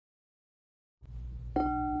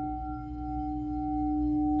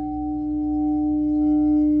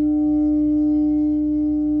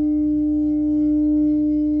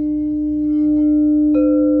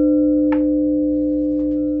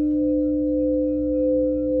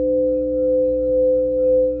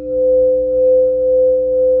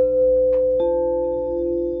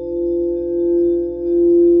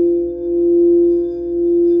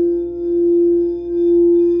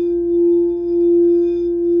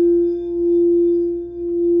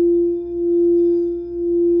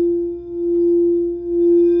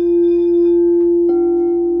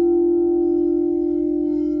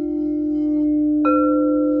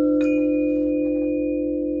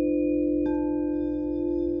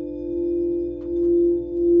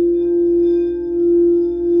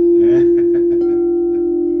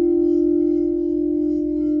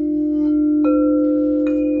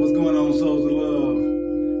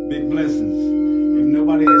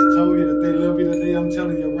you today, I'm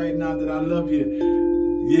telling you right now that I love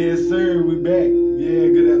you. Yes, sir, we back.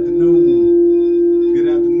 Yeah, good afternoon. Good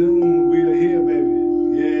afternoon. We are here, baby.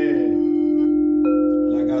 Yeah.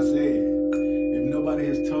 Like I said, if nobody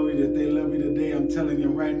has told you that they love you today, I'm telling you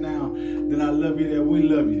right now that I love you, that we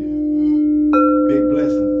love you. Big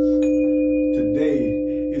blessings. Today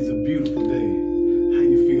is a beautiful day. How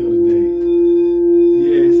you feel today?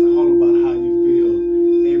 Yeah, it's all about how you feel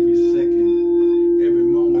every second, every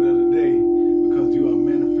moment of the day, because you are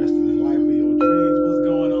manifesting the life of your dreams. What's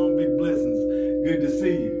going on? Big blessings. Good to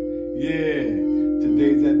see you. Yeah,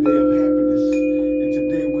 today's that day of happiness. And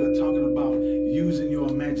today we're talking about using your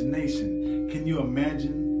imagination. Can you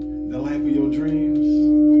imagine the life of your dreams?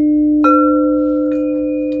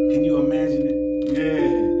 Can you imagine it?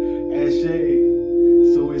 Yeah, as Shay,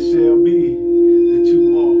 so it shall be that you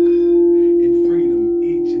walk in freedom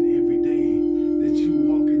each and every day, that you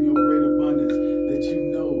walk in your great abundance, that you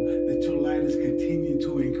know that your light is continuing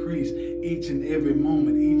to increase each and every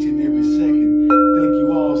moment, each and every second. Thank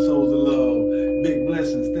you all, souls of love. Big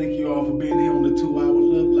blessings. Thank you all for being here on the 2-Hour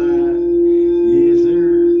Love Live. Yes,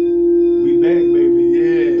 sir. We back, baby.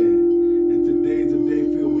 Yeah. And today's a day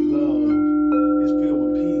filled with love. It's filled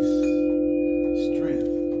with peace,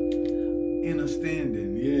 strength, understanding.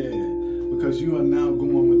 Yeah. Because you are now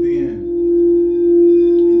going within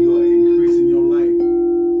and you are increasing your light.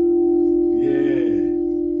 Yeah.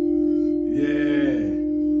 Yeah.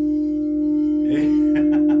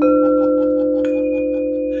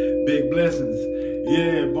 Big blessings.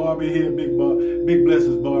 Yeah, Barbie here, big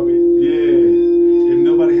blessings, Barbie. Yeah. If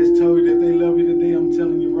nobody has told you that they love you today, I'm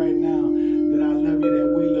telling you right now that I love you, that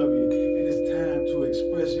we love you. And it's time to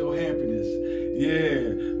express your happiness.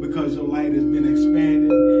 Yeah, because your light has been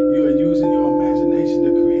expanded. You are using your imagination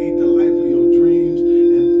to create the life of your dreams,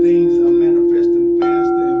 and things are manifesting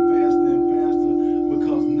faster and faster and faster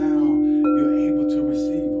because now you're able to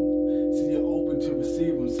receive them. So you're open to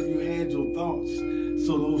receive them. So you had your thoughts.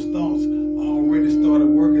 So those thoughts already started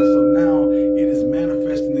working. So now it is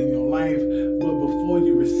manifesting in your life. But before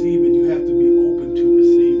you receive it, you have to be open to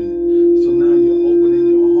receiving it. So now you're opening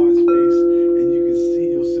your heart space and you can see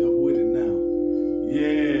yourself with it now.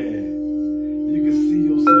 Yeah. You can see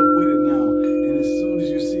yourself with it now. And as soon as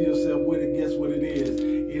you see yourself with it, guess what it is?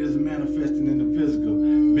 It is manifesting in the physical.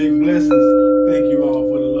 Big blessings. Thank you all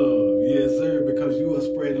for the love. Yes, sir, because you are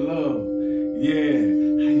spreading love. Yeah.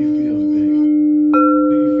 How you feel today?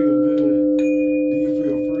 Do you feel good? Do you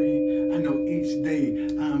feel free? I know each day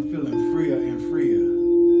I'm feeling freer and freer.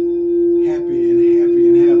 Happy and happy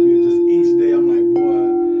and happier. Just each day I'm like, boy,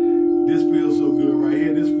 this feels so good right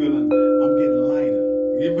here. This feeling, I'm getting lighter.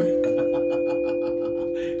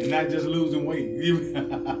 And not just losing weight.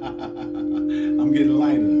 I'm getting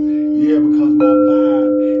lighter. Yeah, because my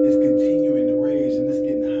vibe is continuing to raise and it's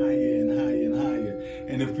getting higher and higher and higher.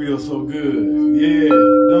 And it feels so good. Yeah.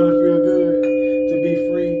 Don't it feel good to be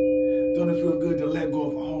free? Don't it feel good to let go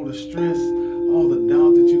of all the stress, all the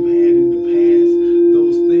doubt that you've had in the past,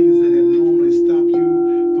 those things that have normally stopped you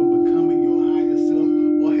from becoming your higher self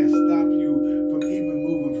or has stopped you from even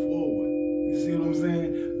moving forward? You see what I'm saying?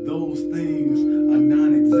 Those things are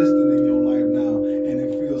non-existent in your life now, and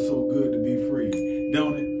it feels so good to be free.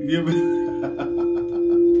 Don't it? It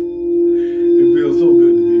feels so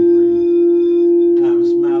good to be free. I'm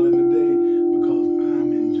smiling today because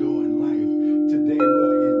I'm enjoying life. Today we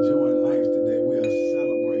are enjoying life. Today we are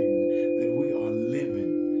celebrating that we are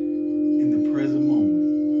living in the present moment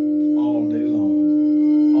all day long.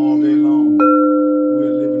 All day long. We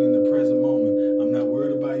are living in the present moment. I'm not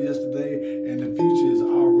worried about yesterday, and the future is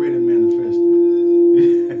already manifested.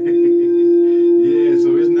 Yeah,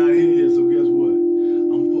 so it's not here yet, so guess what?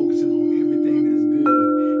 I'm focusing on everything that's good.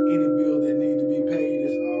 Any bill that needs to be paid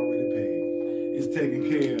is already paid. It's taken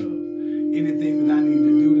care of. Anything that I need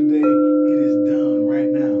to do today, it is done right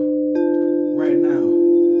now. Right now.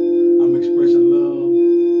 I'm expressing love,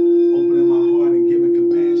 opening my heart and giving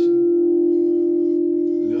compassion.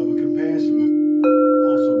 Love and compassion.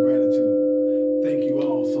 Also gratitude. Thank you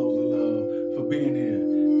all, souls of love, for being here.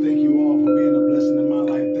 Thank you all for being a blessing in my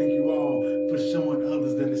life. Thank you all for showing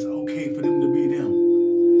others that it's okay for them to be them.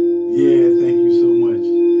 Yeah, thank you so much.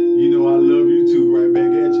 You know I love you too, right back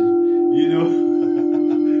at you. You know,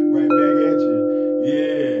 right back at you.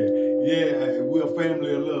 Yeah.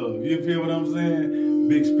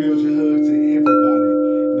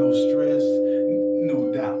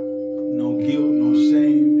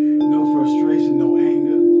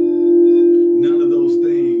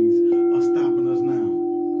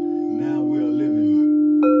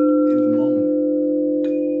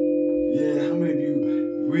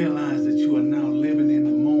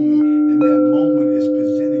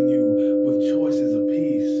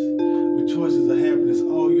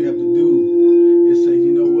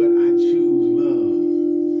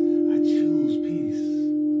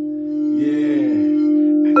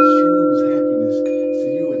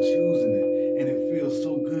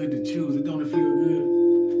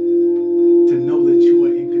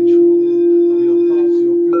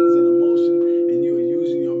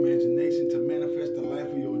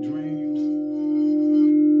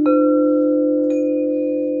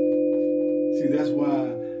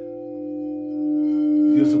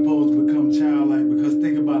 You're supposed to become childlike, because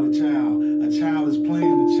think about a child. A child is playing.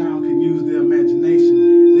 A child can use their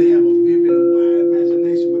imagination. They have a vivid and wide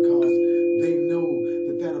imagination because they know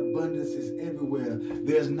that that abundance is everywhere.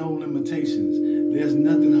 There's no limitations. There's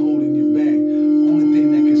nothing holding you back. Only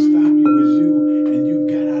thing that can stop you is you, and you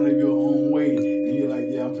got out of your own way. And you're like,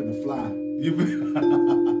 yeah, I'm finna fly.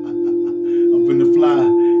 I'm finna fly.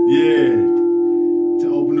 Yeah.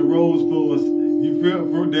 To open the roads for us. You feel?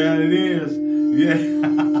 Down it is. Yeah.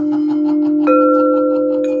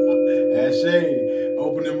 Ashay,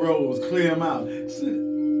 open them roads, clear them out.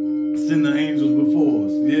 Send the angels before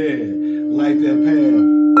us. Yeah. Light that path.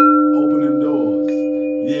 Open them doors.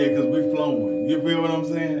 Yeah, because we flowing. You feel what I'm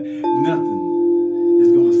saying? Nothing is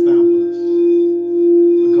going to stop us.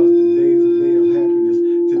 Because today is a day of happiness.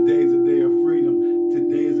 Today is a day of freedom.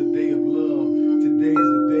 Today is a day of love. Today is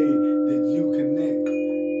a day that you connect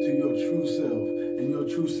to your true self. And your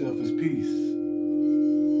true self is peace.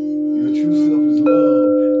 Your true self is love.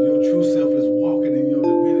 Your true self is walking in your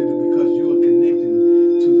divinity because you are connecting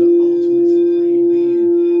to the ultimate supreme being.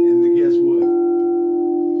 And guess what?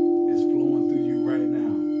 It's flowing through you right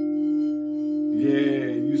now. Yeah,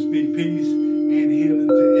 you speak peace and healing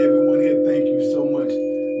to everyone here. Thank you so much.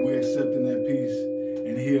 We're accepting that peace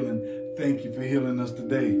and healing. Thank you for healing us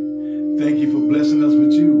today. Thank you for blessing us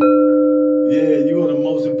with you. Yeah, you are the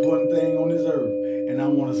most important thing on this earth. And I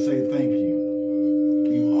want to say thank you.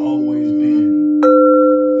 You've always been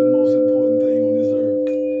the most important thing on this earth.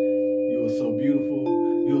 You are so beautiful.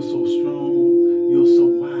 You're so strong. You're so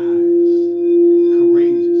wise.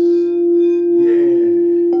 Courageous. Yeah.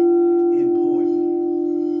 Important.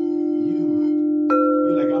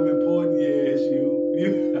 You're like, I'm important. Yeah, it's you.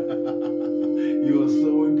 You are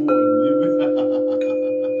so important.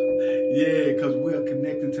 Yeah, because we are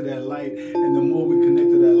connecting to that light. And the more we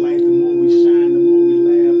connect to that light, the more we shine, the more we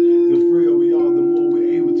laugh, the freer we are, the more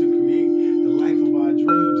we're able to create the life of our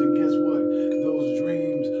dreams. And guess what? Those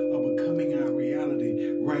dreams are becoming our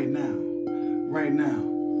reality right now. Right now.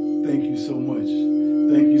 Thank you so much.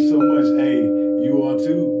 Thank you so much. Hey, you are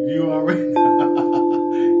too. You already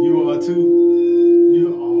you are too.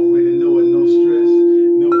 You already know it. No stress,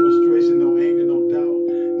 no frustration, no anger, no doubt,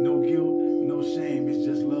 no guilt, no shame. It's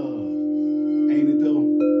just love. Ain't it though?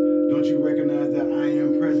 Don't you recognize that I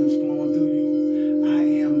am presence flowing through you? I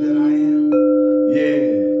am that I am. Yeah.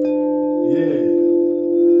 Yeah.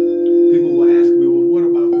 People will ask me, well, what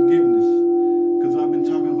about forgiveness? Because I've been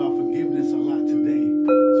talking about forgiveness a lot today.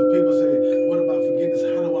 So people say, what about forgiveness?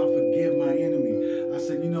 How do I forgive my enemy? I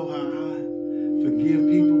said, you know how I forgive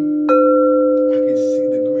people? I can see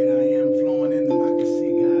the great I am flowing in them. I can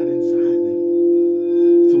see God inside them.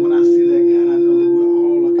 So when I see that God, I know that we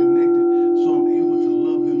all are connected. So I'm able to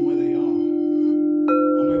love them where they are.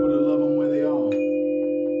 I'm able to love them where they are.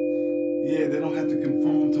 Yeah, they don't have to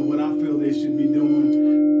conform to what I feel they should be doing.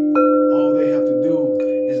 All they have to do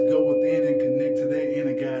is go within and connect to their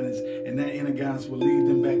inner guidance. And that inner guidance will lead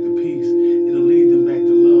them back to peace. It'll lead them back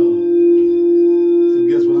to love. So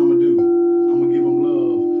guess what I'm going to do? I'm going to give them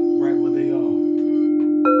love right where they are.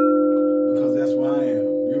 Because that's where I am.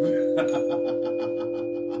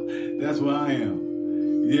 That's where I am.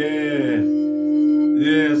 Yeah.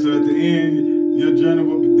 Yeah, so at the end, your journey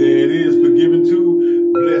will be there. It is forgiven too.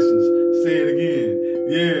 Blessings. Say it again.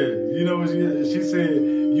 Yeah. You know what she said?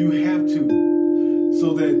 You have to.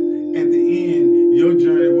 So that at the end, your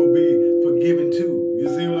journey will be forgiven too. You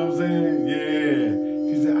see what I'm saying? Yeah.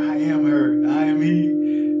 She said, I am her. I am he.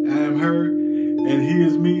 I am her. And he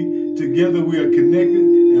is me. Together we are connected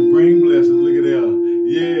and bring blessings. Look at that.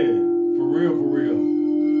 Yeah. For real, for real.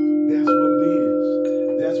 That's what it is.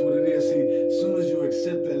 That's what it is. See, as soon as you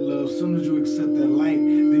accept that love, as soon as you accept that light,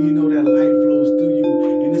 then you know that light flows through you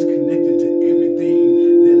and it's connected to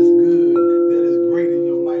everything that is good, that is great in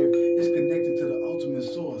your life. It's connected to the ultimate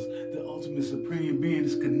source, the ultimate supreme being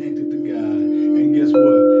is connected to God. And guess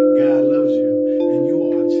what? God loves you and you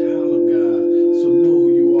are a child of God. So know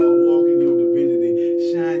who you are. Walk in your divinity.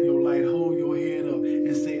 Shine your light. Hold your head up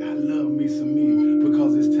and say, I love me some me,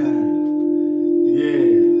 because it's time.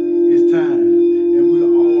 Yeah, it's time. And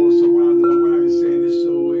we're all surrounded around and saying it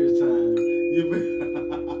sure is time.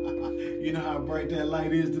 You know how bright that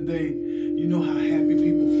light is today? You know how happy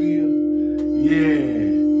people feel?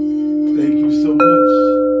 Yeah. Thank you so much.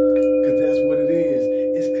 Because that's what it is.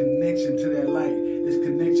 It's connection to that light. It's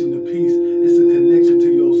connection to peace. It's a connection to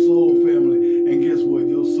your soul family. And guess what?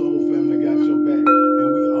 Your soul family got your back. And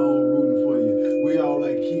we all rooting for you. We all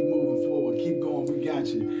like, keep moving forward. Keep going. We got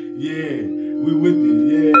you. Yeah. We with you.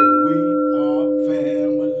 Yeah. We are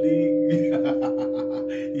family.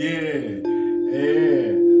 Yeah.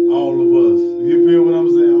 Yeah. All of us. You feel what I'm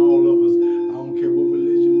saying? All of us. I don't care what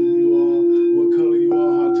religion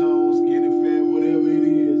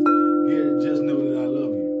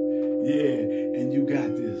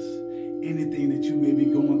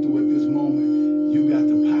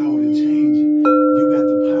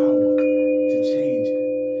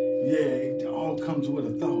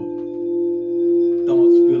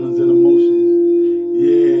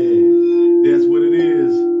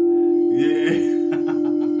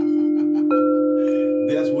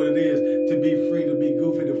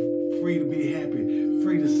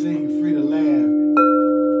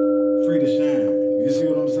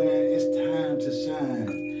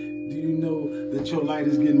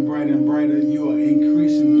brighter and brighter. You are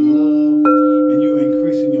increasing love, and you are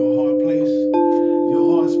increasing your heart place.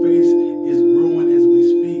 Your heart space is growing as we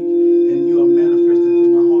speak, and you are manifesting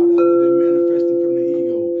from the heart other than manifesting from the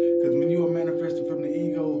ego. Because when you are manifesting from the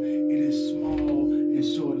ego, it is small and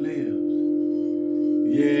short-lived.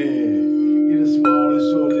 Yeah, it is small and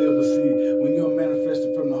short-lived. But see, when you are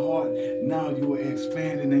manifesting from the heart, now you are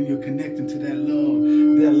expanding and you're connecting to that love,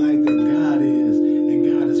 that light that God is, and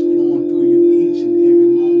God is flowing through you each and every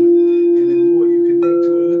moment. And the more you connect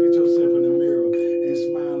to it, look at yourself in the mirror and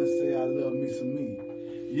smile and say, I love me some me.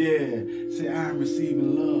 Yeah, say, I'm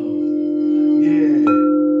receiving love. Yeah,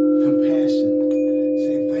 compassion.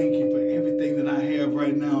 Say, thank you for everything that I have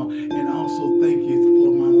right now, and also thank you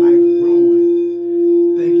for my life growing.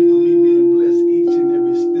 Thank you for me being blessed each and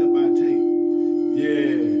every step I take.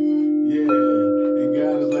 Yeah, yeah. And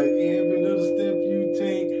God is like, every little step you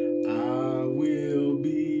take, I will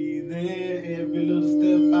be there. Every little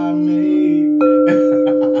step I make,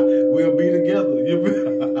 we'll be together.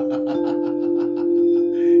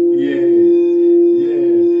 Yeah, yeah.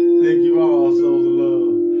 Thank you all, souls of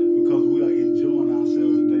love, because we are enjoying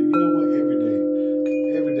ourselves today. You know what? Every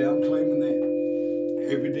day I'm claiming that.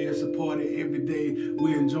 Every day is supported. Every day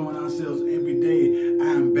we're enjoying ourselves. Every day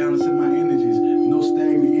I am balancing my energies. No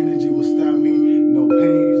stagnant energy will stop me. No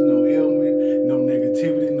pains, no ailment, no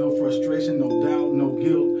negativity, no frustration, no doubt, no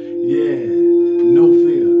guilt. Yeah, no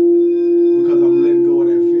fear. Because I'm letting go of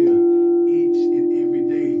that fear. Each and every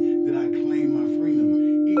day that I claim my freedom.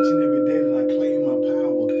 Each and every day that I claim my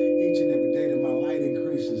power. Each and every day that my light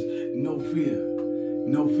increases. No fear.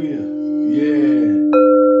 No fear. Yeah.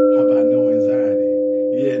 How about no anxiety?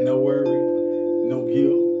 Yeah, no worry, no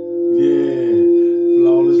guilt. Yeah,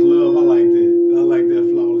 flawless love. I like that. I like that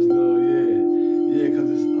flawless love. Yeah, yeah, because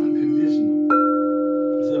it's unconditional.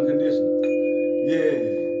 It's unconditional. Yeah,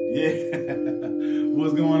 yeah.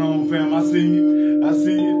 What's going on, fam? I see you. I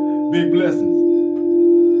see you. Big blessings.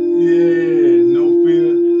 Yeah, no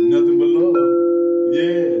fear, nothing but love.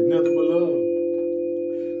 Yeah, nothing but love.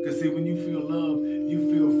 Because see, when you feel love, you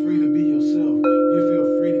feel free to be yourself. You feel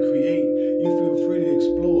free to create. You feel free to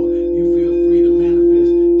explore. You feel free to manifest.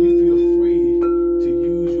 You feel free to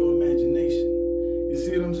use your imagination. You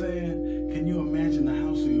see what I'm saying? Can you imagine the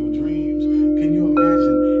house of your dreams? Can you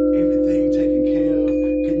imagine everything taken care of?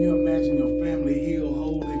 Can you imagine your family healed,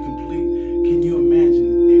 whole, and complete? Can you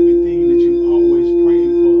imagine everything that you've always prayed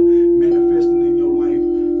for manifesting in your life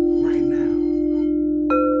right now,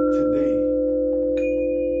 today?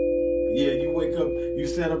 Yeah, you wake up, you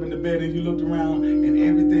sat up in the bed and you looked around and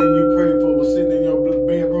everything you prayed for was sitting in your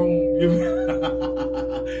bedroom.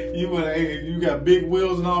 You were like, hey, you got big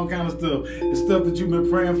wheels and all kind of stuff. The stuff that you've been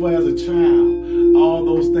praying for as a child. All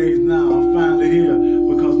those things now are finally here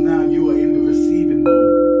because now you are in the receiving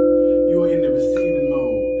mode. You are in the receiving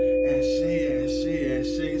mode.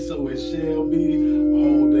 Ashe, so it shall be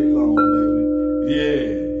all day long, baby.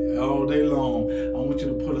 Yeah, all day long. I want you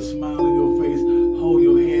to put a smile on your face, hold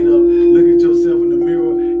your head up, look at yourself in the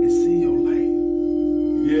mirror, and see your light.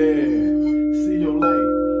 Yeah, see your light.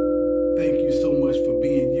 Thank you so much for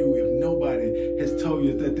being you. If nobody has told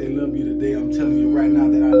you that they love you today, I'm telling you right now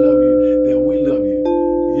that I love you, that we love you.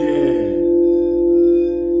 Yeah.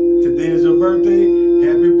 Today is your birthday.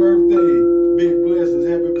 Happy birthday. Big blessings.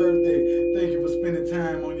 Happy birthday. Thank you for spending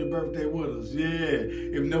time on your birthday with us. Yeah.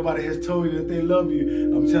 If nobody has told you that they love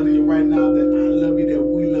you, I'm telling you right now that I love you, that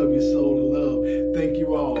we love you, soul of love. Thank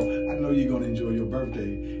you all. I know you're going to enjoy your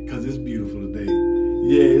birthday because it's beautiful today.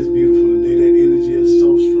 Yeah, it's beautiful today. That energy is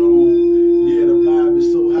so strong. Yeah, the vibe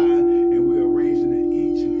is so high, and we're arranging it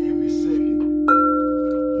each and every second.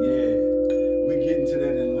 Yeah, we're getting to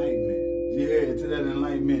that enlightenment. Yeah, to that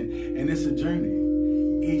enlightenment. And it's a journey.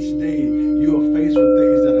 Each day, you are faced with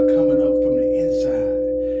things that are coming up from the inside.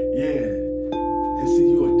 Yeah. And see,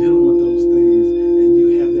 you are dealing with those things, and you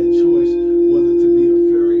have that choice whether to be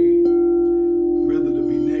afraid, whether to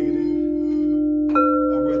be negative,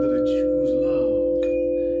 or whether to choose love.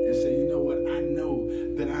 And say, you know what? I know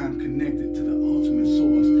that I'm connected to the ultimate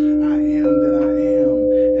source. I am that I am.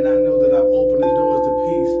 And I know that I've opened the doors to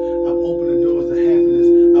peace. I've opened the doors to happiness.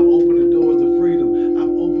 I've opened the doors to freedom.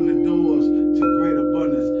 I've opened the doors to great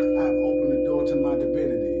abundance. I've opened the door to my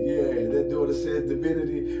divinity. Yeah, that door that says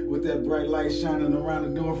divinity with that bright light shining around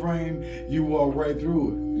the door frame, you walk right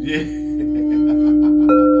through it. Yeah.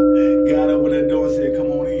 God opened that door and said,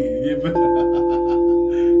 come on in. Yeah.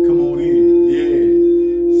 Come on in. Yeah.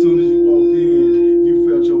 As soon as you walked in, you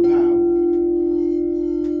felt your power.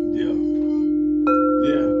 Yeah.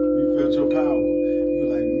 Yeah. You felt your power. You're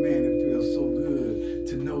like, man, it feels so good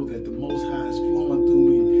to know that the Most High is flowing through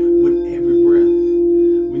me with every breath.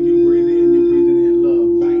 When you breathe in, you're breathing in love,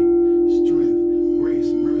 light.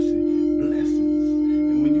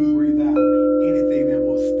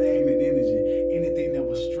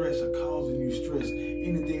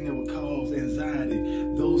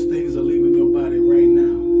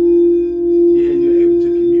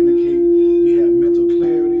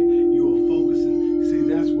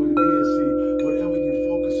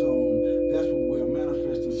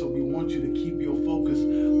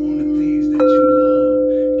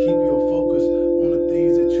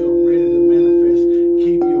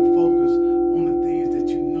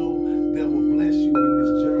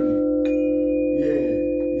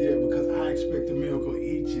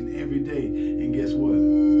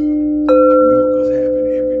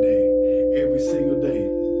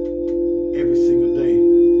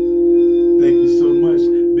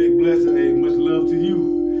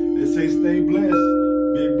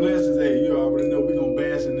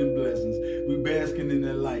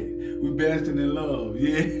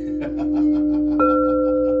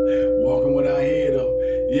 Walking with our head up.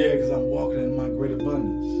 Yeah, because I'm walking in my great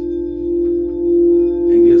abundance.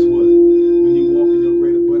 And guess what? When you walk in your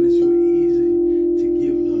great abundance, you're easy to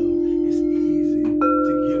give love. It's easy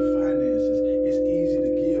to give finances. It's easy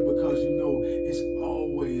to give because you know it's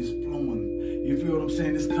always flowing. You feel what I'm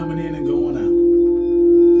saying? It's coming in and going out.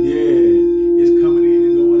 Yeah, it's coming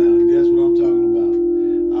in and going out. That's what I'm talking about.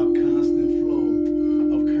 Our constant flow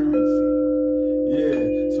of currency. Yeah,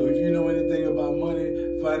 so if you know anything about money,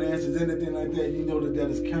 finances, anything like that, you know that that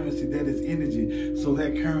is currency, that is energy. So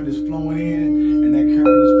that current is flowing in and that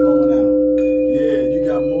current is flowing out. Yeah, you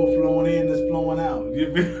got more flowing in that's flowing out.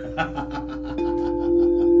 You feel?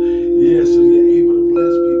 Yeah, so you're able to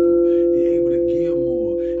bless people. You're able to give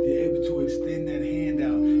more. You're able to extend that hand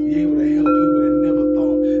out. You're able to help people that never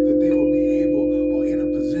thought that they would be able or in a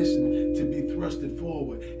position to be thrusted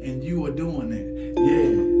forward. And you are doing that.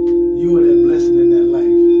 Yeah, you are that blessing in that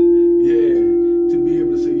life. Yeah, to be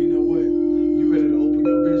able to say, you know what? You ready to open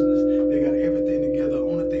your business? They got everything together.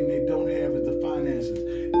 Only thing they don't have is the finances.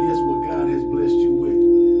 Guess what God has blessed you with?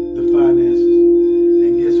 The finances.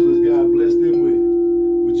 And guess who has God blessed them with?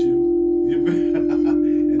 With you.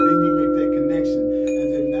 And then you make that connection. And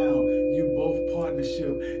then now you both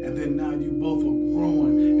partnership. And then now you both are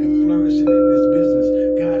growing and flourishing in this business.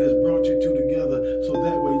 God has brought you two together so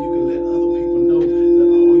that way you can let other people know that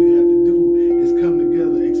all you have to do is come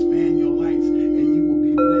together, expand your lights, and you will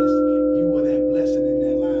be blessed. You were that blessing in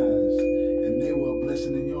their lives, and they were a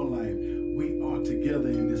blessing in your life. We are together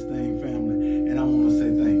in this thing, family, and I want to say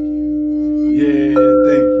thank you. Yeah,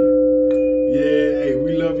 thank you. Yeah, hey,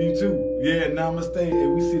 we love you too. Yeah, namaste. Hey,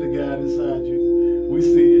 we see the God inside you. We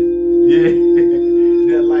see it. Yeah,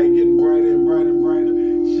 that light getting brighter and brighter and brighter,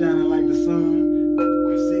 shining like the sun. I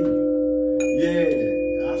see you. Yeah,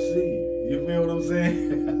 I see you. You feel what I'm saying?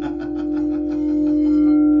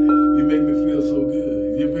 You make me feel so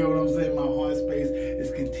good. You feel what I'm saying? My heart space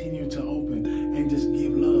is continuing to open and just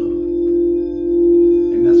give love.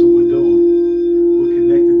 And that's what we're doing. We're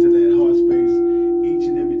connecting to that heart space. Each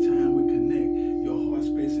and every time we connect, your heart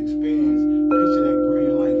space expands. Picture that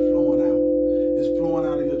green light flowing out. It's flowing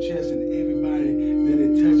out of your chest, and everybody that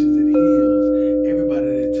it touches, it heals. Everybody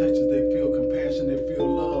that it touches, they feel compassion, they feel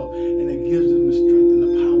love, and it gives them the strength and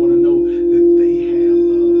the power to know that they have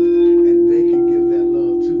love, and they can give that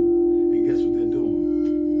love too. And guess what they're doing?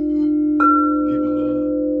 Giving love.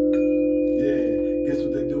 Yeah, guess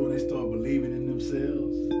what they're doing? They start believing in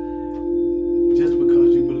themselves. Just because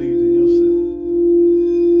you believed in yourself,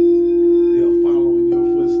 they are following your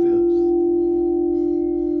footsteps,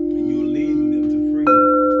 and you're leading them to freedom.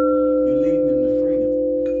 You're leading them to freedom.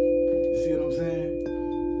 You see what I'm saying?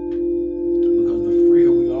 Because the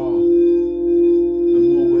freer we are, the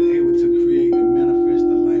more we're able to create and manifest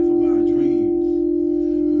the life of our dreams.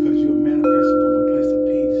 Because you're manifesting from a place of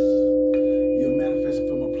peace. You're manifesting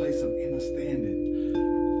from a place of understanding,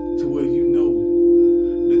 to where you know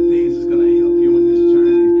the things that's going to help you in this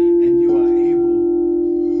journey, and you are able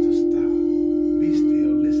to stop, be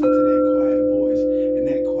still, listen to that quiet voice, and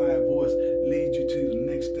that quiet voice leads you to the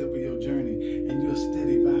next step of your journey, and you're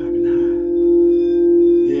steady vibing high.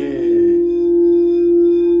 Yeah.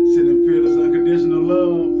 Sending fearless, unconditional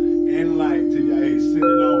love and light to you. Hey, send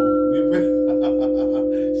it on.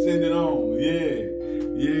 Send it on. Yeah.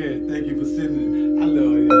 Yeah. Thank you for sending it. I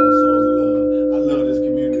love y'all, souls of love. I love this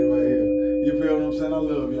community right here. You feel what I'm saying? I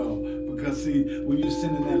love y'all. Because see, when you're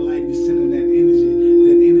sending that light, you're sending that energy.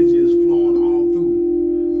 That energy is flowing all through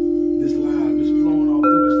this live. It's flowing all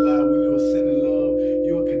through this live. When you are sending love,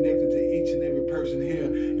 you are connected to each and every person here,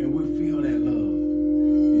 and we feel that love.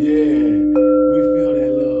 Yeah, we feel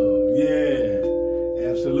that love. Yeah,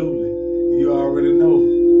 absolutely. You already know.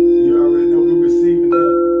 You already know we're receiving that.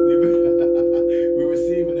 We're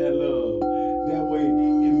receiving that love. That way,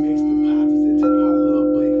 it makes deposits into our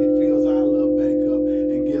love bank. It fills our love bank up.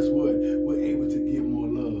 And guess what? We're able to give more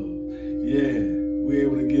love. Yeah, we're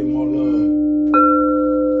able to give more love.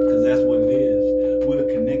 Because that's what it is. We're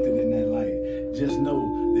connected in that light. Just know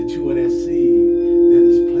that you are that seed that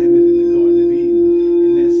is planted in the Garden of Eden.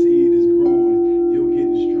 And that seed is growing. You're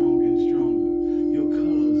getting stronger and stronger. Your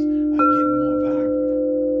colors are getting more vibrant.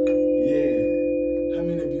 Yeah. How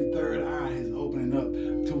many of your third eye is opening up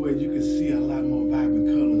to where you can see a lot more vibrant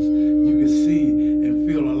colors? You can see and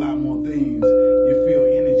feel a lot more things. You feel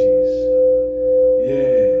energies.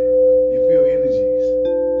 Yeah. You feel energies.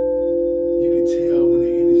 You can tell when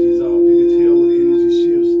the energy is off. You can tell when the energy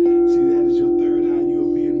shifts. See, that is your third eye. You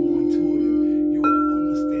are being more intuitive. You are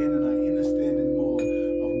understanding more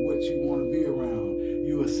of what you want to be around.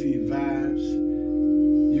 You will see vibes.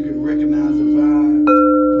 You can recognize the vibe.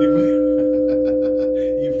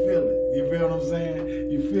 You feel feel what I'm saying?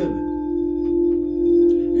 You feel it.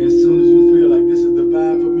 And as soon as you feel like this is the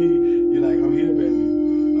vibe for me, you're like, I'm here, baby.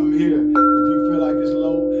 I'm here. If you feel like it's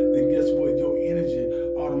low, then guess what? Your energy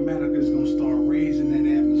automatically is going to start raising that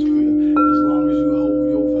atmosphere as long as you hold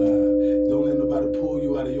your vibe. Don't let nobody pull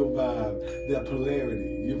you out of your vibe, that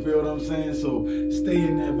polarity. You feel what I'm saying? So stay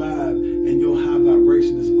in that vibe, and your high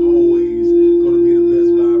vibration is always going to be the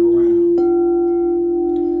best vibe around.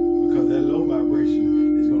 Because that low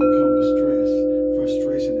vibration is going to come with stress,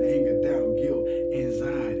 frustration, anger, doubt, guilt,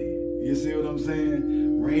 anxiety. You see what I'm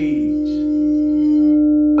saying? Rage.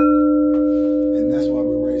 And that's why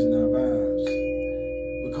we're raising our vibes.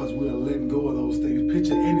 Because we're letting go of those things.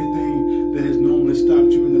 Picture anything that has normally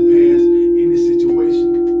stopped you in the past, any situation.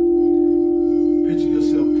 Picture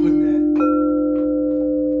yourself putting that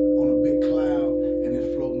on a big cloud and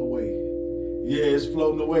it floating away. Yeah, it's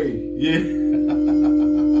floating away. Yeah.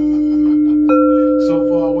 So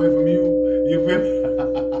far away from you, you feel?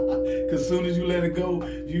 Because as soon as you let it go,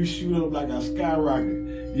 you shoot up like a skyrocket.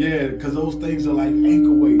 Yeah, because those things are like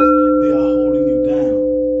anchor weights. They are holding you down.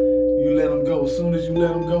 You let them go. As soon as you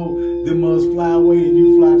let them go, them must fly away and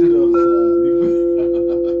you fly to the other side.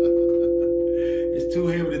 It's too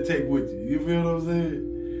heavy to take with you. You feel what I'm saying?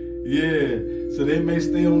 Yeah. So they may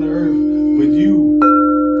stay on the earth, but you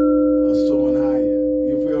are soaring higher.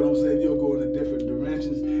 You feel what I'm saying? You'll go into different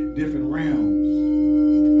dimensions, different realms.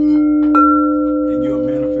 And you're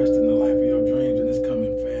manifesting the life of your dreams, and it's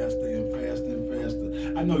coming faster and faster and faster.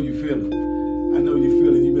 I know you feel it. I know you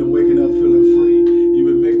feel it. You've been waking up feeling free. You've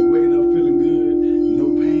been waking up feeling good. No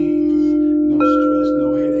pains, no stress,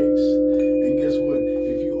 no headaches. And guess what?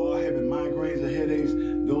 If you are having migraines or headaches,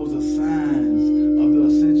 those are signs of the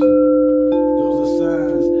ascension. Those are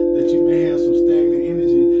signs that you may have some stagnant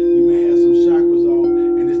energy. You may have some chakras off,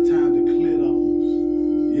 and it's time to clear those.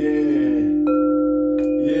 Yeah.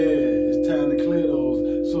 Yeah, it's time to clear those.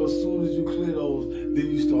 So as soon as you clear those, then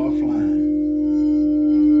you start flying.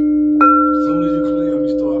 As soon as you clear them,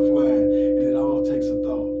 you start flying. And it all takes a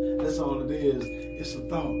thought. That's all it is. It's a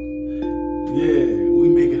thought. Yeah, we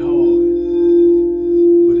make it hard.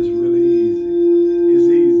 But it's really easy. It's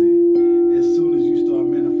easy. As soon as you start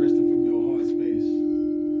manifesting from your heart space.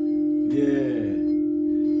 Yeah.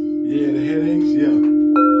 Yeah, the headaches, yeah.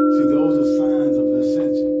 See, those are signs of the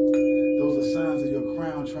ascension. Those are signs of your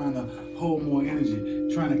crown trying to hold more energy,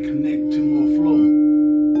 trying to connect to more flow.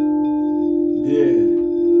 Yeah.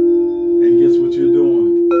 And guess what you're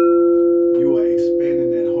doing? You are expanding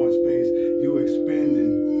that heart space. You are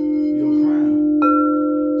expanding your crown.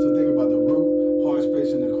 So think about the root, heart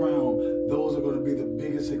space, and the crown. Those are going to be the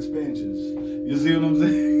biggest expansions. You see what I'm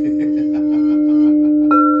saying?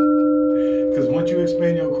 Because once you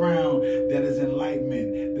expand your crown, that is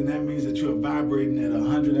enlightenment. Then that means that you're vibrating at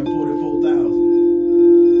 144,000.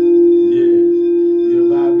 Yeah. You're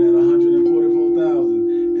vibing at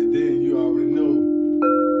 144,000. And then you already know,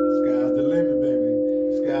 sky's the limit, baby.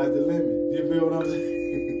 Sky's the limit. You feel what I'm saying?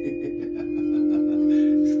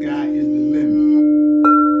 Sky is the limit.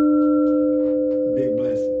 Big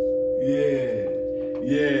blessings. Yeah.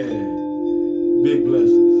 Yeah. Big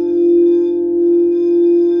blessings.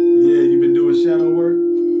 Yeah, you've been doing shadow work?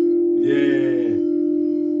 Yeah.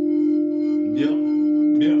 Yep.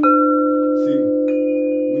 Yep. See,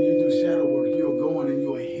 when you do shadow work, you're going and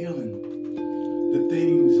you're healing the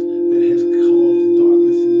things that has caused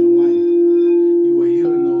darkness in your life. You are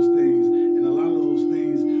healing those things. And a lot of those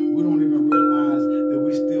things, we don't even realize that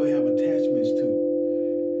we still have attachments to.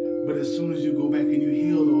 But as soon as you go back and you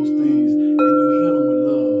heal those things, and you heal them with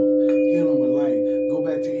love, heal them with light, go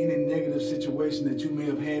back to any negative situation that you may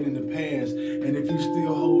have had in the past, and if you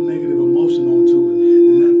still hold negative emotion onto it,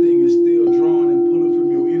 then that thing is still drawing and pulling from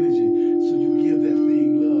your energy. So you give that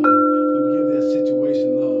thing love. You give that situation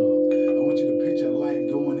love. I want you to picture a light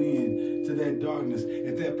going in to that darkness.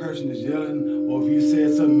 If that person is yelling, or if you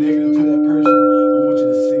said something negative to that person, I want you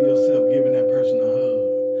to see yourself giving that person a hug.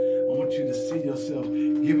 I want you to see yourself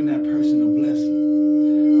giving that person a blessing.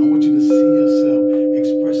 I want you to see yourself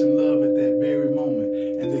expressing love at that very moment.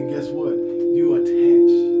 And then guess what? You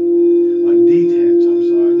attach, or detach, I'm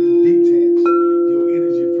sorry, you detach your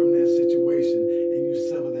energy from that situation and you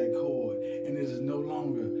sever that cord. And it is no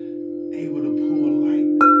longer able to pull light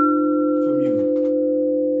from you.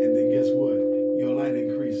 And then guess what? Your light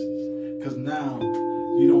increases. Because now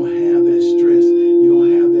you don't have that stress. You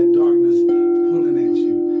don't have that darkness pulling at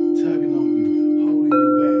you, tugging on you, holding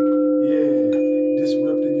you back. Yeah,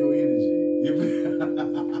 disrupting your energy.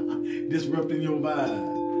 Disrupting your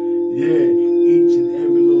vibe. Yeah, each and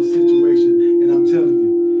every little situation. And I'm telling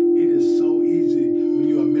you, it is so easy when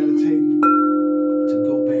you are meditating to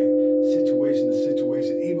go back situation to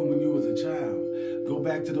situation, even when you was a child.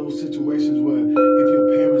 back to those situations where if your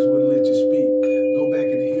parents wouldn't let you speak, go back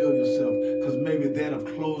and heal yourself, because maybe that have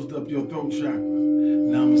closed up your throat chakra.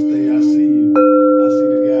 Namaste, I see you. I see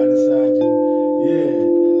the God inside you. Yeah.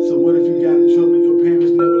 So what if you got in trouble and your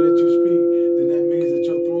parents never let you speak? Then that means that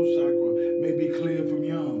your throat chakra may be cleared from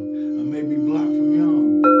young, or may be blocked from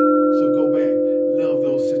young. So go back, love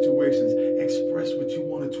those situations, express what you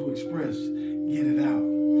wanted to express, get it out,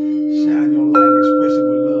 shine your light, express it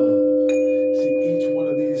with love. See, each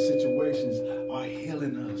one of these situations are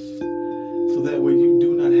healing us, so that way you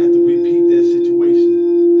do not have to repeat that situation.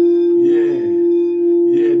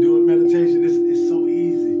 Yeah, doing meditation, it's so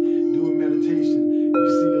easy. Doing meditation, you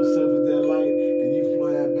see yourself as that light, and you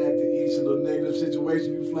fly back to each of the negative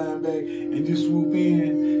situations, you fly back, and you swoop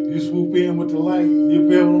in with the light, you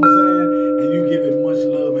feel what I'm saying? And you give it much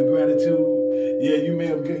love and gratitude. Yeah, you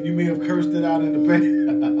may have cursed it out in the past.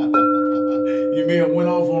 You may have went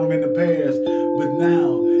off on them in the past, but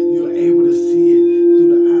now you're able to see it through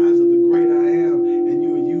the eyes of the great I am, and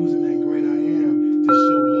you're using that great I am to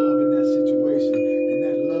show love in that situation. And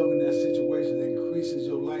that love in that situation increases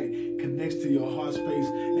your light, connects to your heart space,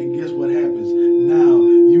 and guess what happens? Now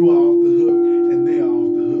you are off the hook and they are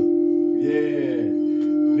off the hook. Yeah,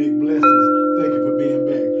 big blessings. Thank you for being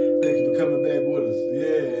back. Thank you for coming back with us.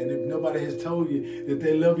 Yeah, and if nobody has told you that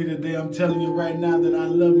they love you today, I'm telling you right now that I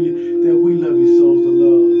love you, that we love you, souls of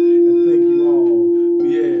love. And thank you all,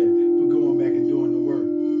 for going back and doing the work.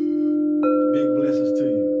 Big blessings to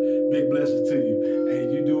you. Big blessings to you. Hey,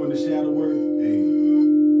 you doing the shadow work? Hey,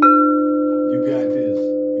 you got this.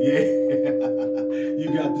 Yeah.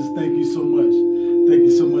 You got this. Thank you so much. Thank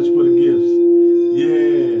you so much for the gifts.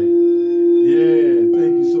 Yeah.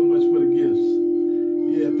 Thank you so much for the gifts.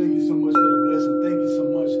 Yeah, thank you so much for the blessing. Thank you so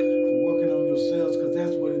much for working on yourselves, because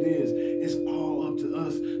that's what it is. It's all up to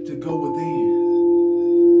us to go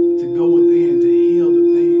within. To go within, to heal the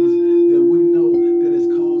things that we know that has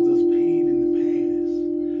caused us pain in the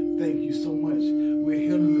past. Thank you so much. We're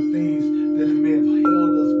healing the things that may have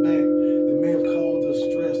held us back, that may have caused us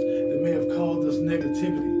stress, that may have caused us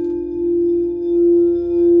negativity.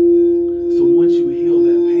 So once you heal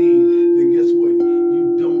that pain, then guess what?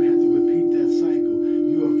 You don't have to repeat that cycle.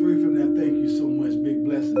 You are free from that. Thank you so much. Big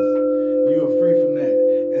blessings. You are free from that.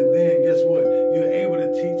 And then guess what? You're able to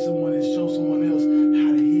teach someone and show someone else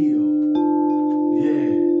how to heal.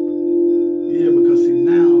 Yeah, because see,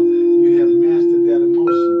 now you have mastered that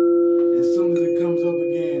emotion. As soon as it comes up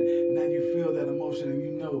again, now you feel that emotion and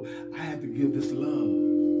you know, I have to give this love.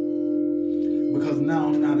 Because now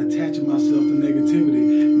I'm not attaching myself to negativity.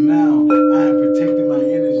 Now I am protecting my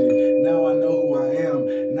energy. Now I know who I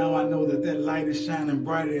am. Now I know that that light is shining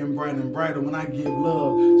brighter and brighter and brighter when I give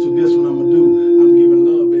love. So guess what I'm going to do? I'm giving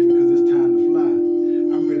love, baby, because it's time to fly.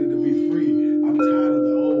 I'm ready to be free. I'm tired of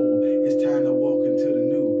the old. It's time to walk into the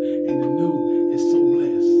new. And the new is so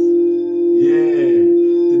blessed. Yeah,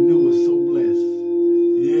 the new is so blessed.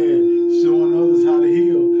 Yeah, showing others how to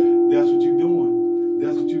heal. That's what you're doing.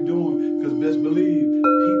 That's what you're doing. Because best believe,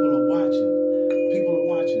 people are watching. People are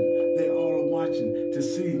watching. They all are watching to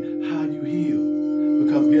see how you heal.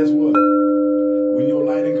 Because guess what? When your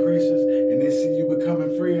light increases and they see you becoming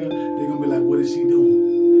freer, they're going to be like, what is she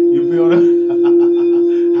doing? You feel that?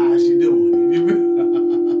 How is she doing? You feel?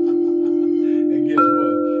 And guess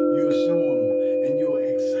what? You're showing them and you're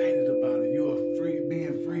excited about it. You are free,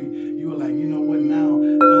 being free. You are like, you know what? Now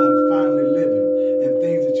I'm finally living. And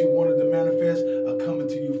things that you wanted to manifest are coming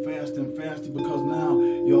to you faster and faster, because now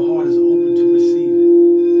your heart is open to receive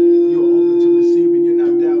it. You're open to receive it. You're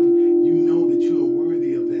not doubting. You know that you are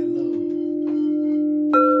worthy of that love.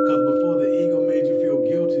 Because before, the ego made you feel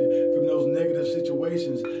guilty from those negative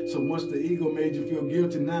situations. So once the ego made you feel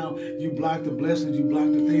guilty, now you block the blessings, you block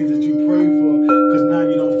the things that you pray for, because now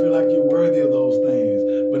you don't feel like you're worthy of those things.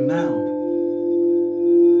 But now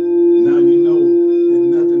you know that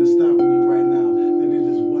nothing is stopping you right now, that it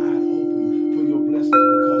is wide open for your blessings,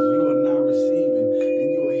 because you are now receiving and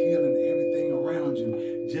you are healing everything around you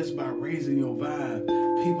just by raising your vibe.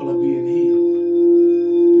 People are being healed.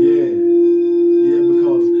 Yeah,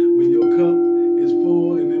 because when your cup is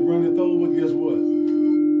full and it runneth over, guess what?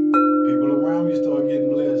 People around you start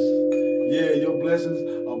getting blessed. Yeah, your blessings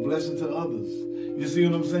are blessings to others. You see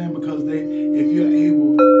what I'm saying? Because if you're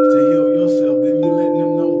able to heal yourself, then you're letting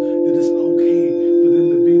them know that it's okay for them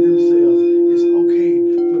to be themselves. It's okay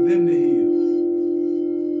for them to heal.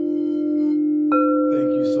 Thank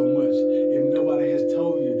you so much. If nobody has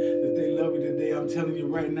told you that they love you today, I'm telling you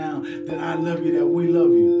right now that I love you, that we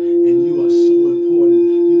love you. And you are so important.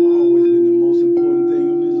 You've always been the most important thing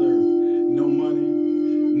on this earth. No money,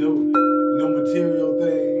 no material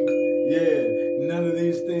thing. Yeah, none of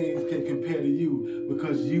these things can compare to you,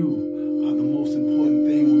 because you are the most important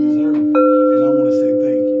thing on this earth. And I want to say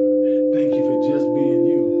thank you. Thank you for just being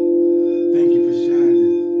you. Thank you for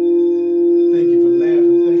shining. Thank you for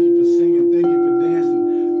laughing. Thank you for singing. Thank you for dancing.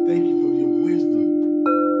 Thank you for your wisdom.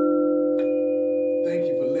 Thank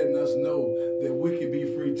you for letting us know that we can be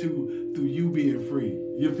free too through you being free.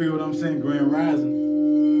 You feel what I'm saying? Grand Rising.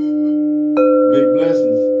 Big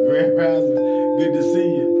blessings. Grand Rising. Good to see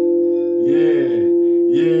you. Yeah.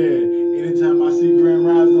 Anytime I see Grand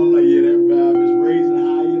Rising, I'm like, yeah, that vibe is raising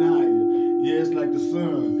higher and higher. Yeah, it's like the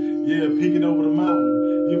sun. Yeah, peeking over the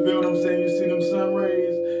mountain. You feel what I'm saying? You see them sun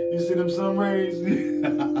rays? You see them sun rays?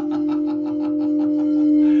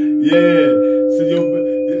 Yeah. So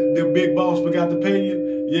the big boss forgot to pay you?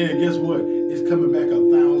 Yeah, guess what? It's coming back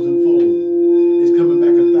 1,000-fold. It's coming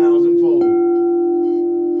back 1,000-fold.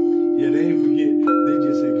 Yeah, they ain't forget. They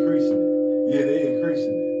just increasing it. Yeah, they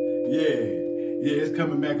increasing it. Yeah, it's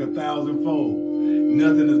coming back 1,000-fold.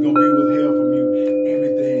 Nothing is going to be withheld from you.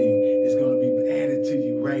 Everything is going to be added to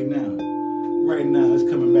you right now. Right now, it's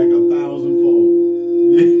coming back 1,000-fold.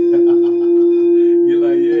 Yeah. You're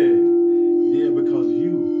like, yeah, because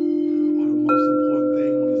you are the most important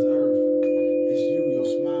thing on this earth. It's you, your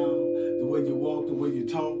smile, the way you walk, the way you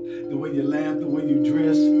talk, the way you laugh, the way you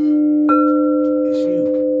dress. It's you.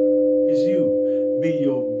 It's you. Be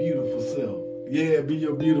your beautiful self. Yeah, be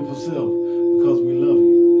your beautiful self, because we love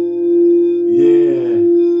you. Yeah.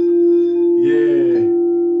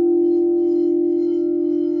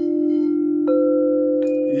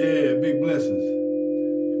 Big blessings.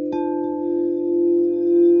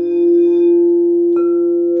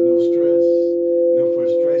 No stress, no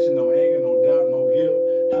frustration, no anger, no doubt, no guilt.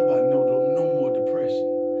 How about no more depression?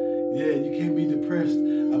 Yeah, you can't be depressed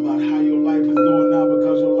about how your life is going now,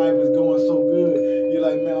 because your life is going so good. You're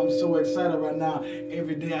like, man, I'm so excited right now.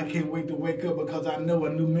 Every day I can't wait to wake up, because I know a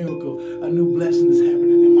new miracle, a new blessing is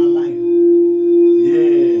happening in my life.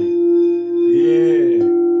 Yeah.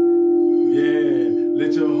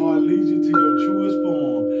 Let your heart lead you to your truest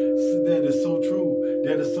form. That is so true.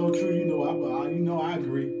 That is so true. You know, I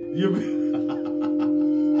agree.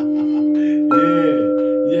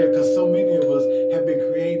 Yeah, because so many of us have been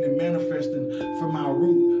creating and manifesting from our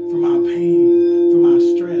root, from our pain, from our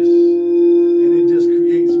stress. And it just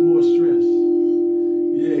creates more stress.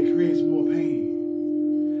 Yeah, it creates more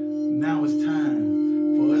pain. Now it's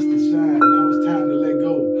time for us to shine. Now it's time to let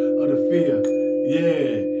go of the fear.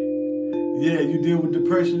 Yeah, you deal with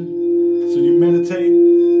depression, so you meditate.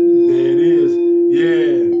 There it is.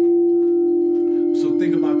 Yeah. So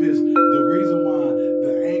think about this. The reason why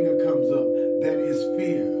the anger comes up, that is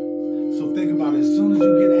fear. So think about it. As soon as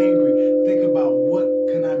you get angry, think about, what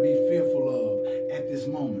can I be fearful of at this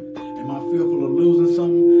moment? Am I fearful of losing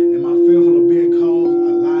something? Am I fearful of being called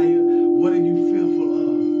a liar? What are you fearful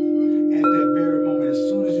of at that very moment? As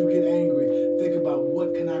soon as you get angry, think about,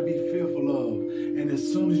 what can I be fearful of? And as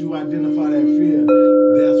soon as you identify that fear,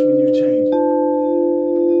 that's when you change it.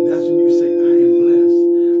 That's when you say, I am blessed.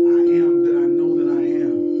 I am that I know that I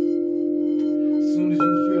am. As soon as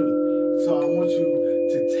you feel it. So I want you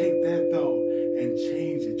to take that thought and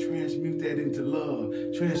change it. Transmute that into love.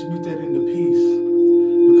 Transmute that into peace.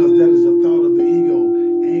 Because that is a thought of the ego.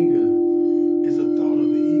 Anger is a thought of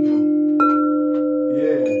the ego.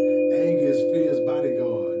 Yeah, anger is fear's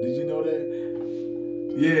bodyguard. Did you know that?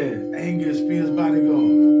 Yeah, anger is fear's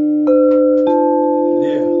bodyguard.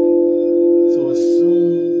 Yeah. So as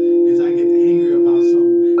soon as I get angry about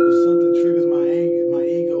something, if something triggers my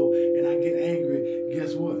ego, and I get angry,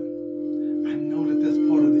 guess what? I know that that's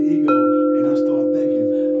part of the ego, and I start thinking,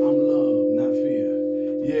 I'm love, not fear.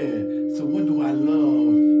 Yeah. So what do I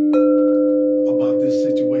love about this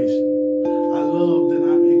situation? I love that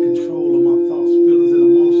I'm in control of my thoughts, feelings, and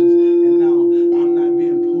emotions, and now I'm not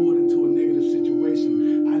being pulled into a negative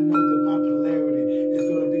situation. I know that my polarity is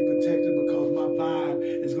going to be protected, because my vibe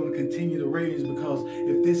is going to continue to raise, because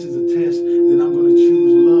if this is a test, then I'm going to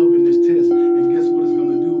choose love in this test. And guess what it's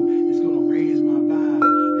going to do? It's going to raise my vibe.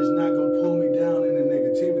 It's not going to pull me down into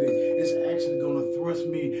negativity. It's actually going to thrust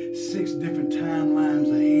me 6 different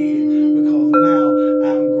timelines ahead, because now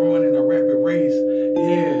I'm growing at a rapid race.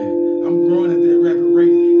 Yeah, I'm growing at that rapid rate,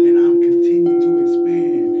 and I'm continuing to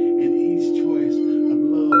expand. And each choice of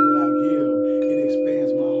love that I give, it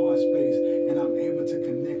expands my heart space, and I'm able to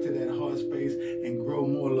connect to that heart space and grow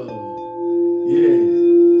more love. Yeah,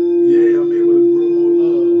 I'm able to grow more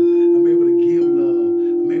love. I'm able to give love.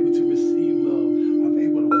 I'm able to receive love. I'm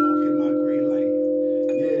able to walk in my great light.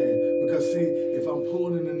 Yeah, because see, if I'm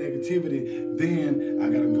pulled into negativity, then I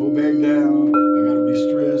got to go back down. I got to be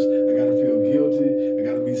stressed. I got to feel guilty. I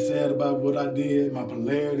got to be sad about what I did, my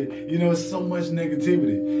polarity. You know, it's so much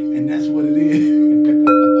negativity. And that's what it is.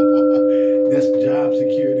 That's job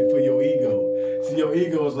security for your ego. See, your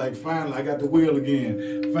ego is like, finally, I got the wheel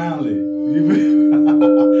again. Finally,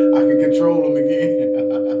 I can control them again.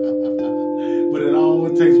 But it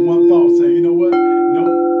always takes one thought saying, you know what? No,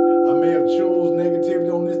 I may have chose negativity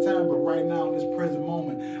on this time, but right now, in this present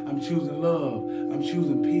moment, I'm choosing love. I'm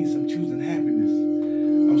choosing peace. I'm choosing happiness.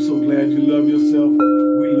 I'm so glad you love yourself.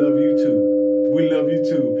 We love you too. We love you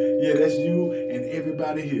too. Yeah, that's you and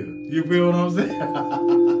everybody here. You feel what I'm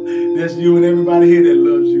saying? That's you and everybody here that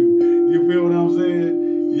loves you. You feel what I'm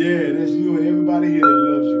saying? Yeah, that's you and everybody here that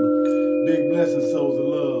loves you. Big blessings, souls of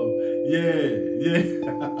love. Yeah, yeah.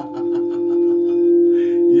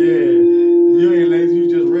 Yeah. You ain't lazy, you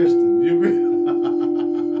just resting. You feel?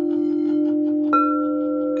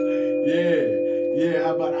 Yeah. Yeah,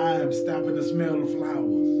 how about I am stopping the smell of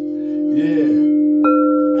flowers? Yeah.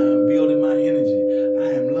 I'm building my energy.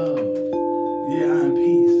 I am love. Yeah, I am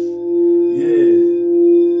peace. Yeah.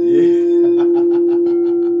 Yeah.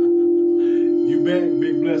 You back,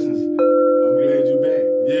 big blessings. I'm glad you back.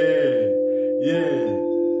 Yeah. Yeah.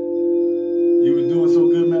 You were doing so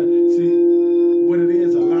good, man. See, what it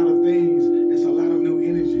is, a lot of things, it's a lot of new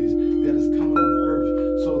energies that is coming on the earth.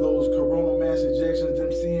 So those coronal mass ejections,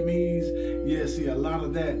 them CMEs, yeah, see, a lot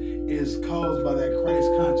of that is caused by that Christ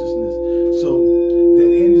consciousness. So that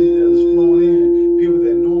energy that is flowing in, people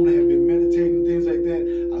that normally have been meditating, things like that,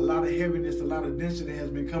 a lot of heaviness, a lot of density has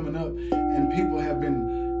been coming up, and people have been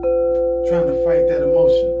trying to fight that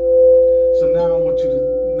emotion. So now I want you to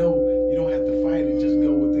know you don't have to fight it, just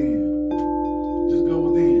go within. Just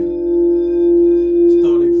go within.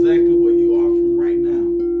 Start exactly where you are from right now.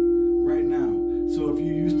 Right now. So if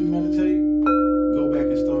you used to meditate, go back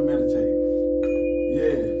and start meditating.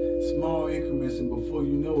 Yeah, small increments, and before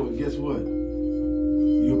you know it, guess what?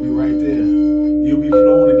 You'll be right there. You'll be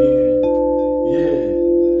flowing again. Yeah.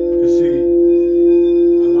 Because see,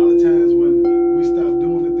 a lot of times when we stop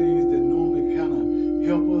doing the things that normally kind of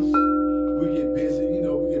help us, we get busy, we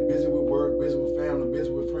get busy with work, busy with family, busy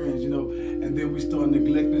with friends, and then we start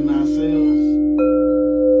neglecting ourselves,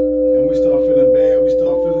 and we start feeling bad, we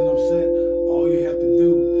start feeling upset. All you have to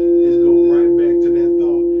do is go right back to that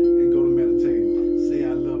thought and go to meditating. Say,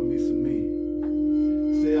 I love me some me.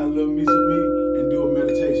 Say, I love me some me, and do a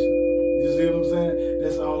meditation. You see what I'm saying?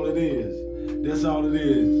 That's all it is. That's all it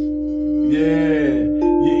is. Yeah.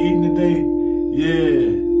 You eating today?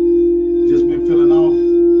 Yeah. Just been feeling off?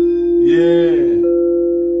 Yeah.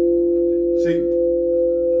 See,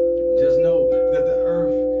 just know that the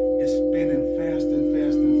earth is spinning faster and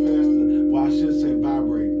faster and faster. Well, I should say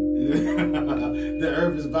vibrating. The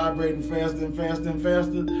earth is vibrating faster and faster and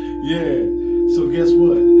faster. Yeah. So guess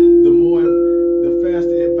what? The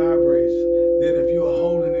faster it vibrates, then if you're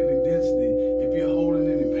holding any density, if you're holding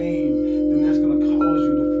any pain, then that's going to cause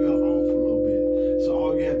you to feel off a little bit. So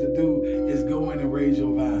all you have to do is go in and raise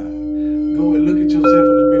your vibe. Go and look at yourself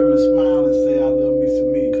in the mirror and smile and say, I love me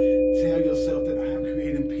some me. Tell yourself that I'm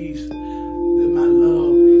creating peace, that my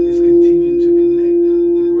love is continuing to connect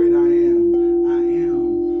with the great I am. I am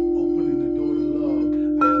opening the door to love.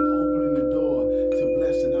 I am opening the door to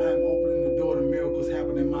blessing. I am opening the door to miracles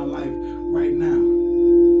happening in my life right now.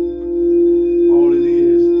 All it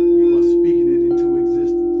is, you are speaking it into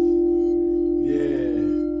existence. Yeah.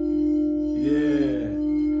 Yeah.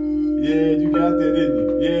 Yeah, you got that, didn't you?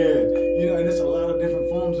 Yeah. And there's a lot of different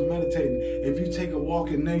forms of meditating. If you take a walk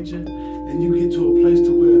in nature and you get to a place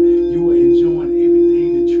to where you are enjoying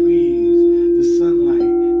everything, the trees, the sunlight,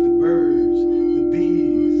 the birds, the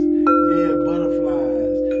bees,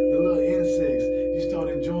 butterflies, the little insects, you start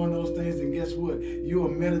enjoying those things, and guess what? You are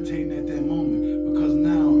meditating at that moment, because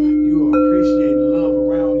now you are appreciating love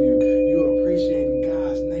around you. You are appreciating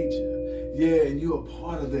God's nature. Yeah, and you are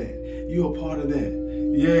part of that. You are part of that.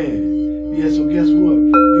 Yeah. Yeah, so guess what?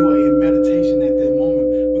 You are in meditation at that moment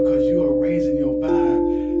because you are raising your vibe.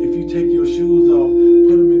 If you take your shoes off,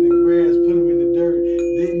 put them in the grass, put them in the dirt,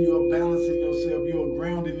 then you are balancing yourself. You are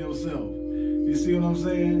grounding yourself. You see what I'm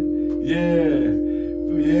saying? Yeah.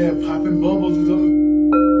 Yeah, popping bubbles is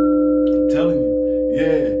I'm telling you.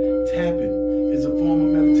 Yeah, tapping is a form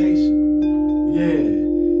of meditation. Yeah,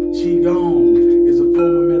 Qigong is a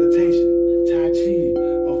form of meditation. Tai Chi,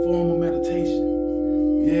 a form of meditation.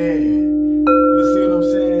 Yeah. You see what I'm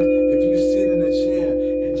saying? If you sit in a chair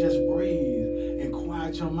and just breathe and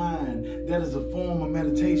quiet your mind, that is a form of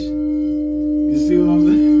meditation. You see what I'm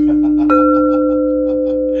saying?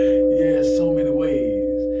 Yeah, it's so many ways.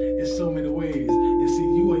 It's so many ways. You see,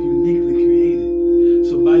 you are uniquely created.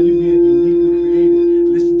 So by you being uniquely created,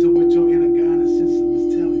 listen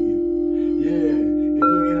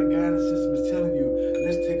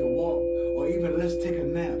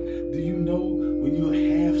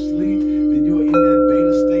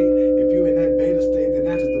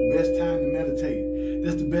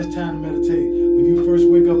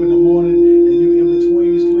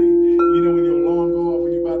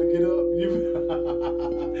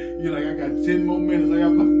 10 more minutes. I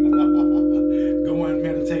got go and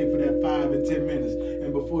meditate for that 5 and 10 minutes.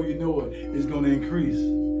 And before you know it, it's going to increase.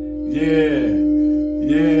 Yeah.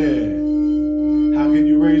 How can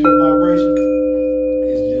you raise your vibration?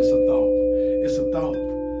 It's just a thought. It's a thought.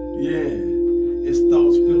 Yeah. It's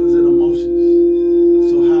thoughts, feelings, and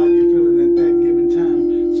emotions. So how are you feeling at that given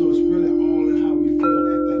time? So it's really all in how we feel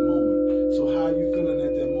at that moment. So how are you feeling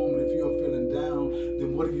at that moment? If you're feeling down, then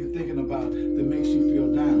what are you thinking about that makes you feel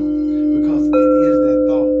down? Because it is that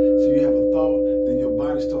thought. So you have a thought, then your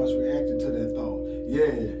body starts reacting to that thought.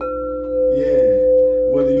 Yeah.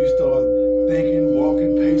 Whether you start thinking,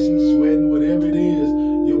 walking, pacing, sweating, whatever it is,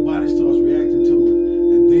 your body starts reacting to it.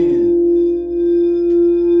 And then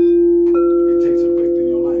it takes effect in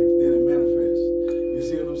your life. Then it manifests. You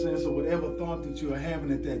see what I'm saying? So whatever thought that you are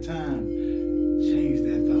having at that time, change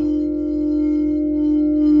that thought.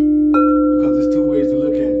 Because there's two ways to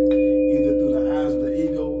look at it. Either through the eyes of the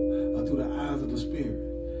ego or through the eyes of the spirit.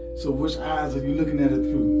 So which eyes are you looking at it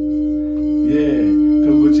through? Yeah.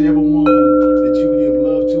 Because whichever one that you give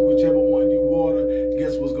love to, whichever one you water,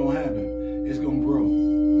 guess what's going to happen? It's going to grow.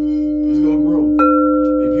 It's going to grow.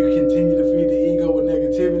 If you continue to feed the ego with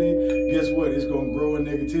negativity, guess what? It's going to grow in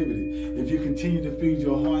negativity. If you continue to feed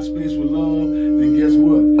your heart space with love, then guess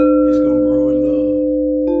what? It's going to grow in love.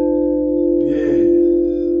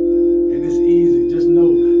 Yeah. And it's easy. Just know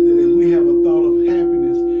that if we have a thought of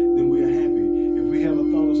happiness, then we are happy. If we have a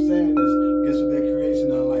thought of sadness, guess what that creates in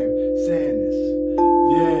our life? Sadness.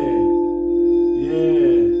 Yeah.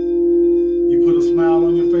 You put a smile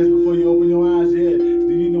on your face before you open your eyes. Yeah.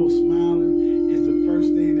 Do you know smiling is the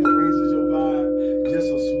first thing that raises your vibe?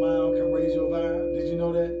 Just a smile can raise your vibe. Did you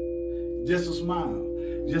know that? Just a smile.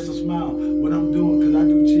 Just a smile. What I'm doing, because I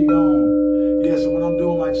do Qigong. Yeah, so when I'm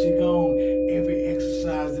doing my Qigong, every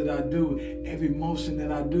exercise that I do, every motion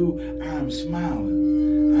that I do, I'm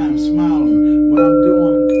smiling. I'm smiling. When I'm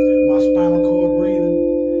doing my spinal cord breathing,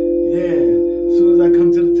 yeah, as soon as I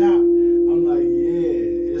come to the top, I'm like,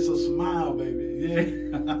 yeah, it's a smile, baby. Yeah.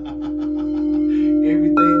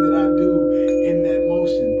 Everything that I do in that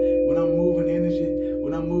motion, when I'm moving energy,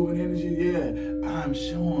 yeah, I'm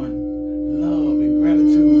showing love and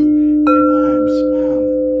gratitude, and I'm smiling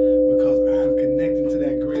because I'm connecting to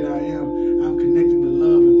that great I am. I'm connecting to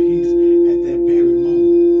love and peace at that very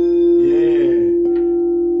moment. Yeah.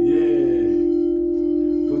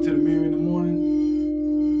 Go to the mirror in the morning.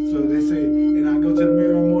 So they say, and I go to the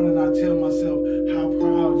mirror in the morning and I tell myself how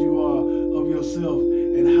proud you are of yourself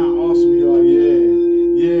and how awesome you are.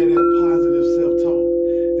 Yeah, that positive self-talk.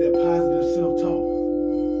 That positive self-talk.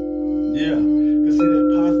 Yeah, because see, that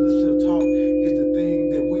positive self-talk is the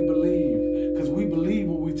thing that we believe. Because we believe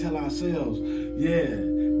what we tell ourselves. Yeah,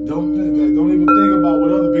 don't even think about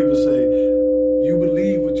what other people say. You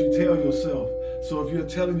believe what you tell yourself. So if you're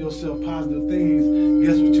telling yourself positive things,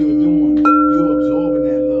 guess what you're doing? You're absorbing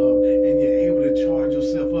that love, and you're able to charge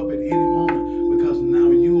yourself up at any moment because now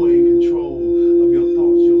you are in control of your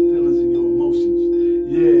thoughts, your feelings, and your emotions.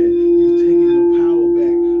 Yeah, you've taken your power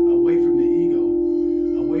back away from the ego,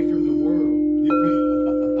 away from the world.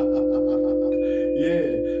 Yeah,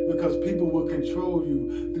 because people will control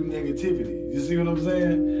you through negativity. You see what I'm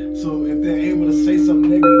saying? So if they're able to say something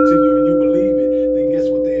negative to you and you believe it, then guess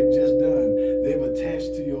what they have just done? They've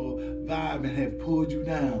attached to your vibe and have pulled you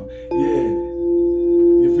down. Yeah.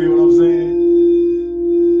 You feel what I'm saying?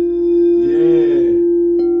 Yeah.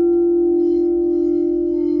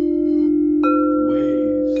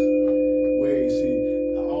 Ways. See,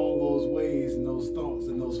 all those ways and those thoughts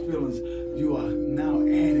and those feelings, you are now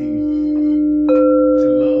adding to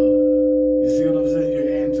love. You see what I'm saying?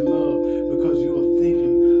 You're adding to love because you are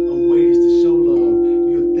thinking of ways to show love.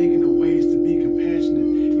 You're thinking of ways to be compassionate.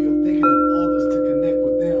 You're thinking of others to connect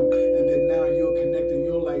with them. And then now you're connecting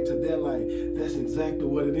your light to their light. That's exactly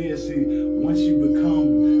what it is. See, once you become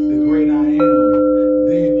the great I am,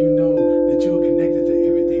 then you know that you're connected to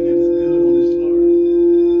everything that is good on this world.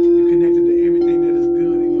 You're connected to everything that is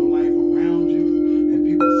good in your life around you. And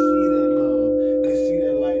people see that love. They see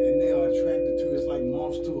that light and they are attracted to it. It's like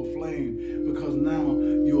moths to a flame because now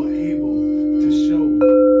you are able to show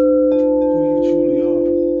who you truly are.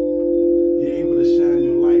 You're able to shine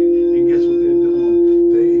your light. And guess what they're doing?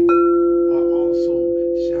 They are also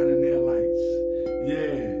shining their lights.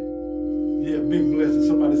 Yeah, big blessing.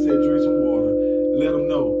 Somebody said drink some water. Let them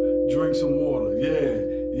know. Drink some water. Yeah.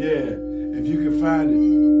 If you can find it,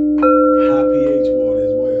 high pH water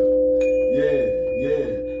as well. Yeah.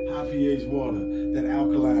 High pH water. That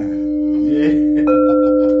alkaline. Yeah.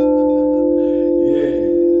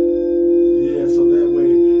 Yeah. So that way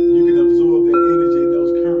you can absorb that energy and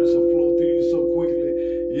those currents will flow through you so quickly.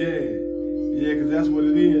 Yeah. Because that's what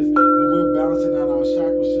it is. When we're balancing out our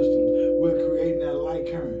chakra systems. We're creating that light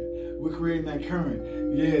current. We're creating that current.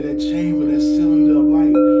 Yeah, that chamber, that cylinder of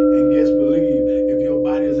light. And guess believe, if your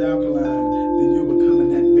body is alkaline, then you're becoming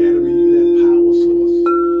that battery, you that power source.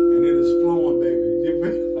 And it is flowing, baby. You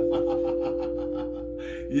feel?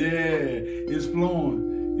 Yeah, it's flowing.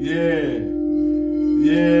 Yeah.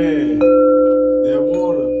 Yeah. That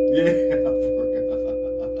water. Yeah.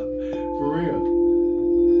 For real.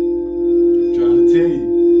 I'm trying to tell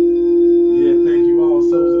you. Yeah, thank you all,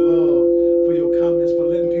 souls of love, for your comments, for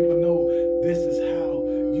letting people know this is how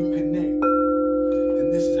you connect. And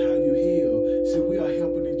this is how you heal. See, we are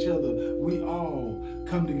helping each other. We all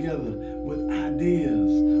come together with ideas,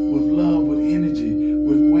 with love, with energy,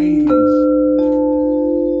 with ways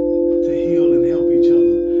to heal and help each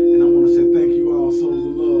other. And I want to say thank you all, souls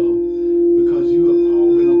of love, because you have all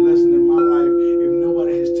been a blessing in my life. If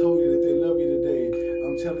nobody has told you that they love you today,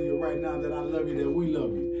 I'm telling you right now that I love you, that we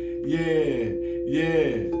love you. Yeah,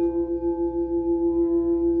 yeah.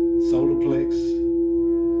 Solar Plex.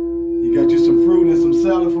 You got you some fruit and some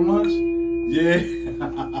salad for lunch? Yeah.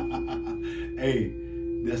 Hey,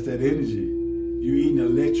 that's that energy. You eating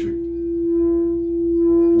electric.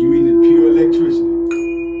 You eating pure electricity.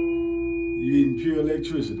 You eating pure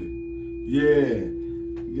electricity. Yeah.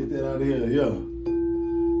 Get that out of here. Yeah.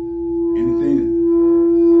 Anything.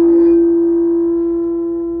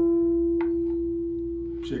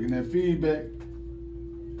 Checking that feedback.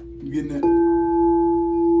 Getting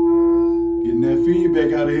that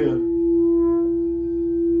feedback out of here.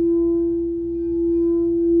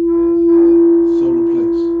 Solar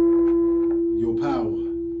Plex. Your power.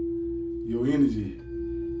 Your energy.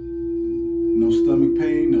 No stomach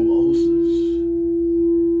pain, no ulcers.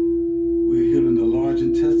 We're healing the large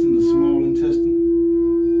intestine, the small intestine,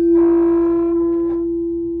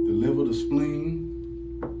 the liver, the spleen.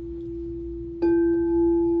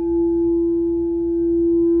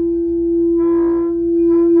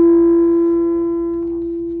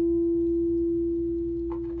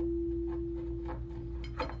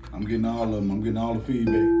 I'm getting all of them. I'm getting all the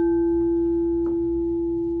feedback.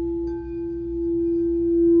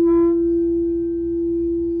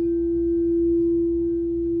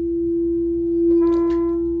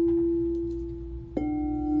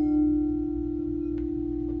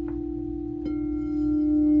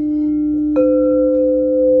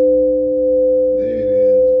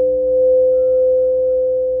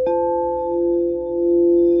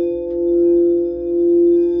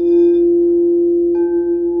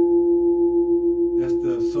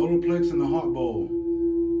 In the heart bowl.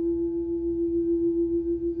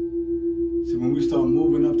 See, when we start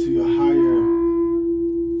moving up to your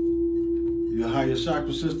higher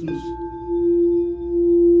chakra systems,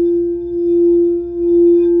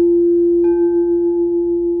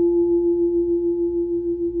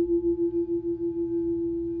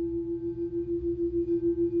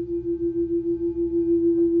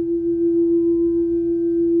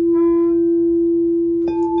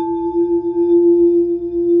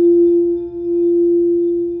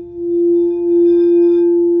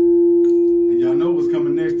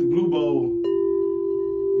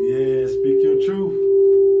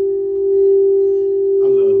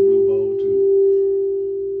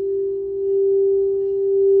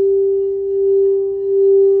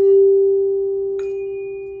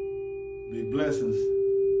 blessings.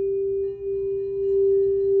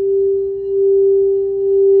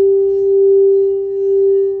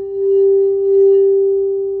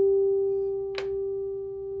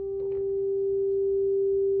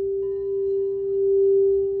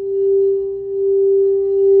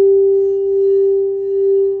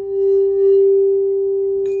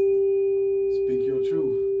 Speak your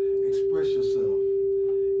truth. Express yourself.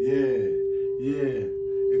 Yeah, yeah.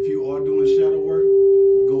 If you are doing shadow work,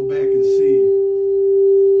 go back and see.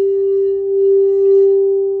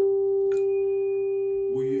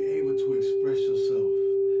 Were you able to express yourself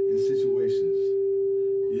in situations?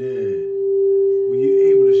 Yeah. Were you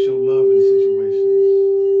able to show love in situations?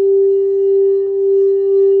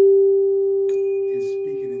 And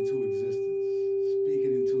speak it into existence. Speak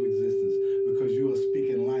it into existence. Because you are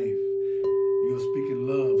speaking life. You are speaking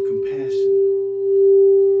love, compassion.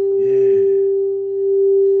 Yeah.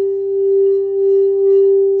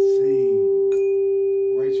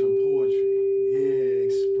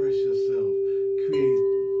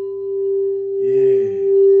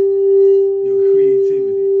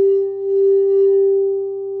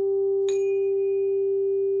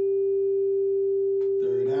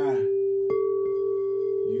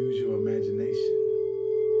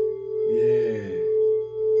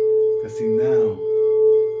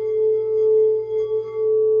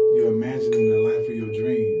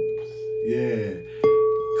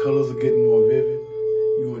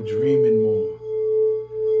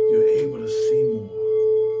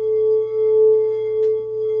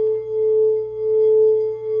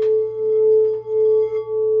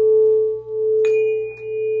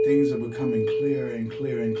 things are becoming clearer and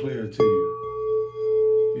clearer and clearer to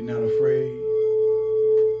you. You're not afraid.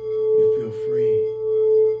 You feel free.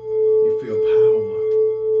 You feel power.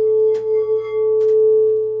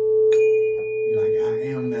 You're like, I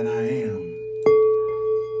am that I am.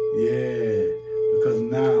 Yeah, because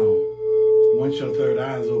now, once your third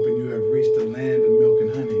eye is open, you have reached the land of milk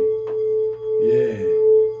and honey. Yeah.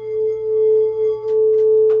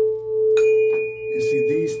 And see,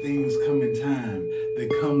 these things come in time. They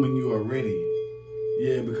come when you are ready.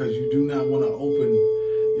 Yeah, because you do not want to open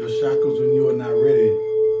your chakras when you are not ready.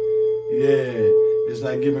 Yeah, it's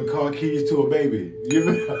like giving car keys to a baby.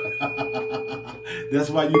 That's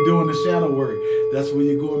why you're doing the shadow work. That's when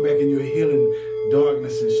you're going back and you're healing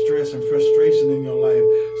darkness and stress and frustration in your life.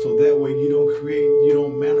 So that way you don't create, you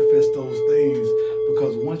don't manifest those things.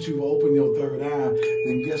 Because once you've opened your third eye,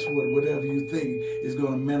 then guess what? Whatever you think is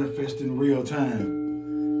going to manifest in real time.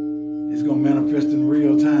 It's going to manifest in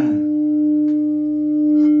real time.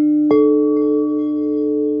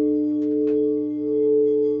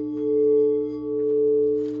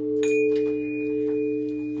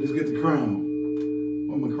 Let's get the crown.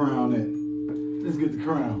 Where my crown at? Let's get the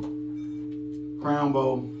crown. Crown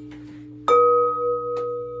bowl.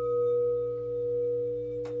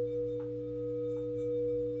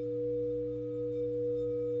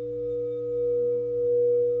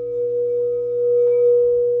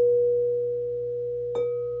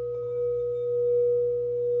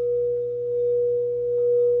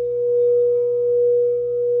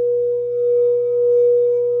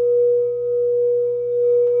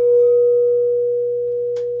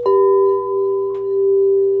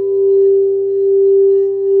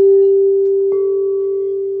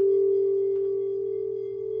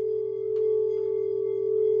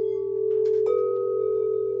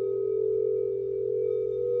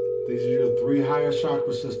 These are your three higher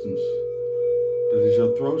chakra systems. This is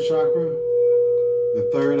your throat chakra, the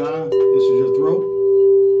third eye. This is your throat,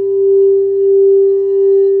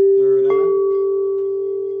 third eye,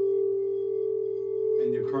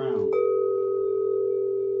 and your crown.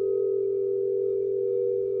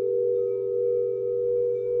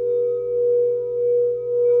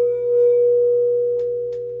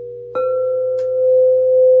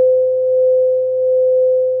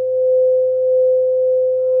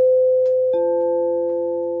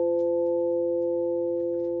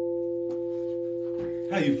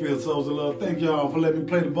 How you feel, souls of love? Thank y'all for letting me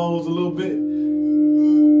play the bowls a little bit.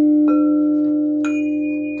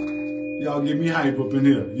 Y'all get me hype up in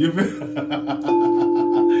here. You feel?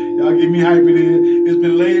 Y'all get me hype in here. It's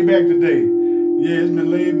been laid back today. Yeah, it's been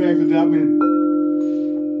laid back today. I've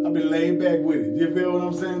been laid back with it. You feel what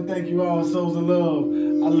I'm saying? Thank you all, souls of love.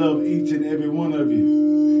 I love each and every one of you.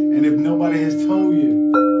 And if nobody has told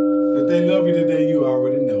you that they love you today, you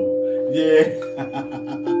already know. Yeah.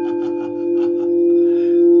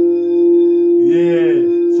 Yeah,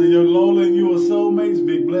 so your Lola and you are soulmates,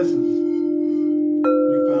 big blessings.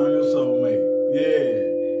 You found your soulmate.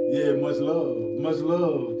 Yeah, much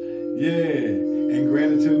love, yeah, and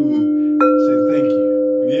gratitude. Say thank you.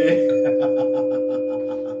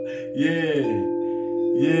 Yeah,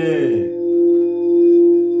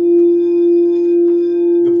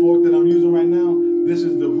 The fork that I'm using right now, this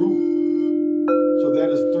is the root. So that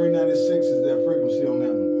is 396 is that frequency on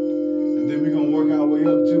that one. And then we're going to work our way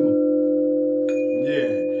up too.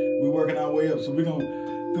 Yeah, we're working our way up. So we're going to,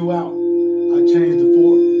 throughout, I change the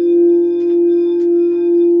fork.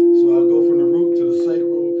 So I'll go from the root to the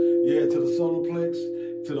sacral, yeah, to the solar plex,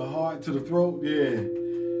 to the heart, to the throat, yeah.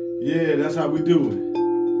 Yeah, that's how we do it.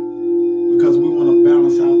 Because we want to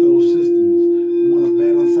balance out those systems. We want to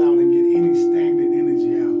balance out and get any stagnant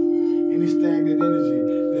energy out. Any stagnant energy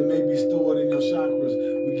that may be stored in your chakras,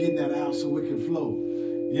 we're getting that out so we can flow.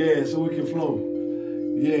 Yeah, so we can flow.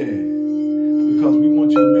 Yeah. Because we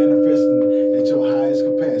want you manifesting at your highest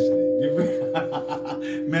capacity. You feel?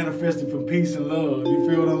 Manifesting from peace and love. You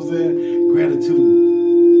feel what I'm saying? Gratitude.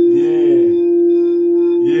 Yeah.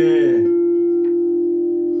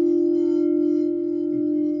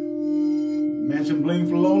 Mansion bling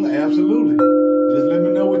for Lola? Absolutely. Just let me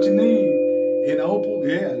know what you need. In Opal?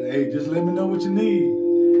 Yeah. Hey, just let me know what you need.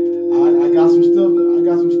 I got some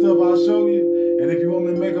stuff I'll show you. And if you want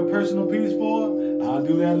me to make a personal piece for her, I'll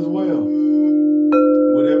do that as well.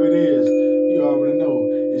 Whatever it is, you already know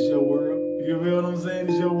it's your world. You feel what I'm saying?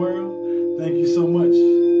 It's your world. Thank you so much.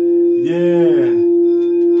 Yeah,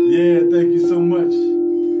 thank you so much.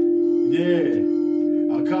 Yeah,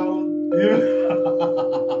 I'll call her. Yeah.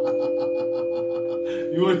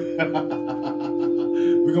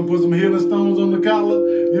 We're going to put some healing stones on the collar.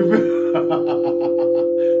 You feel?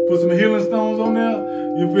 Put some healing stones on there.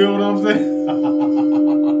 You feel what I'm saying?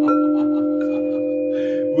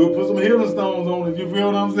 We'll put some healing stones on it. You feel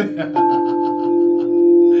what I'm saying?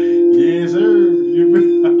 Yes, sir. You feel?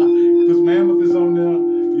 Put some amethyst on there.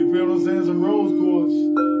 You feel what I'm saying? Some rose quartz.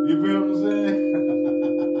 You feel what I'm saying?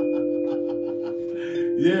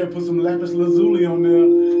 Yeah, put some lapis lazuli on there.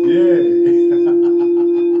 Yeah.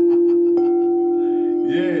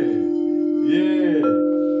 Yeah. Yeah.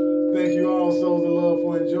 Thank you all, souls of love,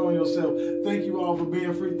 for enjoying yourself. Thank you all for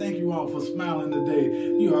being free. Thank you all for smiling today.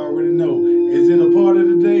 You already know. Is it a party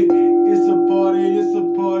today? It's a party. It's a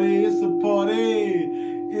party. It's a party.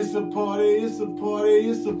 It's a party. It's a party.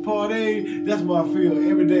 It's a party. That's what I feel.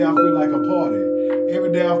 Every day I feel like a party.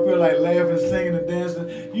 Every day I feel like laughing, singing, and dancing.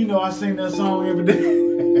 You know I sing that song every day.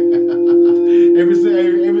 Ever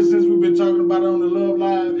since we've been talking about it on the Love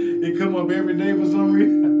Live, it come up every day for some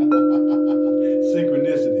reason.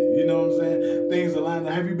 Synchronicity, you know what I'm saying? Things align.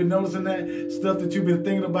 Have you been noticing that? Stuff that you've been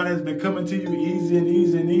thinking about has been coming to you easier and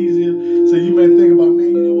easier and easier. So you may think about,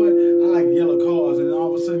 man, you know what? I like yellow cars. And then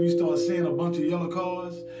all of a sudden you start seeing a bunch of yellow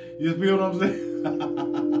cars. You feel what I'm saying?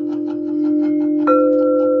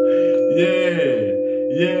 Yeah,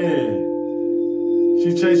 yeah. She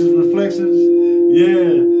chases reflections.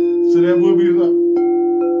 Yeah. So that we'll be like,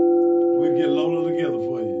 we'll get Lola together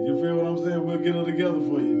for you. You feel what I'm saying? We'll get her together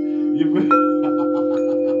for you. You feel?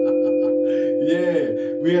 Yeah.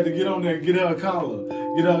 We had to get on there and get her a collar.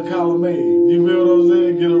 Get her a collar made. You feel what I'm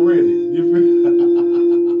saying? Get her ready. You feel?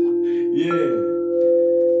 Yeah.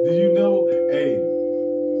 Do you know, hey,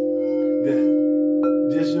 that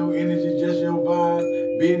just your energy, just your vibe,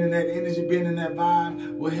 being in that energy, being in that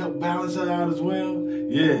vibe will help balance her out as well?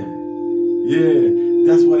 Yeah. Yeah.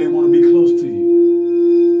 That's why they want to be close to you.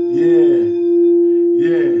 Yeah.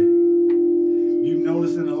 Yeah. You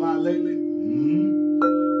noticing a lot lately?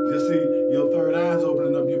 Just see your third eye's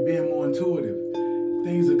opening up. You're being more intuitive.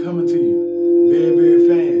 Things are coming to you very, very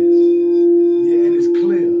fast. Yeah, and it's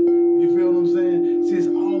clear. You feel what I'm saying? See, it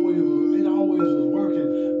always was working.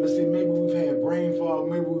 But see, maybe we've had brain fog.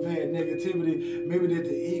 Maybe we've had negativity. Maybe that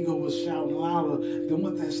the ego was shouting louder than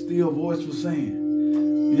what that still voice was saying.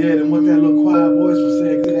 Yeah, than what that little quiet voice was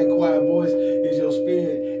saying. Because that quiet voice is your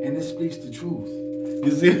spirit, and it speaks the truth.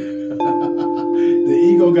 You see? The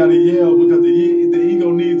ego got to yell because the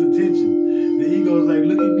ego needs attention. The ego's like,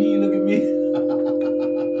 look at me, look at me.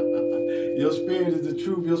 Your spirit is the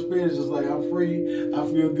truth. Your spirit is just like, I'm free, I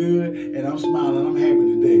feel good, and I'm smiling, I'm happy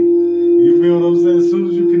today. You feel what I'm saying? As soon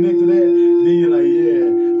as you connect to that, then you're like, yeah,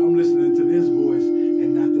 I'm listening to this voice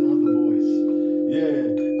and not the other voice.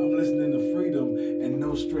 Yeah, I'm listening to freedom and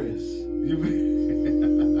no stress. You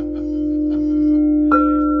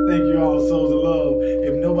Thank you all, souls of love.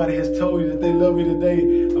 If nobody has told you that they love you today,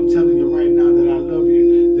 I'm telling you right now that I love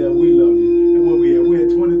you, that we love you. And where we at? We're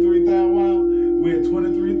at 23,000 wild. We're at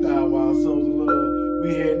 23,000 wild, souls of love.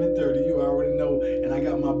 We heading to 30. You already know. And I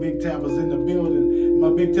got my big tappers in the building.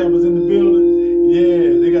 My big tappers in the building.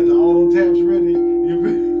 Yeah, they got the auto taps ready.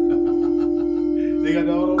 They got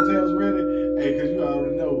the auto taps ready. Hey, because you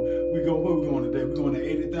already know. Where we going today? We're going to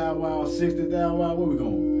 80,000 wild, 60,000 wild. Where we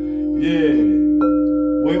going? Yeah.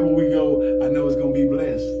 Wherever we go, I know it's going to be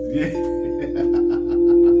blessed. Yeah.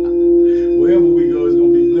 Wherever we go, it's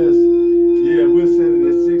going to be blessed. Yeah, we'll set it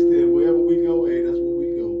at 60. And wherever we go, hey, that's where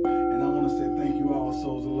we go. And I want to say thank you all,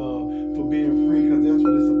 souls of love, for being free, because that's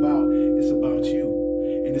what it's about. It's about you.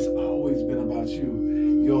 And it's always been about you.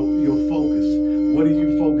 Your focus. What are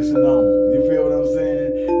you focusing on? You feel what I'm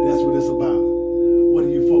saying? That's what it's about. What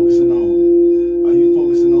are you focusing on? Are you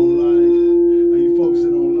focusing on life? Are you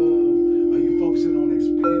focusing on love? Are you focusing on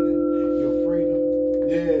expanding your freedom?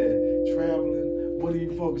 Yeah, traveling. What are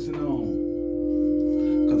you focusing on?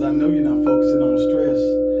 Because I know you're not focusing on stress.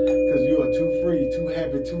 Because you are too free, too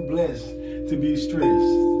happy, too blessed to be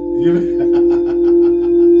stressed.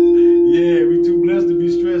 Yeah, we too blessed to be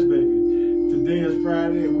stressed, baby. Today is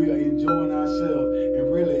Friday and we are enjoying ourselves.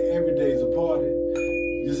 And really, every day is a party.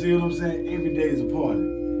 You see what I'm saying? Every day is a party.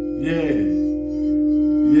 Yeah.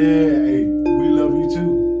 Yeah, hey, we love you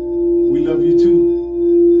too. We love you too.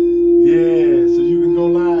 Yeah, so you can go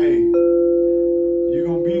live. You're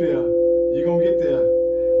going to be there. You're going to get there.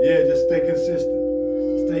 Yeah, just stay consistent.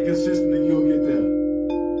 Stay consistent and you'll get there.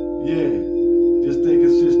 Yeah, just stay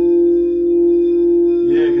consistent.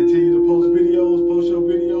 Yeah, continue to post videos, post your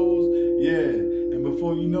videos. Yeah, and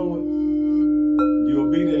before you know it,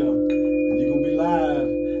 you'll be there. And you're going to be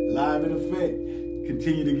live in effect.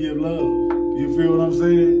 Continue to give love. You feel what I'm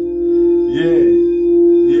saying? Yeah.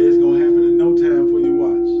 Yeah, it's going to happen in no time for you.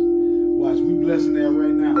 Watch. We blessing that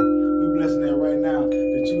right now. We blessing that right now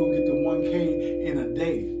that you're going to get the 1K in a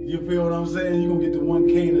day. You feel what I'm saying? You're going to get the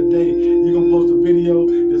 1K in a day. You're going to post a video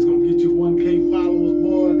that's going to get you 1K followers,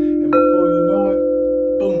 boy. And before you know it,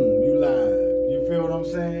 boom.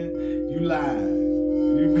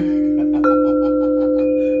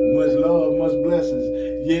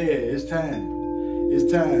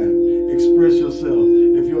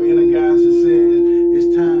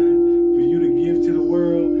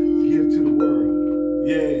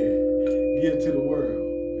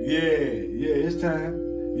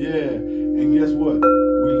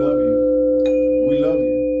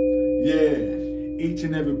 Yeah, each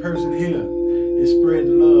and every person here is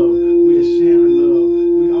spreading love. We are sharing love.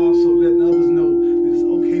 We also letting others know that it's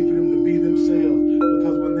okay for them to be themselves.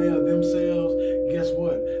 Because when they are themselves, guess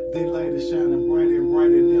what? Their light is shining brighter and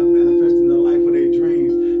brighter, and they're manifesting the life of their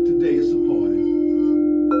dreams. Today is a party.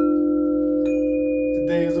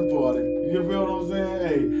 Today is a party. You feel what I'm saying?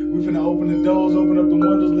 Hey, we finna open the doors, open up the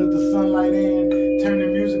windows, let the sunlight in, turn the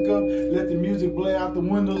music up, let the music play out the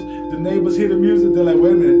windows. The neighbors hear the music, they're like,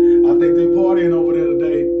 wait a minute, I think they're partying over there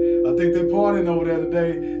today. I think they're partying over there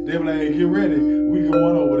today. They're like, hey, get ready, we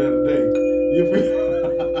going over there today. You feel?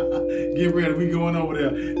 Get ready, we going over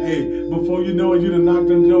there. Hey, before you know it, you done knocked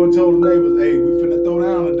on the door and told the neighbors, hey, we finna throw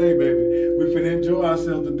down today, baby. We finna enjoy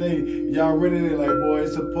ourselves today. Y'all ready? They're like, boy,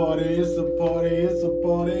 it's a party, it's a party, it's a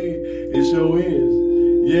party. It sure is.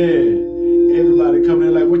 Yeah. Everybody coming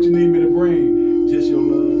in like, what you need me to bring? Just your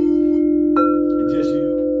love. And just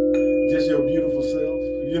you. Just your beautiful self.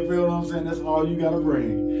 You feel what I'm saying? That's all you gotta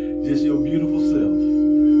bring. Just your beautiful self.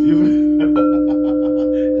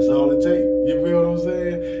 That's all it takes. You feel what I'm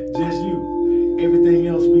saying? Just you. Everything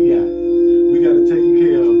else we got. We got it taken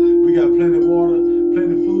care of. We got plenty of water,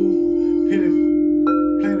 plenty of food,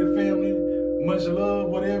 plenty of family, much love,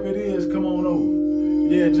 whatever it is, come on over.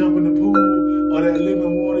 Yeah, jump in the pool or that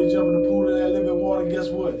living water. You jump in the pool of that living water, guess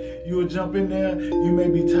what? You will jump in there, you may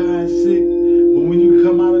be tired, sick, but when you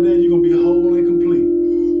come out of there, you're going to be whole and complete.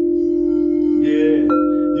 Yeah,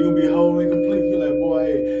 you're going to be whole and complete. You're like, boy,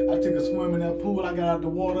 hey, I took a swim in that pool, I got out the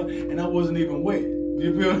water, and I wasn't even wet.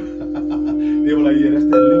 You feel? They were like, yeah, that's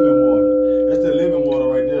that living water. That's that living water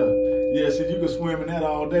right there. Yeah, so you can swim in that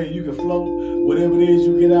all day. You can float, whatever it is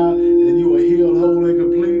you get out, and you are healed, whole, and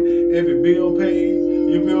complete. Every bill paid.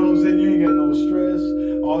 You feel what I'm saying? You ain't got no stress.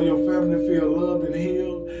 All your family feel loved and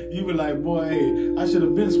healed. You be like, boy, hey, I should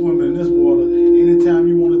have been swimming in this water. Anytime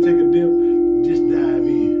you want to take a dip, just dive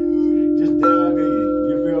in. Just dive in.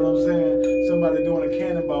 You feel what I'm saying? Somebody doing a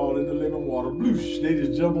cannonball in the living water. Bloosh, they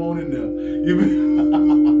just jump on in there. You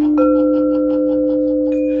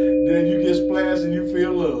Then you get splashed and you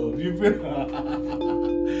feel love. You feel?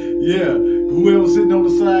 Yeah. Whoever sitting on the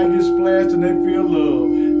side gets splashed and they feel love.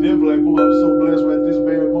 They'll be like, boy, I'm so blessed right this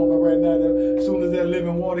very moment right now. As soon as that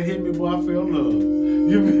living water hit me, boy, I feel love.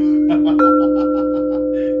 You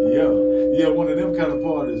Yeah, one of them kind of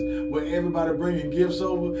parties where everybody bringing gifts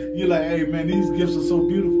over. You're like, hey, man, these gifts are so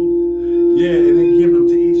beautiful. Yeah, and they give them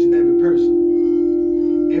to each and every person.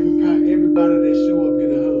 Everybody that show up get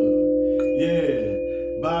a hug. Yeah.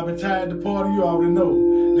 Bob and Ty at the party, you already know.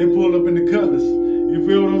 They pull up in the Cutlass. You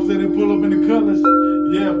feel what I'm saying? They pull up in the Cutlass.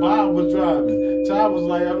 Yeah, Bob was driving. Ty was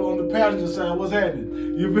like, I'm on the passenger side. What's happening?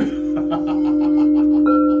 You feel?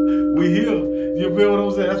 We here. You feel what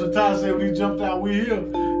I'm saying? That's what Ty said when he jumped out. We here.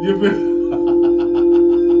 You feel?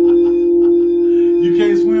 You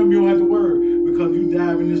can't swim, you don't have to worry. Because you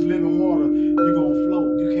dive in this living water, you're going to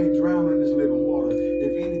float. You can't drown in this living water.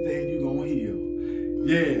 If anything, you're going to heal.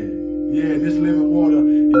 Yeah, this living water,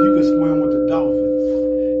 and you can swim with the dolphins.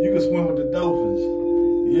 You can swim with the dolphins.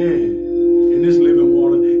 Yeah, in this living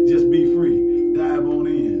water, just be free. Dive on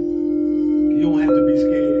in. You don't have to be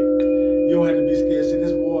scared. You don't have to be scared. See,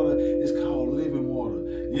 this water is called living water.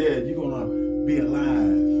 Yeah, you're going to be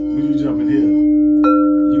alive when you jump in here.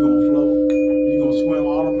 You're going to float. You're going to swim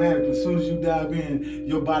automatically. As soon as you dive in,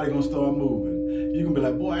 your body going to start moving. You're going to be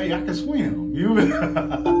like, boy, hey, I can swim.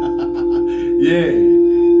 Yeah,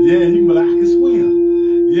 you can be like, I can swim.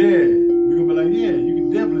 Yeah, we're going to be like, yeah, you can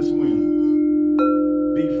definitely swim.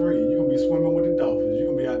 Be free. You're going to be swimming with the dolphins. You're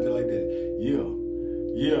going to be out there like that. Yeah.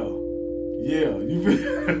 You feel?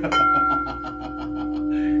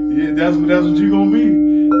 Yeah, that's what you're going to be.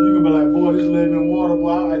 You're going to be like, boy, this living water,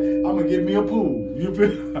 boy, I'm going to get me a pool. You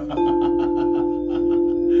feel?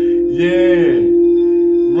 Yeah.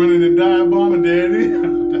 Running the dive bomber, daddy.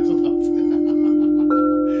 That's what I'm saying.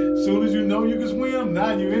 As soon as you know you can swim,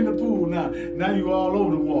 now you're in the pool. Now you all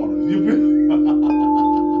over the water. You feel?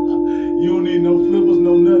 You don't need no flippers,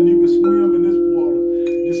 no nothing. You can swim in this water.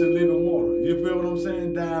 It's a living water. You feel what I'm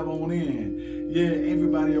saying? Dive on in. Yeah,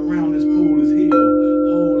 everybody around this pool is healed,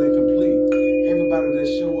 whole and complete. Everybody that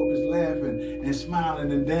show up is laughing and smiling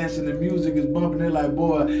and dancing. The music is bumping. They're like,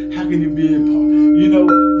 boy, how can you be in part? You know,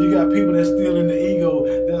 you got people that's still in the ego.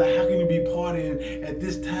 They're like, how can you be partying at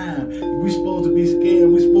this time? We supposed to be scared.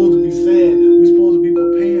 We supposed to be sad. We supposed to be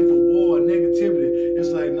preparing for war and negativity.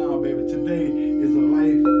 It's like, nah, baby, today is a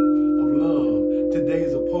life of love. Today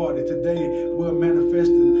is a party. Today we're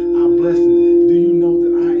manifesting our blessings. Do you know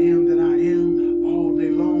that I am all day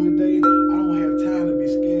long today? I don't have time to be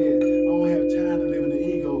scared. I don't have time to live in the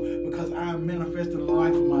ego because I'm manifesting the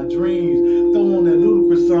life of my dreams. Throw on that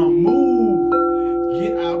ludicrous song, move.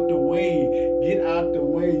 Get out the way.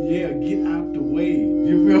 way. Yeah, get out the way.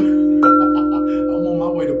 You feel? I'm on my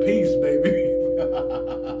way to peace, baby.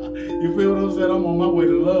 You feel what I'm saying? I'm on my way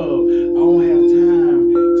to love. I don't have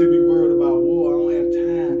time to be worried about war. I don't have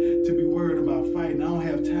time to be worried about fighting. I don't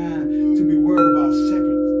have time to be worried about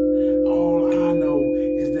seconds. All I know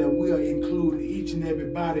is that we are including each and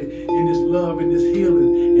everybody in this love and this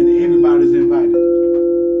healing, and everybody's invited.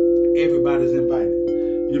 Everybody's invited.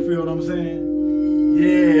 You feel what I'm saying?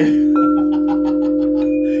 Yeah.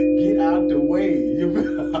 Get out the way.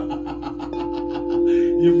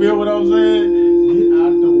 You feel what I'm saying? Get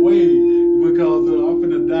out the way, because I'm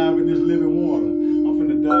finna dive in this living water. I'm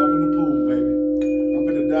finna dive in the pool, baby. I'm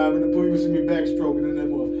finna dive in the pool. You see me backstroking in that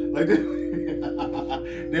water. Like that.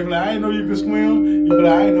 They be like, I ain't know you could swim. You be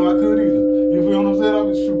like, I ain't know I could either. You feel what I'm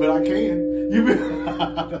saying? But I can. You feel?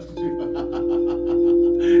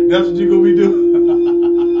 That's what you gonna be doing.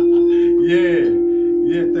 Yeah.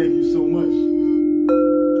 Yeah, thank you so much.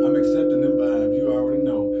 I'm accepting them vibes. You already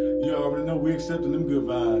know. You already know we accepting them good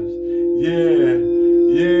vibes. Yeah.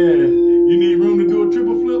 Yeah. You need room to do a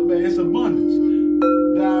triple flip, man. It's abundance.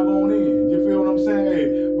 Dive on in. You feel what I'm saying? Hey,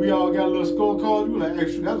 we all got a little scorecard. You like,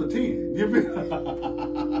 hey, that's a 10. You feel?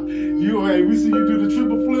 Hey, we see you do the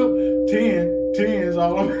triple flip. 10's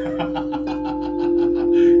all over.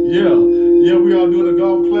 Yeah. Yeah, we all doing a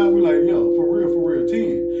golf clap. We like, yo, for real,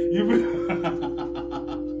 10. You feel?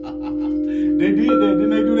 They did that.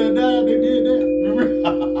 Didn't they do that dive? They did that.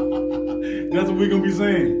 That's what we're going to be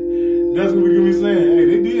saying. That's what we're going to be saying. Hey,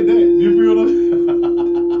 they did that. You feel them?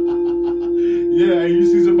 Yeah, hey, you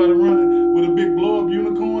see somebody running with a big blow-up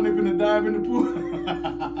unicorn, they finna dive in the pool.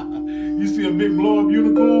 You see a big blow-up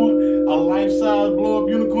unicorn, a life-size blow-up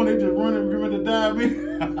unicorn, they just running, getting to dive in.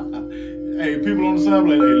 Hey, people on the side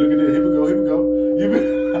like, hey, look at that. Here we go.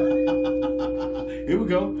 Here we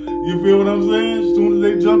go. You feel what I'm saying? As soon as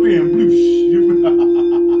they jump in, bloosh. You feel?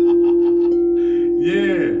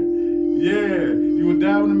 Yeah. You were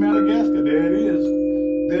diving in Madagascar. There it is.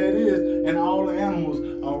 And all the animals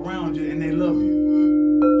are around you and they love you.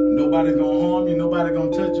 Nobody's gonna harm you. Nobody's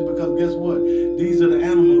gonna touch you, because guess what? These are the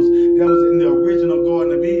animals that was in the original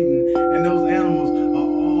Garden of Eden. And those animals are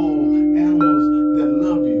all animals that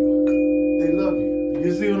love you. They love you.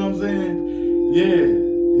 You see what I'm saying? Yeah.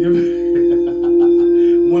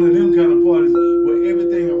 One of them kind of parties where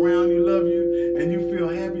everything around you love you and you feel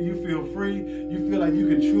happy, you feel free, you feel like you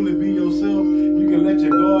can truly be yourself, you can let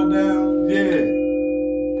your guard down, yeah.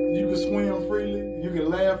 You can swim freely, you can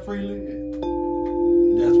laugh freely.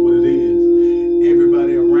 That's what it is.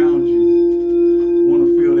 Everybody around you want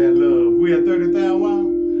to feel that love. We at 30,000 wow.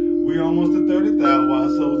 We almost at 30,000 wow.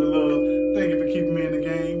 Souls of love. Thank you for keeping me in the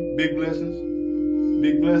game. Big blessings.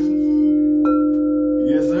 Big blessings.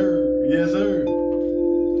 Yes, sir. Yes, sir.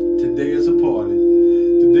 Today is a party.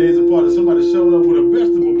 Today is a party. Somebody showed up with a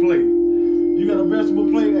vegetable plate. You got a vegetable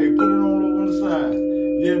plate? Hey, put it on the side.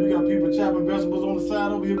 Yeah, we got people chopping vegetables on the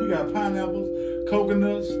side over here. We got pineapples,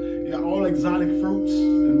 coconuts, all exotic fruits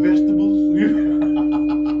and vegetables.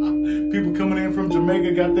 People coming in from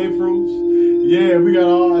Jamaica got their fruits. Yeah, we got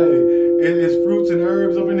all, it's fruits and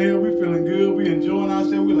herbs up in here. We feeling good. We enjoying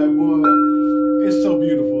ourselves. We like, boy, it's so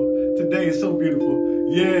beautiful. Today is so beautiful.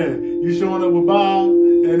 Yeah, you showing up with Bob,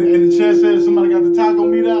 and the chat says somebody got the taco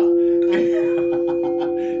meat out.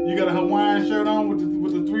 You got a Hawaiian shirt on with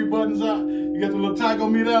the 3 buttons out. You got the little taco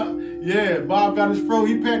meat out. Yeah, Bob got his fro.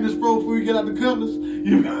 He patting his fro before he get out the cutlass.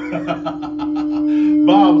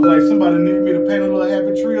 Bob was like, somebody need me to paint a little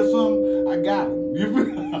happy tree or something. I got him. You feel?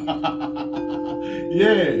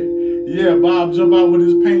 Yeah. Bob jump out with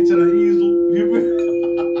his paints and an easel. You feel?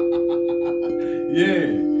 Yeah.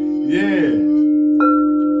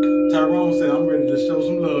 Tyrone said, I'm ready to show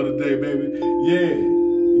some love today, baby. Yeah.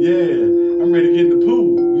 I'm ready to get in the pool.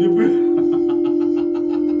 You feel?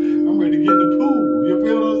 I'm ready to get in the pool. You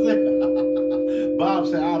feel what I'm saying? Bob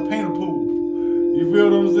said, I'll paint a pool. You feel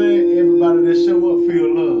what I'm saying? Everybody that show up feel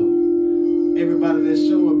love. Everybody that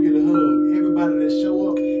show up get a hug. Everybody that show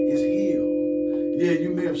up is healed. Yeah, you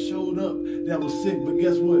may have showed up that was sick, but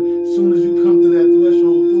guess what? As soon as you come to that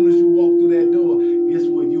threshold, as soon as you walk through that door, guess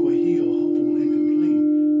what? You are healed, whole, and complete.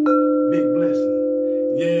 Big blessing.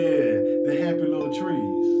 Yeah, the happy little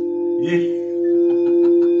trees. Yeah.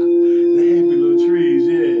 The happy little trees,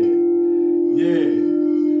 yeah.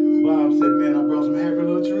 Bob said, man, I brought some happy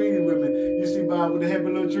little trees with me. You see Bob with the happy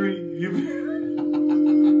little tree?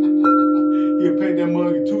 He'll paint that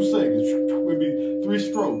mug in 2 seconds. Maybe 3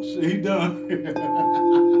 strokes. He done. You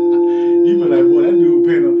be like, boy, that dude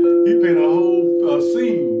paint a whole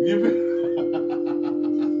scene. You feel?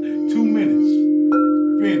 2 minutes.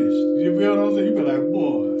 Finished. You feel what I'm saying? You be like,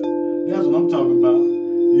 boy, that's what I'm talking about.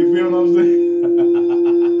 You feel what I'm saying?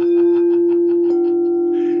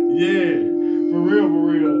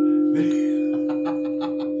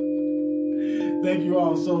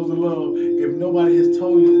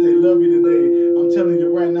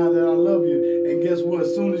 what?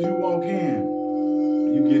 As soon as you walk in,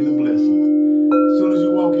 you getting a blessing. As soon as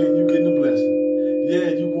you walk in, you getting a blessing.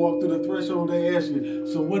 Yeah, you walk through the threshold, they ask you,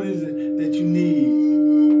 so what is it that you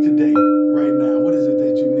need today, right now? What is it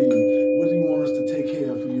that you need? What do you want us to take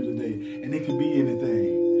care of for you today? And it could be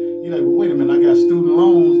anything. You're like, well, wait a minute, I got student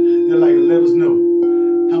loans. They're like, let us know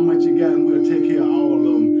how much you got and we'll take care of all of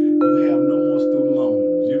them. You have no more student loans.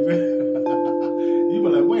 You be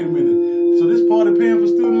like, wait a minute. So this part of paying for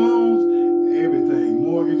student loans, everything,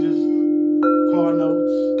 mortgages, car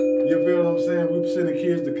notes. You feel what I'm saying? We sending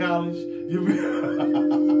kids to college. You feel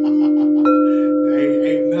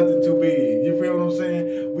ain't nothing too big. You feel what I'm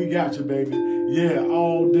saying? We got you, baby. Yeah,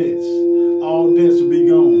 all debts will be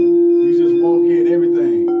gone. You just walk in,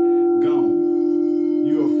 everything gone.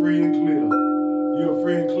 You are free and clear. You're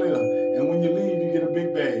free and clear. And when you leave, you get a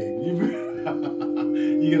big bag.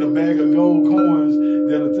 You get a bag of gold coins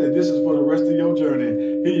that'll say, this is for the rest of your journey.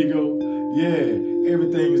 Here you go. Yeah,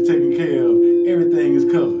 everything is taken care of. Everything is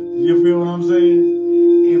covered. You feel what I'm saying?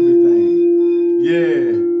 Everything.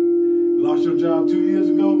 Yeah. Lost your job 2 years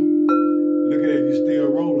ago? Look at that. You still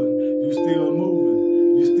rolling. You still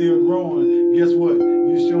moving. You still growing. Guess what?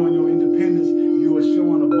 You showing your independence. You are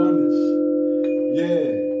showing abundance. Yeah.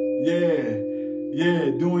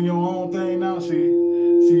 Doing your own thing now. See,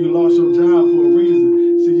 you lost your job for a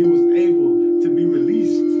reason. See, you was able to be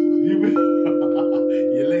released. You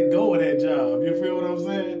let go of that job. You feel what I'm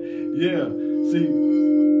saying? Yeah. See,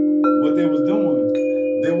 what they was doing,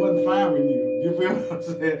 they wasn't firing you. You feel what I'm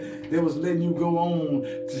saying? They was letting you go on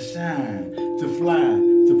to shine, to fly,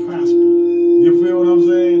 to prosper. You feel what I'm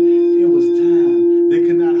saying? It was time. They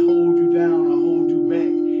could not hold you down or hold you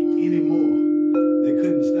back anymore. They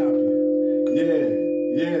couldn't stop you.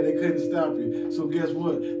 Yeah, they couldn't stop you. So guess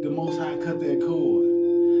what? The Most High cut that cord.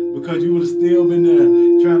 Because you would have still been there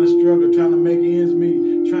trying to struggle, trying to make ends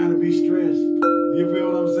meet, trying to be stressed. You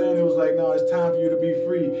feel what I'm saying? It was like, no, it's time for you to be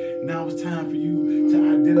free. Now it's time for you to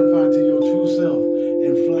identify to your true self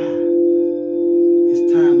and fly. It's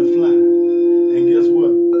time to fly. And guess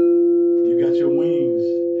what? You got your wings.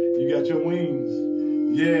 You got your wings.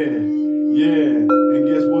 Yeah. And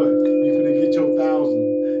guess what? You finna get your 1,000.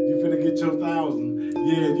 You finna get your 1,000.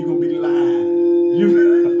 Yeah, you gonna be live. You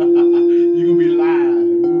gonna be live.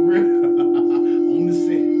 On the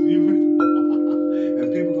set. And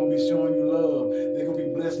people gonna be showing you love. They're gonna be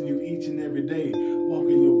blessing you each and every day. Walk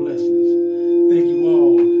in your blessings. Thank you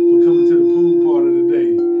all for coming to the pool part of the day.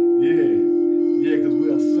 Yeah, because we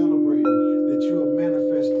are celebrating that you are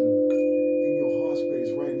manifesting in your heart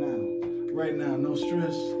space right now. Right now, no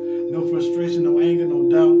stress, no frustration, no anger, no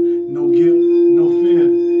doubt, no guilt, no fear.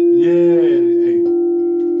 Yeah, hey.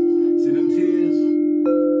 See them tears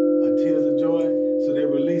are tears of joy, so they're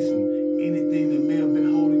releasing anything that may have been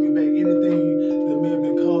holding you back, anything that may have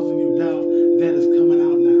been causing you doubt, that is coming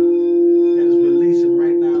out now. That is releasing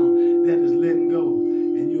right now. That is letting go.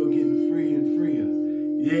 And you are getting free and freer.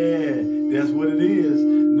 Yeah, that's what it is.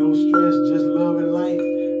 No stress, just love and light.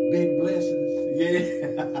 Big blessings. Yeah.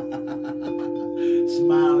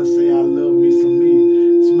 Smile and say, I love me some me.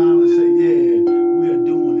 Smile and say, yeah, we are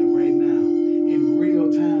doing it right now. In real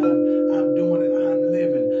time, I'm doing it. I'm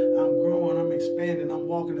living. I'm growing. I'm expanding. I'm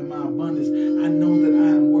walking in my abundance. I know that I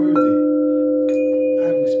am worthy.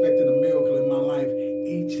 I'm expecting a miracle in my life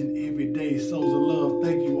each and every day. Souls of love,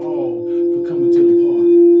 thank you all for coming to the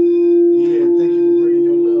party. Yeah, thank you for bringing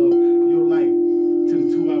your love, your light to the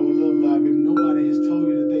 2-hour love live. If nobody has told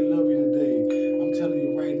you that they love you today, I'm telling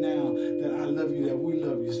you right now that I love you, that we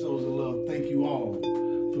love you. Souls of love, thank you all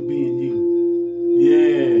for being you.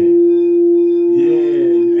 Yeah.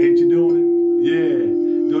 Ain't you doing it? Yeah.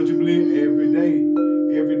 Don't you believe every day,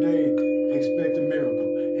 expect a miracle.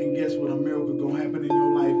 And guess what? A miracle gonna happen in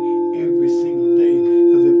your life every single day.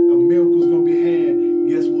 Because if a miracle's gonna be had,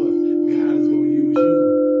 guess what? God is gonna use you.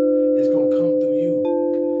 It's gonna come through you.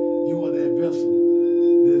 You are that vessel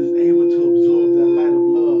that is able to absorb that light of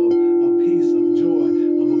love, of peace, of joy,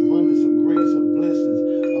 of abundance, of grace, of blessings,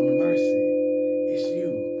 of mercy. It's you.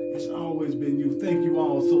 It's always been you. Thank you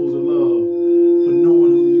all, souls of love, for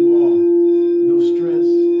knowing who you are. No stress,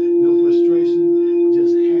 no frustration,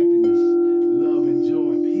 just happiness, love and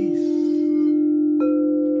joy, peace.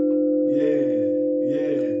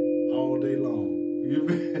 Yeah, all day long.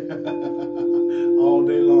 All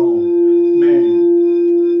day long. Man,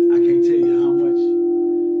 I can't tell you how much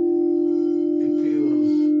it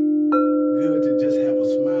feels good to just have a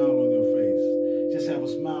smile on your face. Just have a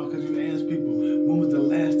smile, because you ask people, when was the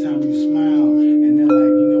last time you smiled? And they're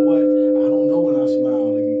like, you know what? I don't know when I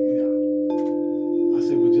smiled again. I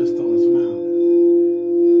said, well, just start smiling.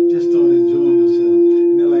 Just start enjoying yourself.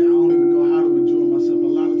 And they're like, I don't even know how to enjoy myself. A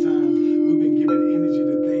lot of times we've been given energy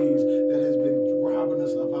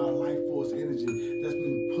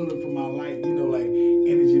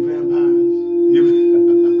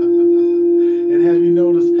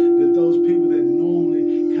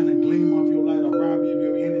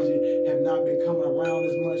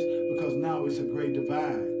a great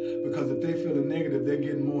divide. Because if they're feeling negative, they're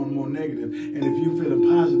getting more and more negative. And if you're feeling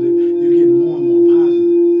positive, you're getting more and more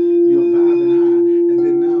positive. You're vibing high. And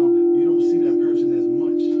then now you don't see that person as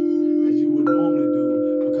much as you would normally do,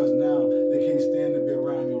 because now they can't stand to be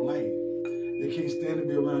around your light. They can't stand to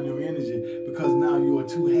be around your energy, because now you are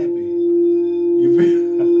too happy. You feel?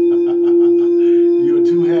 You're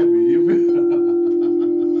too happy. You feel?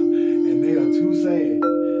 And they are too sad.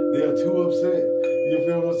 They are too upset. You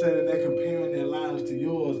feel what I'm saying? And they're comparing their lives to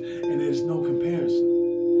yours, and there's no comparison.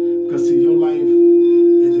 Because see, your life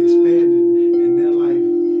is expanding and their life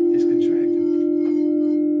is contracting.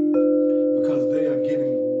 Because they are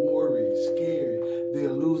getting worried, scared.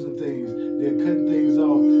 They're losing things. They're cutting things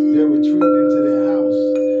off. They're retreating into their house.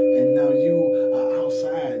 And now you are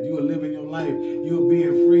outside. You are living your life. You are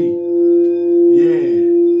being free. Yeah.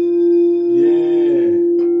 Yeah.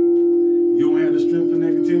 You don't have the strength for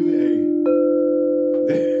negativity.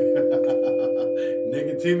 Hey.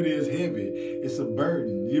 Negativity is heavy. It's a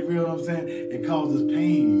burden. You feel what I'm saying? It causes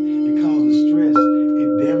pain. It causes stress. It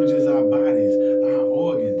damages our bodies, our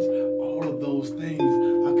organs. All of those things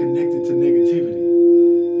are connected to negativity.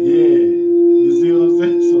 Yeah. You see what I'm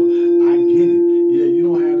saying? So I get it. Yeah, you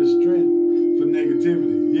don't have the strength for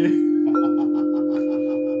negativity. Yeah.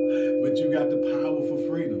 But you got the power for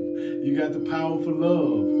freedom. You got the power for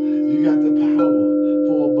love. You got the power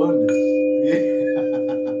for abundance. Yeah.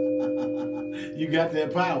 You got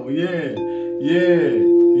that power. Yeah. Yeah.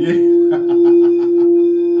 Yeah.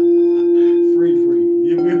 Free.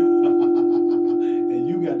 You feel? And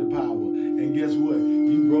you got the power. And guess what?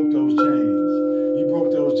 You broke those chains. You broke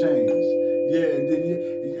those chains. Yeah. And then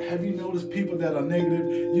have you noticed people that are negative?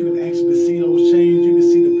 You can actually see those chains. You can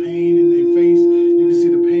see the pain in their face. You can see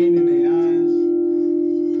the pain in their eyes.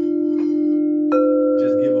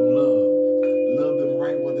 Just give them love. Love them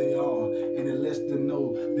right where they are. And it lets them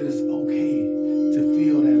know that it's okay to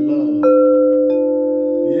feel that love.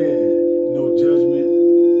 Yeah. No judgment.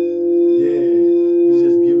 Yeah. You're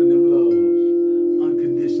just giving them love.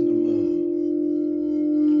 Unconditional love.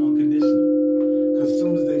 Unconditional. Because as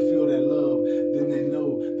soon as they feel that love, then they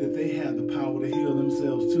know that they have the power to heal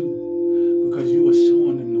themselves too. Because you are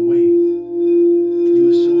showing them the way. You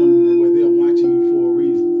are showing them the way. They're watching you for a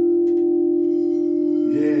reason.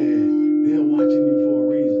 Yeah. They're watching you for a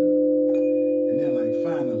reason. And they're like,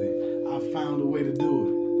 finally, I found a way to do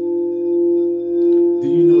it. Do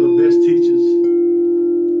you know the best teachers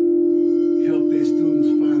help their students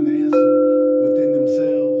find the answer within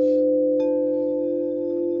themselves?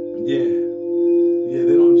 Yeah. Yeah,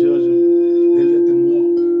 they don't judge them. They let them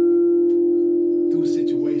walk through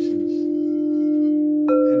situations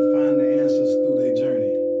and find the answers through their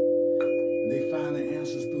journey. They find the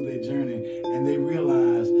answers through their journey, and they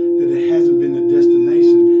realize that it hasn't been the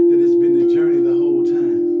destination, that it's been the journey the whole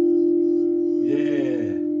time.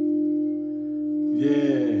 Yeah.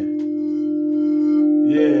 Yeah.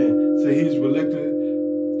 Yeah. So he's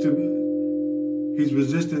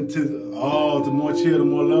resistant to the more chill, the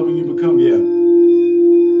more loving you become. Yeah.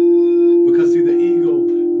 Because see, the ego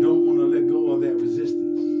don't want to let go of that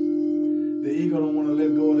resistance. The ego don't want to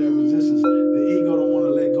let go of that resistance. The ego don't want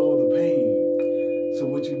to let go of the pain. So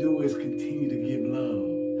what you do is continue to give love.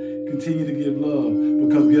 Continue to give love.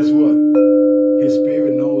 Because guess what? His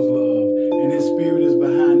spirit knows love. And his spirit is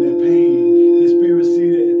behind that pain. His spirit see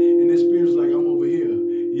that. And his spirit's like, I'm over here.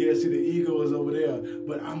 Yeah, see, the ego is over there.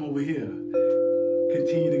 But I'm over here.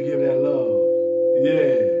 Continue to give that love.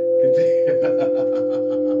 Yeah.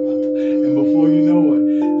 And before you know it,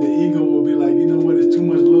 the ego will be like, you know what? It's too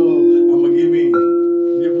much love. I'm going to give in.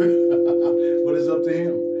 But it's up to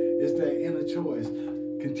him. It's that inner choice.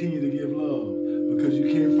 Continue to give love. Because you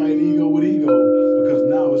can't fight ego with ego. Because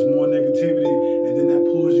now it's more negativity. And then that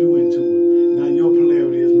pulls you into it. Now your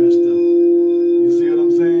polarity is messed up. You see what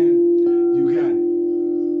I'm saying? You got it.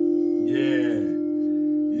 Yeah.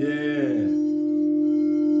 Yeah.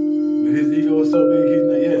 But his ego is so big, he's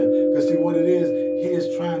not, yeah. Because see what it is, he is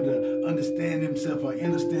trying to understand himself or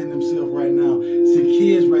understand himself right now. See,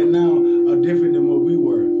 kids right now are different than what we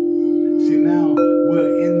were. See, now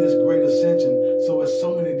we're in this great ascension, so it's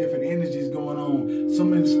so many different energies going on, so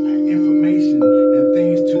much information and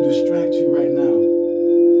things to distract you right now.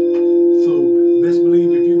 So best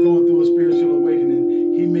believe if you're going through a spiritual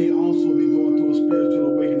awakening, he may also be going through a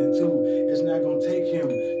spiritual awakening too. It's not going to take him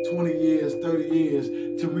 20 years, 30 years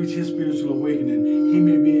to reach his spiritual awakening. He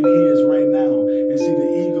may be in his right now. And see, the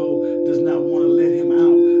ego does not want to let him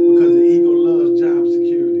out because the ego loves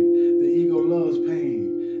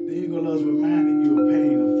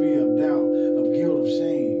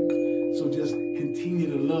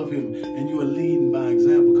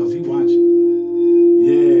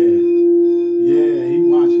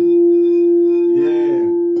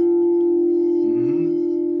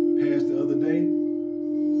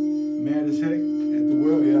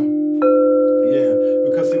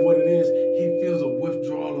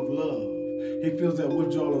He feels that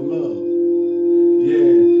withdrawal of love.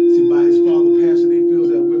 Yeah. See, by his father passing, he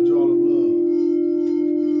feels that withdrawal of love.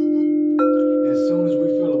 As soon as we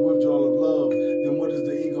feel a withdrawal of love, then what does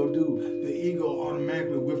the ego do? The ego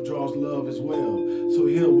automatically withdraws love as well. So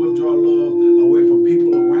he'll withdraw love away from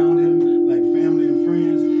people around him, like family and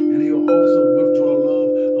friends, and he'll also withdraw love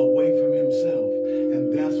away from himself.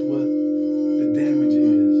 And that's what the damage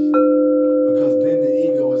is. Because then the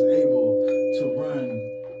ego is able to run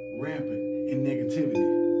rampant in negativity.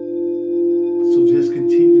 So just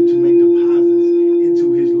continue to make deposits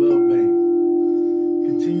into his love bank.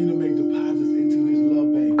 Continue to make deposits into his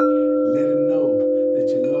love bank. Let him know that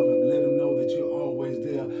you love him. Let him know that you're always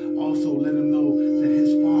there. Also, let him know that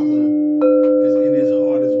his father is in his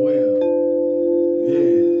heart as well.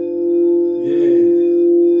 Yeah. Yeah.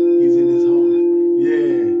 He's in his heart.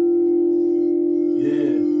 Yeah.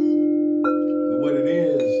 Yeah. But what it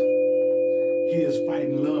is, he is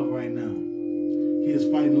fighting love right now. He is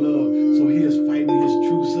fighting love. So he is fighting his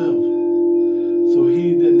true self. So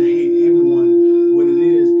he doesn't hate everyone. What it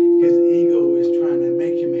is, his ego is trying to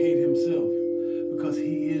make him hate himself. Because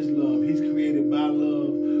he is love. He's created by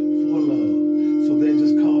love, for love. So that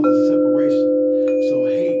just causes separation. So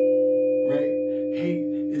hate, right? Hate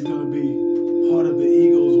is going to be part of the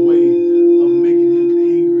ego's way of making him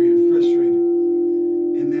angry and frustrated.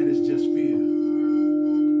 And that is just fear.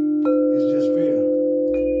 It's just fear.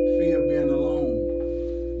 Fear of being alone.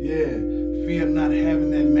 Yeah. Fear of not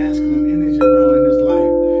having that masculine energy around in his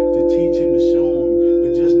life to teach him, to show him.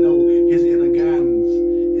 But just know his inner guidance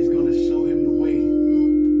is going to show him the way.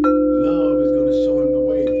 Love is going to show him the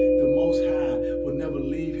way. The Most High will never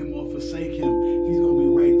leave him or forsake him. He's going to be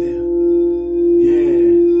right there. Yeah.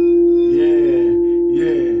 Yeah.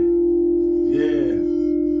 Yeah. Yeah.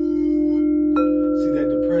 See, that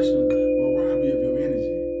depression will rob you of your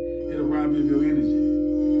energy. It'll rob you of your energy.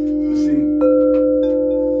 But see,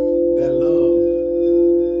 that love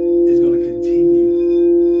is going to continue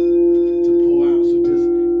to pour out. So just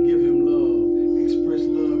give him love. Express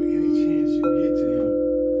love any chance you get to him.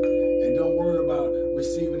 And don't worry about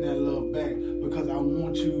receiving that love back, because I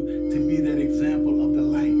want you to be that example of the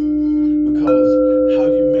light. Because how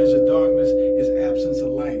you measure darkness is absence of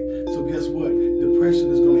light. So guess what? Depression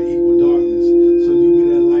is going to equal darkness. So you be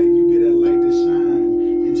that light. You be that light to shine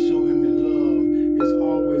and show him that love is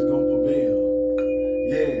always going to prevail.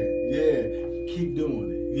 Yeah, yeah. Keep doing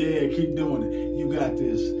it. Yeah, keep doing it. You got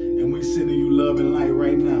this. And we're sending you love and light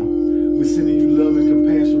right now. We're sending you love and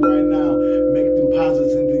compassion right now. Make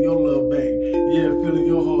deposits into your love bank. Yeah, filling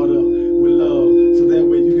your heart up with love. So that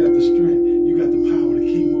way you got the strength. You got the power to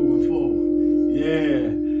keep moving forward.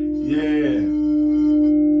 Yeah, yeah.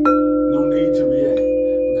 No need to react.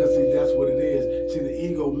 Because see, that's what it is. See, the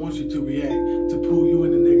ego wants you to react, to pull you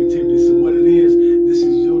into negativity. So what it is, this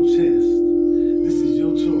is your chest. This is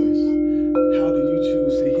your choice. How do you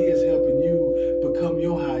choose? See, he is helping you become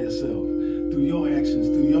your higher self through your actions,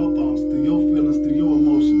 through your thoughts, through your feelings, through your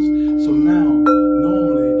emotions. So now,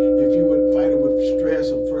 normally, if you would fight it with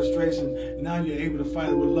stress or frustration, now you're able to fight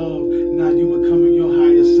it with love. Now you're becoming your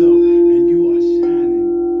higher self, and you are shining.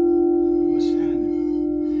 You are shining.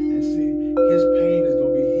 And see, his pain is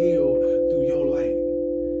going to be healed through your light.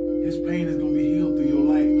 His pain is going to be healed through your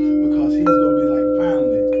light, because he's going to be like,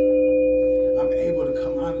 finally, I'm able to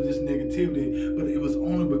come out of this negativity. But it was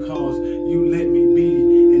only because you let me be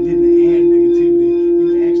and didn't add negativity. You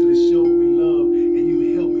actually showed me love, and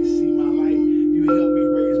you helped me see my light. You helped me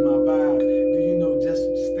raise my vibe. Do you know, just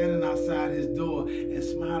standing outside his door and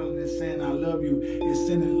smiling and saying I love you is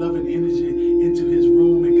sending loving energy into his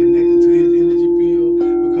room and connecting to his energy field,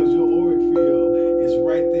 because your auric field is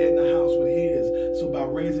right there in the house with his. So by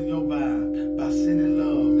raising your vibe, by sending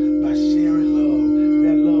love, by sharing love,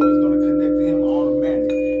 that love is going to connect to him automatic.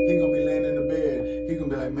 He's going to be laying in the bed. He's going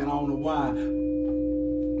to be like, man, I don't know why,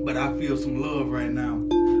 but I feel some love right now.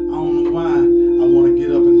 I don't know why I want to get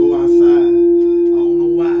up and go outside. I don't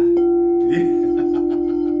know why. Yeah.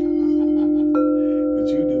 But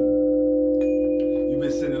you do. You've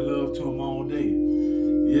been sending love to him all day.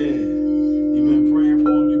 Yeah. You've been praying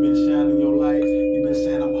for him. You've been shining your light. You've been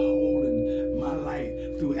saying, I'm holding my light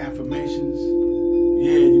through affirmations.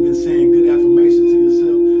 Yeah, you've been saying good affirmations to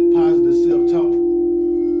yourself, positive self-talk.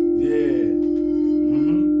 Yeah.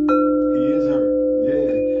 He is hurt.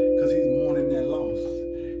 Yeah. Because he's mourning that loss.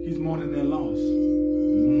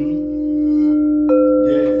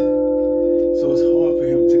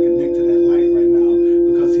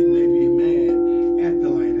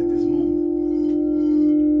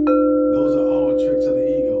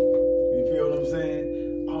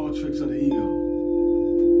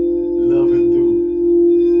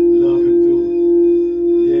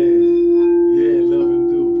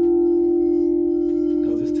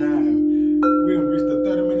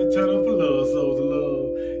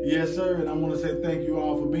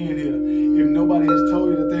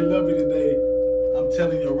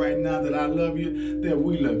 now that I love you, that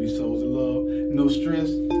we love you, souls of love. No stress,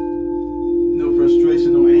 no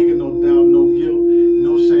frustration, no anger, no doubt, no guilt,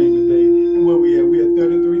 no shame today. And where we at? We at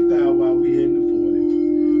 33,000 while we heading to 40.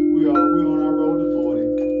 We on our road to 40.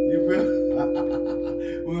 You feel?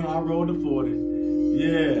 We're on our road to 40.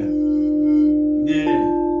 Yeah. Yeah.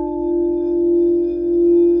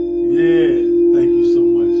 Yeah. Thank you so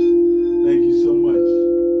much. Thank you so much.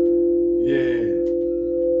 Yeah.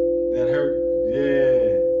 That hurt. Yeah.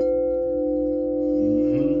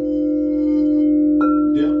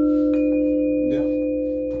 Yep. Yep.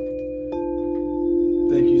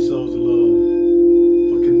 Thank you, souls of love,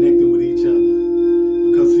 for connecting with each other.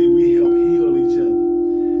 Because, see, we help heal each other.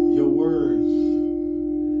 Your words.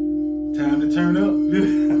 Time to turn up.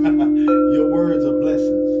 Your words are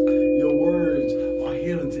blessings. Your words are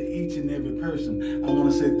healing to each and every person. I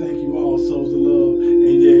want to say thank you all, souls of love.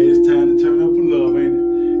 And yeah, it's time to turn up for love, ain't it?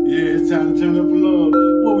 Yeah, it's time to turn up for love.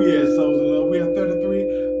 Where we at, souls of love? We at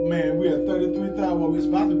 33. Man, we at 33,000. Well, it's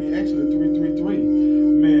about to be actually 333.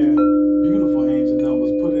 Man, beautiful angel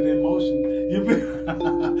numbers. Put it in motion. You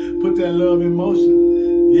put that love in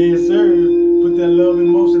motion. Yes, sir. Put that love in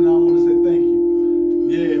motion. I want to say thank you.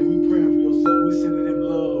 Yeah, we praying for your son. We sending him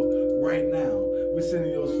love right now. We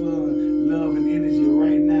sending your son love and energy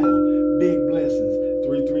right now. Big blessings.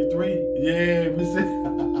 333. Yeah, we said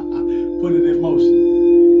put it in motion.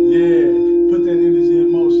 Yeah, put that energy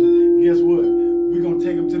in motion. Guess what? We're going to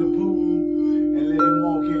take him to the pool and let him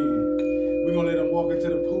walk in. We're going to let him walk into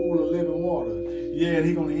the pool of living water. Yeah, and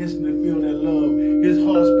he's going to instantly feel that love. His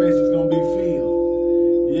heart space is going to be filled.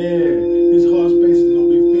 Yeah, his heart space is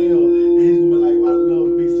going to be filled. And he's going to be like, I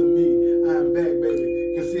love me some me. I'm back, baby.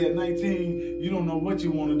 Because see, at 19, you don't know what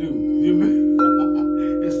you want to do. You feel?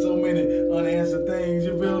 There's so many unanswered things.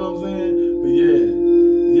 You feel what I'm saying? But yeah,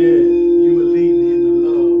 you are leading him to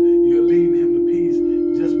love. You're leading him to peace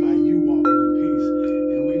just by you walking in peace.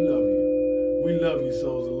 And we love you. We love you,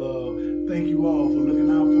 souls of love. Thank you all for looking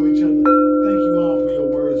out for each other. Thank you all for your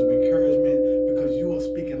words of encouragement, because you are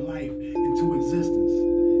speaking life into existence.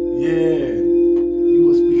 Yeah, you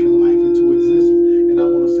are speaking life into existence. And I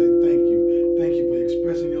want to say thank you. Thank you for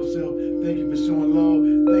expressing yourself. Thank you for showing love.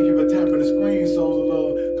 Thank you for tapping the screen, souls of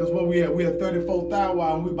love. Because where we at? We at 34,000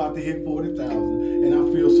 and we about to hit 40,000. And I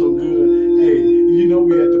feel so good. Hey, you know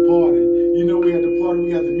we at the party. You know we at the party.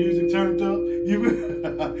 We got the music turned up.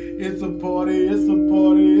 It's a party. It's a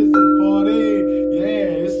party. It's a party.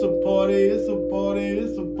 Yeah, it's a party. It's a party.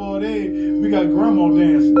 It's a party. We got grandma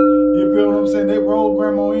dancing. You feel what I'm saying? They roll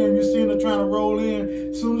grandma in. You seen her trying to roll in.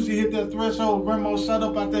 As soon as she hit that threshold, grandma shot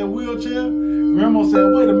up out that wheelchair. Grandma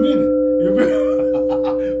said, wait a minute. You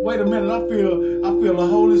feel? Wait a minute. I feel the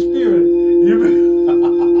Holy Spirit. You feel?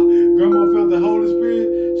 Grandma felt the Holy Spirit.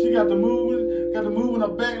 She got to moving her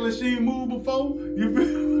back like she ain't moved before. You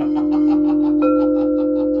feel?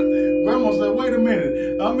 Grandma said, wait a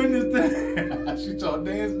minute. I'm in this thing. She started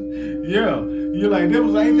dancing. Yeah. You're like, that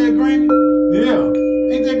was, ain't that Granny? Yeah.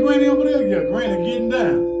 Ain't that Granny over there? Yeah, Granny getting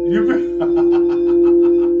down. You feel?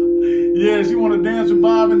 Yeah, she want to dance with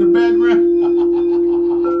Bob in the background.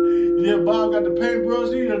 Yeah, Bob got the paintbrush.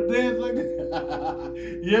 He just dance like that.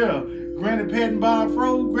 Yeah. Granny patting Bob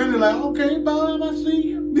fro. Granny like, okay, Bob, I see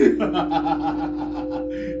you.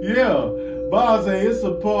 Yeah. Bob say, it's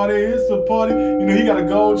a party, it's a party. You know, he got a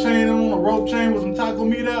gold chain on, a rope chain with some taco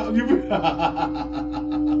meat out. Yeah,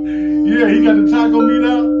 he got the taco meat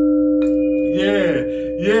out.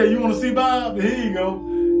 Yeah, you want to see Bob? Here you go.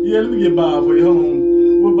 Yeah, let me get Bob for you. Hold on.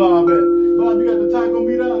 Where Bob at? Bob, you got the taco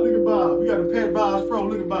meat out? Look at Bob. You got to pat Bob's fro.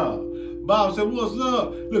 Look at Bob. Bob said, what's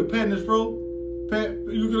up? Look, patting his fro. Pat,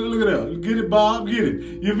 look at that. Get it, Bob. Get it.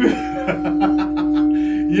 You feel?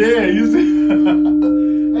 Yeah, you see?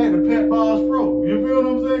 Hey, to pat Bob's fro. You feel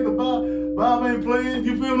what I'm saying? Cause Bob ain't playing.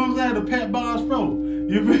 You feel what I'm saying? To pat Bob's fro.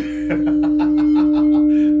 You feel?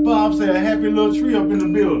 Bob said a happy little tree up in the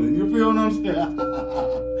building. You feel what I'm saying?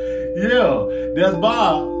 Yeah, that's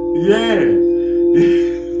Bob. Yeah. Yeah.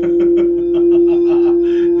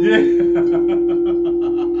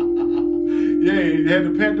 Yeah, he had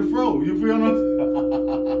to pat the fro. You feel what I'm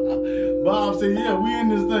saying? Bob said, yeah, we in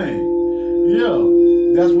this thing. Yeah,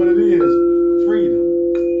 that's what it is. Freedom,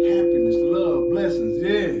 happiness, love, blessings,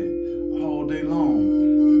 yeah, all day long.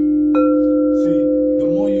 See, the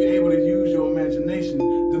more you're able to use your imagination,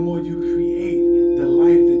 the more you create the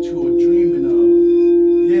life that you are dreaming of.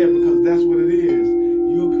 Yeah, because that's what it is.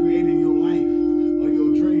 You're creating your life or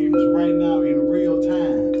your dreams right now in real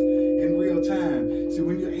time. In real time. See,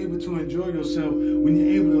 when you're able to enjoy yourself, when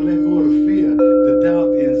you're able to let go of the fear, the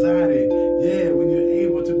doubt, the anxiety, yeah, when you're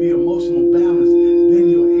able to be emotional balanced, then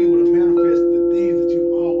you're able to manifest the things that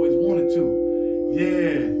you've always wanted to.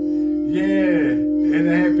 Yeah,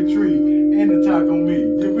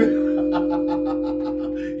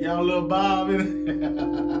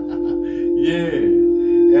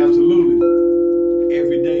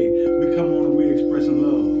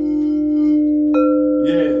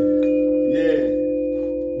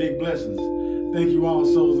 Thank you all,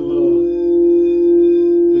 souls of love,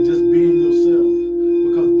 for just being yourself.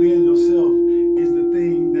 Because being yourself is the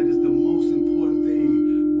thing that is the most important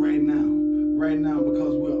thing right now. Right now,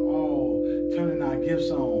 because we're all turning our gifts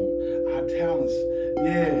on, our talents.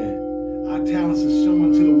 Yeah, our talents are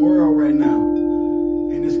showing to the world right now.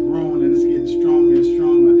 And it's growing and it's getting stronger and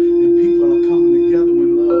stronger. And people are coming together with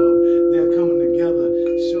love. They're coming together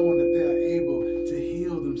showing that they're able to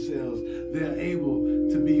heal themselves. They're able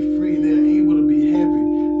to be free. They're able to be happy.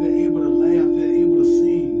 They're able to laugh. They're able to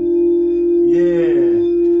sing. Yeah,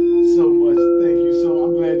 so much. Thank you. So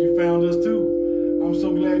I'm glad you found us too. I'm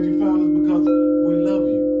so glad you found us because we love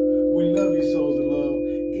you. We love you, souls of love.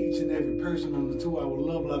 Each and every person on the 2-Hour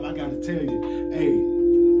Love Life, I got to tell you, hey,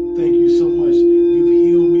 thank you so much. You've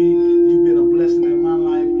healed me. You've been a blessing in my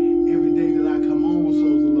life. Every day that I come on,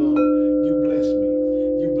 souls of love, you bless me.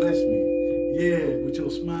 You bless me. Yeah, with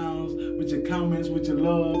your smiles, with your comments, with your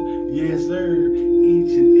love. Yes, sir.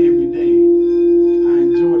 Each and every day. I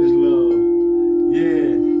enjoy this love.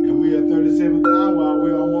 Yeah, and we are 37th hour.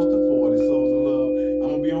 We're almost to 40, souls of love.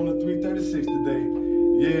 I'm going to be on the 336 today.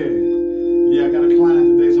 Yeah, I got a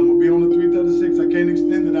client today, so I'm going to be on the 336. I can't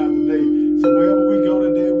extend it out today. So wherever we go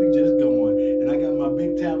today, we just going. And I got my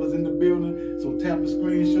big tablets in the building, so tap the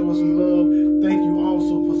screen, show us some love. Thank you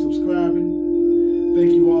also for subscribing.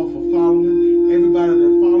 Thank you all for following. Everybody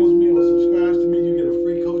that follows me or subscribes to me, you get a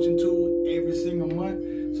free coaching tool every single month.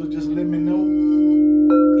 So just let me know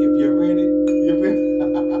if you're ready.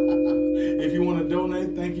 If you want to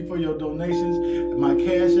donate, thank you for your donations. My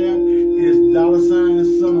cash app is $Son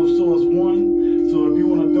of Source 1. So if you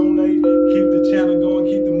want to donate, keep the channel going,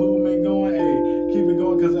 keep the movement going. Hey, keep it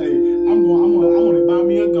going, cause hey, I'm gonna buy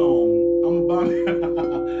me a gong. I'm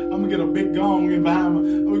gonna get a big gong in behind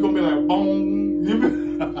me. We're gonna be like boom.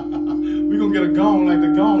 We're gonna get a gong like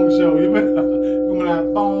the Gong Show. We're gonna be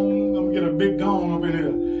like boom. I'm gonna get a big gong up in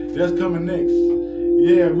here. That's coming next.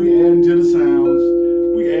 Yeah, we adding to the sounds.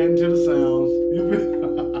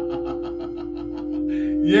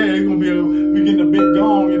 Yeah, it's gonna be we getting a big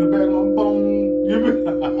gong in the background. Boom.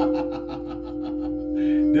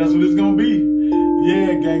 That's what it's gonna be.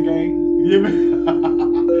 Yeah, gang gang.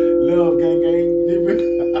 Love gang gang.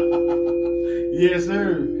 Yes,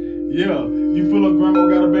 sir. Yeah. You pull up, grandma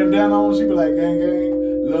got a bandana on, she be like, gang gang,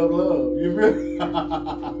 love, love. You feel?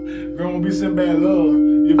 Grandma be sending bad love.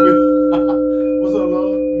 You feel? What's up,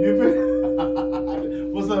 love? You feel?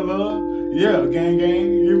 What's up, love? Yeah, gang gang.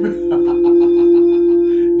 You feel?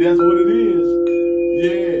 That's what it is.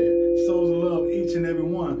 Yeah. Souls of love, each and every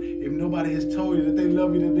one. If nobody has told you that they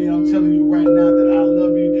love you today, I'm telling you right now that I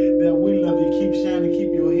love you, that we love you. Keep shining,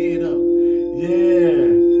 keep your head up. Yeah.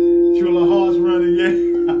 Trilla hearts running, yeah.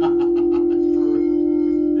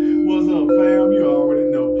 What's up, fam? You already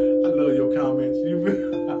know. I love your comments. You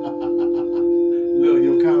love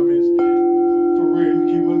your comments. For real,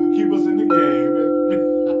 you keep us in the game, baby.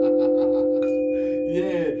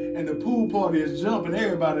 Yeah, and the pool party is jumping.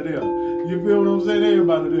 Everybody there. You feel what I'm saying?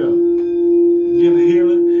 Everybody there. Getting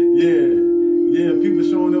healing. Yeah, people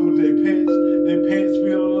showing up with their pants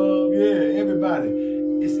feel of love. Yeah, everybody.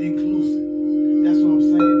 It's inclusive. That's what I'm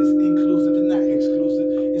saying. It's inclusive. It's not exclusive.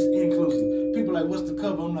 It's inclusive. People like, what's the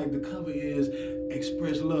cover? I'm like, the cover is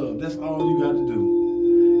express love. That's all you got to do.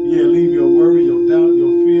 Yeah, leave your worry, your doubt,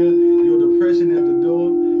 your fear, your depression at the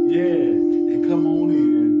door. Yeah, and come on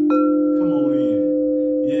in. Come on in.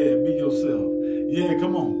 Yeah, be yourself. Yeah,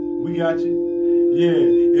 come on. We got you. Yeah,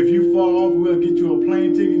 if you fall off, we'll get you a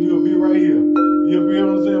plane ticket. You'll be right here. You feel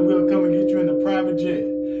what I'm saying? We'll come and get you in the private jet.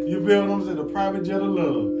 You feel what I'm saying? The private jet of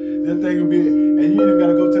love. That thing will be, and you ain't even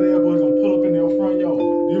got to go to the airport. It's going to pull up in your front yard.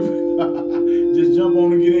 Just jump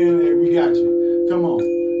on and get in, and we got you. Come on.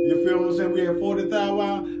 You feel what I'm saying? We had 40,000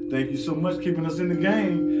 wow. Thank you so much keeping us in the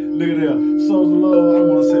game. Look at that. Souls of love. I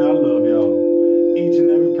want to say I love y'all. Each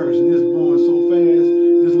and every person. It's growing so fast.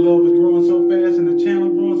 This love is growing so fast, and the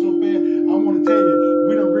channel growing so fast. I want to tell you,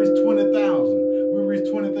 we done reached 20,000. We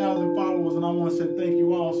reached 20,000 followers, and I want to say thank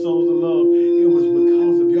you all, souls of love. It was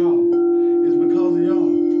because of y'all. It's because of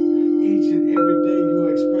y'all. Each and every day you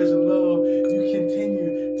are expressing love. You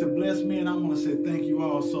continue to bless me, and I want to say thank you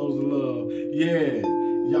all, souls of love. Yeah,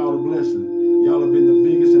 y'all a blessing. Y'all have been the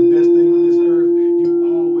biggest and best thing on this earth. You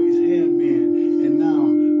always have been, and now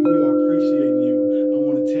we are appreciating you. I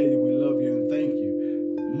want to tell you we love you and thank you.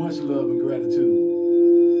 Much love and gratitude.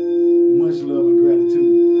 Much love and gratitude.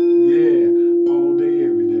 Yeah, all day,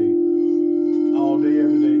 every day. All day,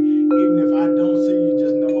 every day. Even if I don't see you,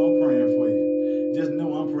 just know I'm praying for you. Just know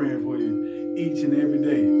I'm praying for you each and every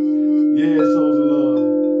day. Yeah, souls of love.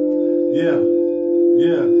 Yeah.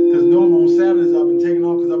 Because normally on Saturdays I've been taking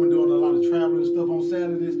off because I've been doing a lot of traveling stuff on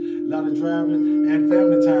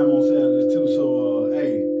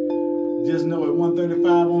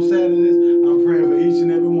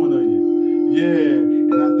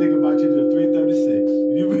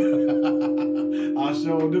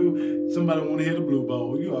sure do. Somebody want to hear the Blue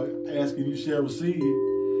Bowl. You are asking, you shall receive.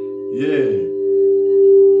 Yeah.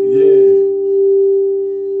 Yeah.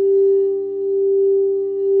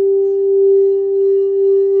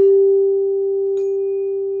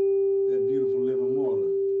 That beautiful living water.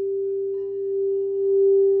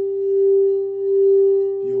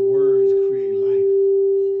 Your words create life.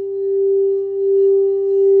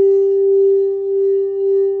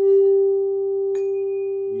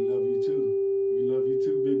 We love you too. We love you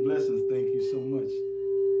too. Big blessings. Thank you so much.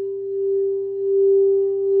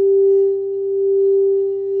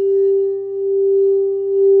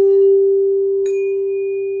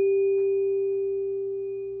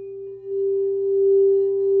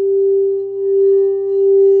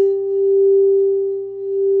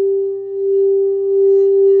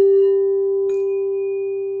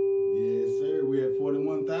 Yes, sir. We're at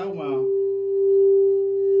 41,000 now.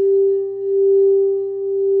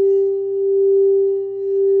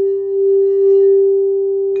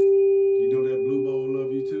 You know that Blue Bowl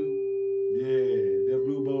love you too? Yeah, that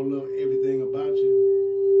Blue Bowl love everything about you.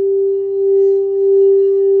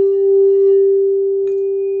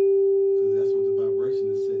 Because that's what the vibration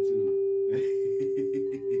is set to.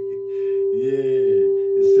 Yeah,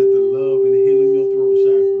 it's set to love and healing your throat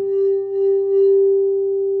chakra.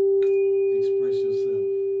 Express yourself.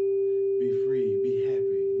 Be free. Be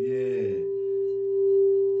happy. Yeah.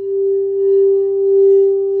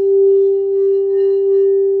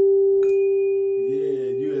 Yeah,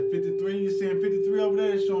 you at 53. You seeing 53 over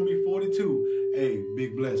there? It's showing me 42. Hey,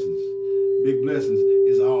 big blessings. Big blessings.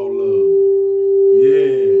 It's all love.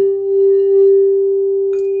 Yeah.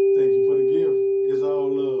 Thank you for the gift. It's all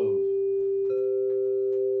love.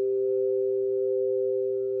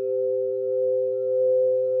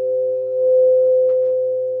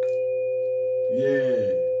 Yeah.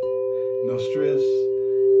 No stress,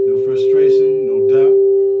 no frustration, no doubt.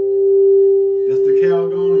 That's the cow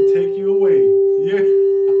going to take you away. Yeah.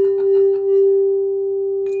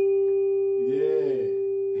 Yeah.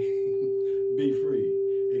 Be free.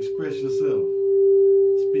 Express yourself.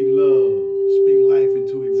 Speak love. Speak life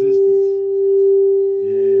into existence.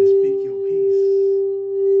 Yeah. Speak your peace.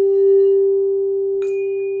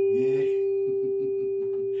 Yeah.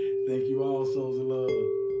 Thank you all, souls of love.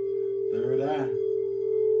 Third eye.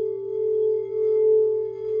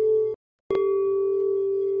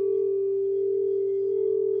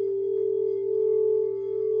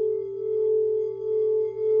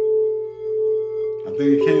 I think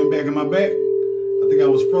it came back in my back. I think I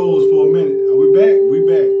was froze for a minute. Are we back? We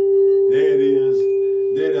back. There it is.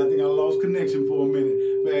 There it is. I think I lost connection for a minute.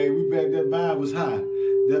 But hey, we back. That vibe was high.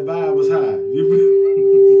 That vibe was high.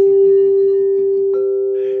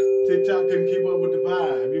 TikTok couldn't keep up with the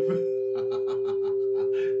vibe.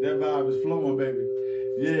 That vibe is flowing, baby.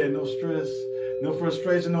 Yeah, no stress, no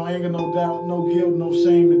frustration, no anger, no doubt, no guilt, no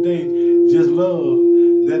shame today. Just love.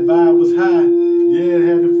 That vibe was high. Yeah, it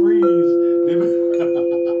had to freeze.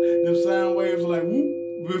 Them sound waves were like whoop.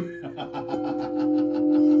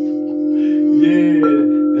 Yeah,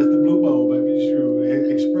 that's the Blue Bowl, baby. Sure.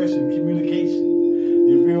 Expression, communication.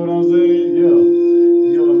 You feel what I'm saying? Yeah.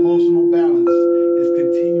 Your emotional balance is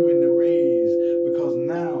continuing to raise because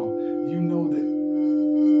now you know that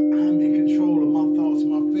I'm in control of my thoughts,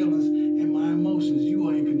 my feelings, and my emotions. You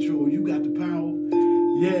are in control. You got the power.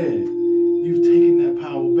 Yeah. You've taken that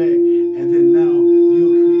power back. And then now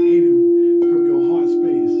you're creating from your heart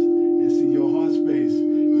space. And see, your heart space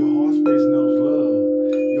knows love.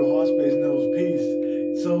 Your heart space knows peace.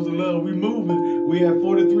 Souls of love, we moving. We at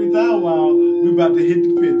 43,000 now. We about to hit the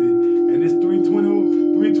 50. And it's 320.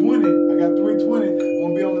 I got 320. I'm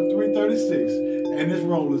gonna be on the 336. And it's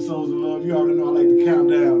rolling, souls of love. You already know I like to count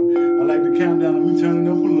down. I like to count down and we turning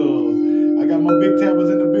up for love. I got my big tappers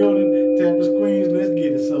in the building. Tap the screens, let's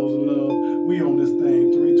get it, souls of love. We on this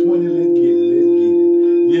thing, 320, let's get it, let's get it.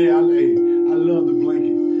 Yeah, I love the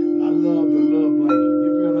blanket. I love the love blanket. You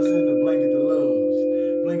feel what I'm saying? The blanket that loves.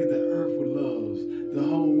 Blanket the earth with loves. The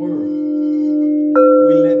whole world.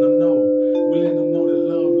 We letting them know. We letting them know that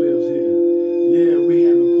love lives here. Yeah, we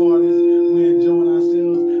having parties. We enjoying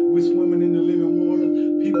ourselves. We swimming in the living water.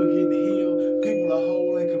 People getting healed. People are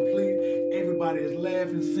whole and complete. Everybody is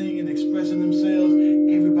laughing, singing, expressing themselves.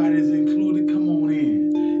 Everybody is included. Come on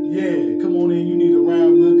in. Yeah, come on in. You need a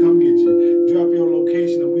ride, we'll come get you. Drop your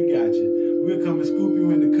location and we got you. We'll come and scoop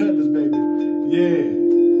you in the Cutlass, baby. Yeah.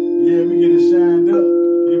 Yeah, we get it shined up.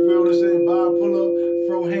 You feel what I'm saying? Bob pull up,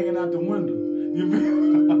 Fro hanging out the window. You feel?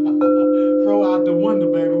 Fro out the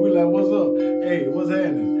window, baby. We like, what's up? Hey, what's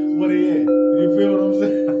happening? Where they at? You feel what I'm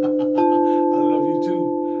saying? I love you too.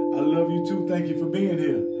 I love you too. Thank you for being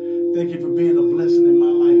here. Thank you for being a blessing in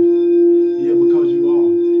my life. Yeah, because you are.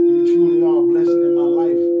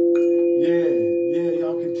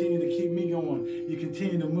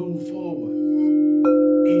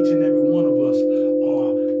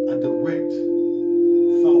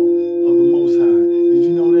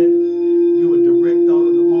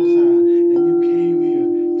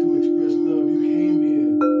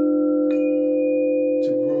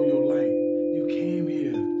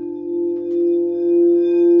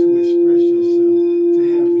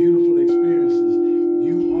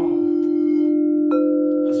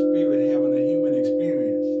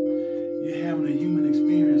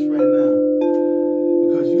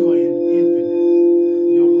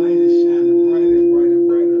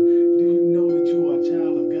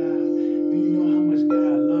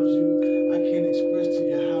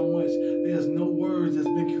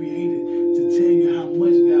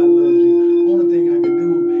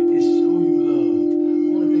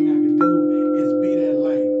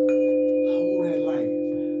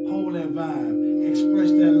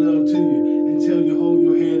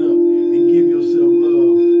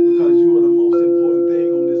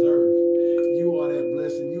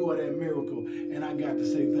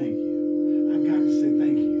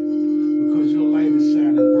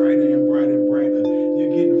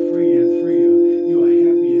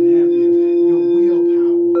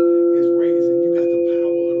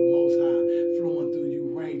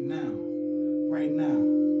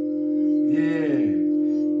 Yeah.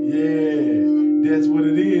 Yeah. That's what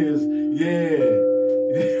it is. Yeah.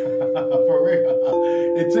 For real.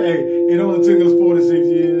 It only took us 46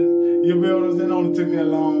 years. You feel what I'm saying? It only took that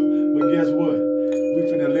long. But guess what? We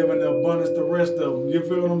finna live in the abundance the rest of them. You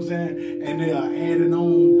feel what I'm saying? And they are adding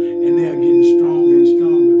on, and they are getting stronger and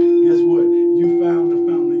stronger. Guess what? You found the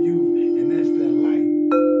fountain of youth, and that's that light.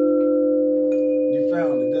 You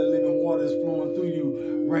found it. That living water is flowing through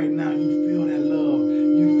you right now. You feel that love.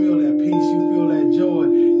 You feel that peace. You feel that joy.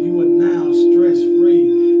 You are now stress-free.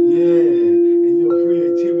 Yeah. And your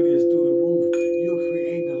creativity is through the roof. You're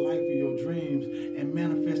creating the life of your dreams and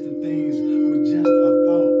manifesting things with just a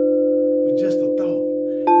thought. With just a thought.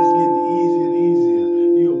 It's getting easier and easier.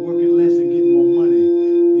 You're working less and getting more money.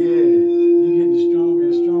 Yeah. You're getting stronger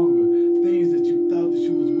and stronger. Things that you thought that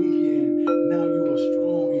you was weak in, now you are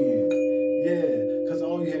strong in. Yeah. Because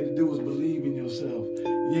all you had to do was believe in yourself.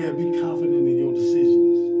 Yeah. Be confident in your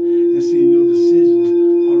decisions. And seeing your decisions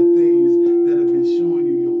are the things that have been showing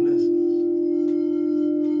you your blessings.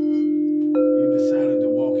 You decided to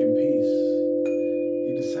walk in peace.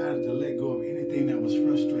 You decided to let go of anything that was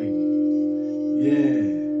frustrating. Yeah.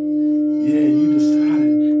 Yeah, you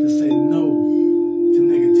decided to say no to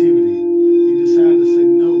negativity. You decided to say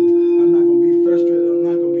no. I'm not going to be frustrated. I'm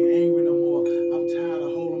not going to be angry no more. I'm tired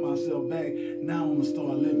of holding myself back. Now I'm going to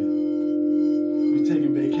start living. You're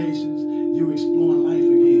taking vacations. You're exploring life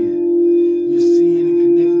again. You're seeing and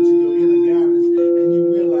connecting to your inner guidance, and you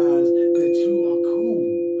realize that you are cool.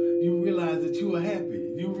 You realize that you are happy.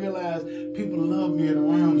 You realize people love being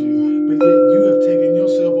around you, but yet you have taken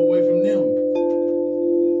yourself away from them.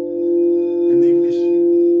 And they miss you.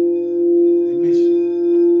 They miss you.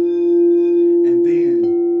 And then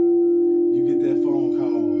you get that phone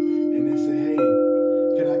call, and they say, hey,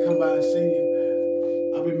 can I come by and see you?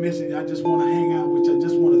 I've been missing you. I just want to hang out with you. I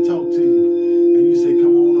just want to talk to you. And you say,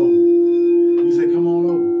 come on over. You say, come on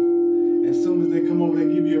over. As soon as they come over, they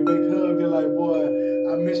give you a big hug. They're like, boy,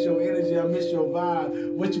 I miss your energy. I miss your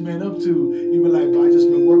vibe. What you been up to? You be like, boy, I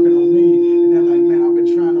just been working on me. And they're like, man, I've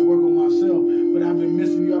been trying to work on myself, but I've been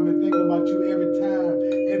missing you. I've been thinking about you every time,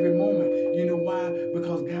 every moment. You know why?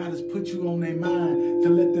 Because God has put you on their mind to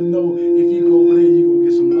let them know if you go over there, you're going to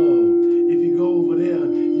get some love. If you go over there,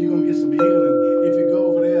 you're going to get some healing. If you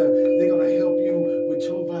go over there, they're going to help you with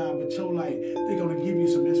your vibe, with your light. They're going to give you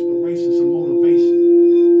some inspiration, some motivation.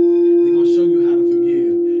 They're going to show you how to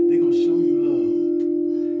forgive. They're going to show you love.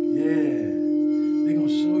 Yeah. They're going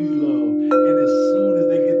to show you love. And as soon as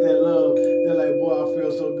they get that love, they're like, boy, I feel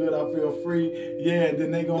so good. I feel free. Yeah. Then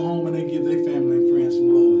they go home and they give their family and friends some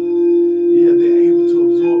love. Yeah. They're able to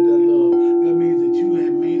absorb that love. That means that you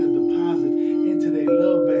have made a deposit into their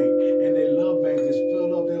love bank. And their love bank is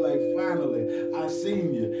filled up. They're like, finally, I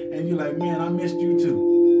seen you. And you're like, man, I missed you too.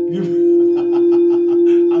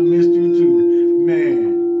 I missed you too.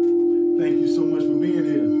 Man, thank you so much for being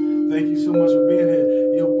here. Thank you so much for being here.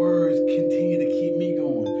 Your words continue to keep me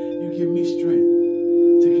going. You give me strength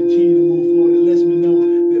to continue to move forward. It lets me know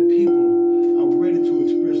that people are ready to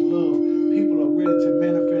express love. People are ready to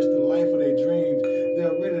manifest the life of their dreams.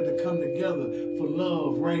 They're ready to come together for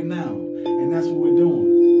love right now. And that's what we're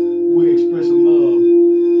doing. We're expressing love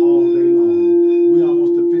all day long. We're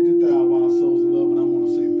almost to 50,000 of our souls in love, and I want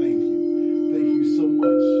to say thank you. Thank you so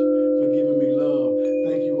much for giving me love.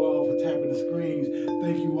 Thank you all for tapping the screens.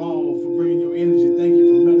 Thank you all for bringing your energy. Thank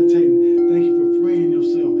you for meditating. Thank you for freeing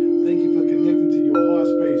yourself. Thank you for connecting to your heart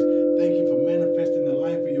space. Thank you for manifesting the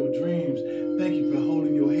life of your dreams. Thank you for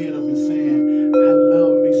holding your head up and saying, I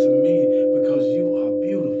love me some me, because you are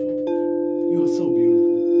beautiful. You are so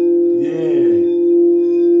beautiful. Yeah.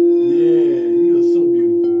 Yeah. You are so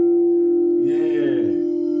beautiful. Yeah.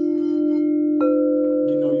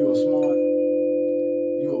 You know you are smart.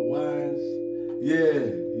 You are wise.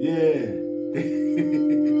 Yeah. Yeah.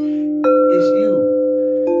 It's you.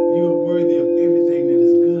 You are worthy of everything that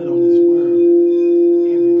is good on this world.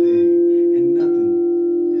 Everything. And nothing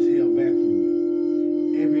is held back from you.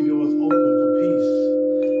 Every door is open for peace.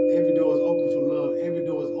 Every door is open for love. Every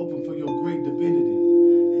door is open for your great divinity.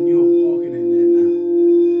 And you are walking in that now.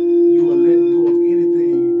 You are letting go of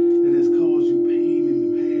anything that has caused you pain in the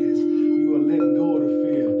past. You are letting go of the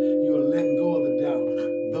fear. You are letting go of the doubt.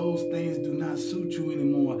 Those things do not suit you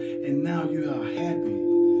anymore. And now you are happy.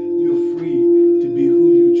 You're free to be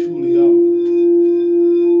who you truly are.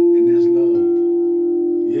 And that's love.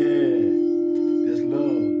 Yeah, that's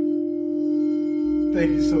love. Thank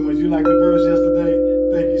you so much. You liked the verse yesterday?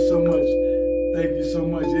 Thank you so much. Thank you so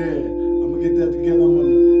much. Yeah, I'm going to get that together.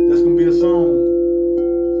 That's going to be a song.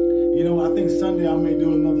 You know, I think Sunday I may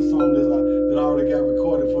do another song that I already got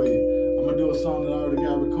recorded for you. I'm going to do a song that I already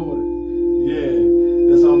got recorded. Yeah,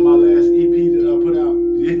 that's on my last EP.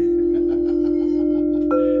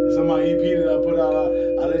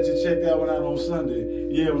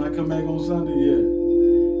 Yeah, when I come back on Sunday, yeah.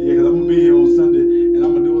 Yeah, because I'm going to be here on Sunday, and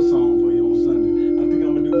I'm going to do a song for you on Sunday. I think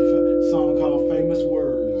I'm going to do a song called Famous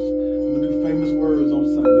Words. I'm going to do Famous Words on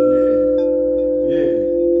Sunday, yeah. Yeah.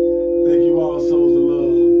 Thank you all, souls of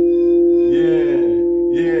love. Yeah,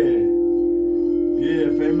 yeah.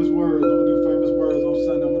 Yeah, Famous Words. I'm going to do Famous Words on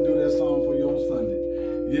Sunday. I'm going to do that song for you on Sunday.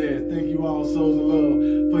 Yeah, thank you all, souls of love,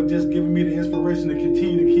 for just giving me the inspiration to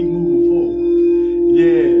continue to keep moving forward.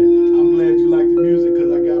 Yeah, I'm glad you like the music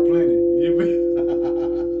because I got plenty.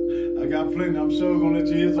 I got plenty. I'm sure going to let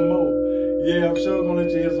you hear some more. Yeah, I'm sure going to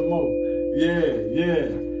let you hear some more. Yeah, yeah.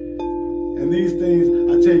 And these things,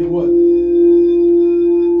 I tell you what,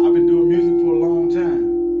 I've been doing music for a long time.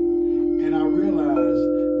 And I realized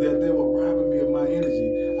that they were robbing me of my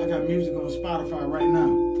energy. I got music on Spotify right now.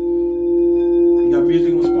 I got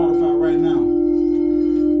music on Spotify right now.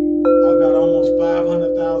 I've got almost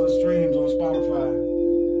 500,000 streams on Spotify.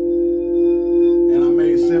 And I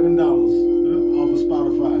made $7 off of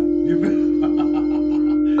Spotify.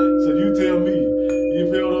 So you tell me, you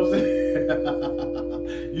feel what I'm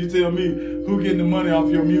saying? You tell me who getting the money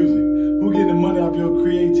off your music, who getting the money off your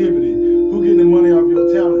creativity, who getting the money off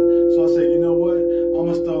your talent. So I say, you know what? I'm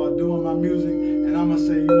going to start doing my music, and I'm going to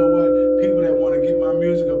say, you know what? People that want to get my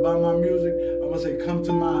music or buy my music, I'm going to say, come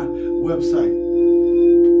to my website.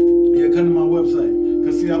 Yeah, come to my website.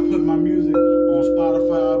 Because see, I put my music on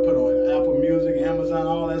Spotify, I put on Apple Music, Amazon,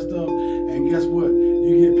 all that stuff. And guess what?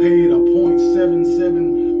 You get paid a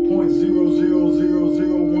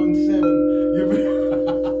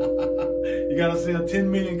 0.77.000017. You gotta sell 10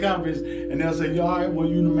 million copies, and they'll say, all right, well,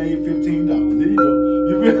 you made $15. There you go.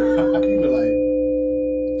 You be like,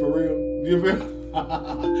 for real? You feel?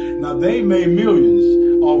 Now, they made millions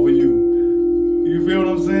off of you. You feel what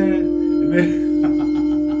I'm saying? And then,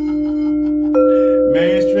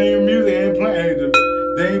 mainstream music ain't playing.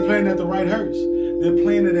 They ain't playing at the right hertz. They're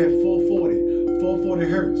playing it at 440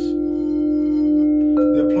 hertz.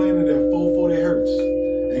 They're playing it at 440 hertz.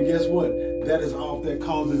 And guess what? That is off. That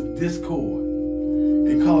causes discord.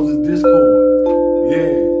 It causes discord.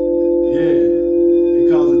 Yeah, yeah. It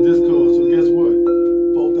causes discord. So guess what?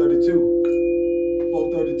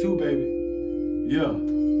 432, baby. Yeah,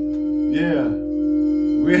 yeah.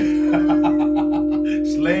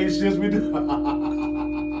 Slave ships we do.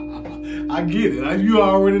 I get it. You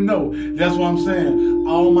already know. That's what I'm saying.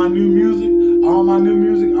 All my new music,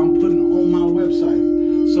 I'm putting on my website.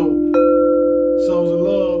 So, souls of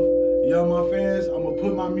love, y'all my fans, I'm going to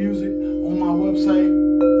put my music on my website.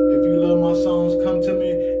 If you love my songs, come to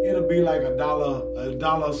me. It'll be like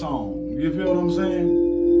 $1 a song. You feel what I'm saying?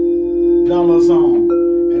 $1 a song.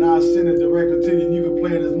 And I'll send it directly to you, and you can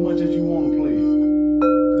play it as much as you want to play it.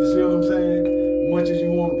 You see what I'm saying? Much as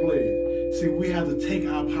you want to play it. See, we have to take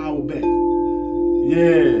our power back.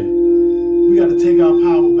 Yeah. We got to take our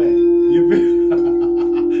power back. You feel?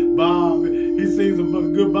 Bob, he sings a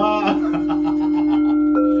book. Good Bob.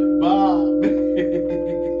 Bob.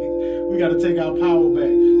 We got to take our power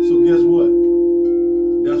back. So guess what?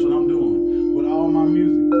 That's what I'm doing. With all my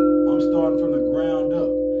music, I'm starting from the ground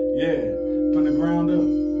up. Yeah, from the ground up.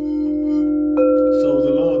 Souls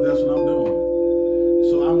of love, that's what I'm doing.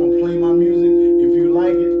 So I'm going to play my music. If you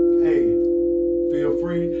like it, hey, feel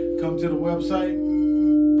free. Come to the website.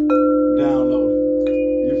 Download it.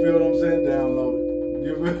 You feel what I'm saying? Download it.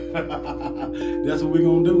 You feel? That's what we're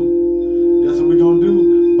going to do. That's what we're going to do.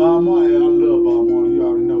 Bob Marley, I love Bob Marley. You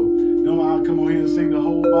already know. Don't I come on here and sing the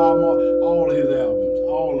whole Bob Marley, all of his albums,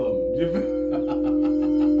 all of them. You feel?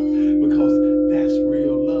 Because that's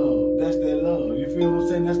real love. That's that love. You feel what I'm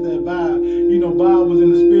saying? That's that vibe. You know, Bob was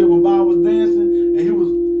in the spirit when Bob was dancing, and he was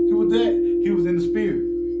in the spirit.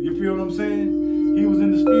 You feel what I'm saying? He was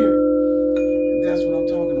in the spirit. And that's what I'm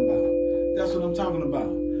talking about. That's what I'm talking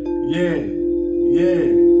about. Yeah,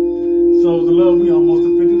 yeah. Souls of love, we almost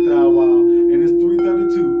at 50,000 wow, and it's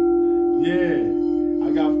 3:32. Yeah, I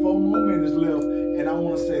got 4 more minutes left, and I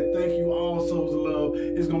want to say thank you all, souls of love.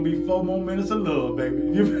 It's gonna be 4 more minutes of love, baby.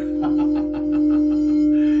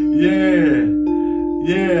 Yeah,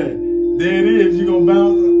 yeah. There it is. You gonna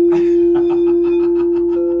bounce?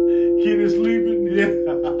 Kid is sleeping. Yeah.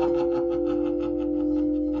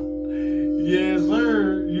 Yes,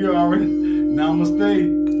 sir. You already. Namaste.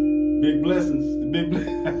 Big blessings. Big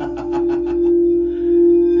blessings.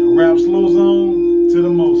 Rap slow song to the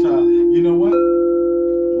Most High. You know what?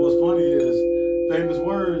 What's funny is Famous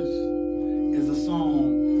Words is a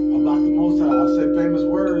song about the Most High. I say famous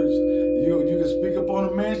words. You can speak up on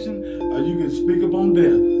a mansion or you can speak up on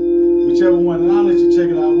death. Whichever one. And I'll let you check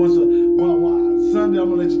it out. Sunday, I'm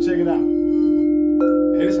going to let you check it out.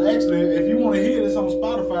 And it's actually, if you want to hear it, it's on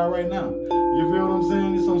Spotify right now. You feel what I'm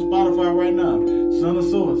saying? It's on Spotify right now. Son of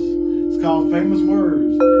Source. It's called Famous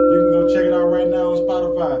Words. You can go check it out right now on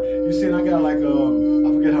Spotify. You see, I got like, I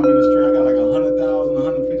forget how many streams. I got like 100,000,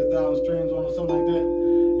 150,000 streams on or something like that.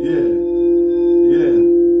 Yeah. Yeah.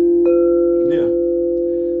 Yeah.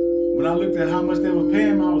 When I looked at how much they were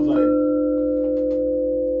paying me, I was like,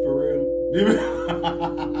 for real?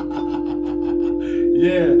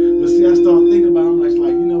 Yeah. But see, I started thinking about it. I'm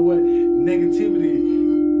like, you know what? Negativity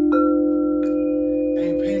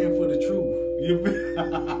ain't paying for the truth. You feel?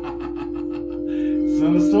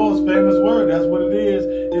 Son of Source, Famous Word. That's what it is.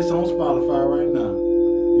 It's on Spotify right now.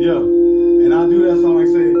 Yeah. And I do that song, like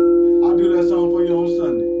I say, I'll do that song for you on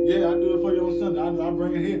Sunday. Yeah, I do it for you on Sunday. I'll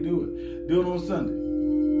bring it here, do it. Do it on Sunday.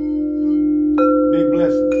 Big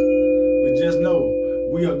blessings. But just know,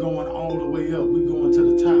 we are going all the way up. We're going to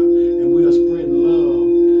the top. And we are spreading love.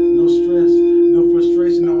 No stress, no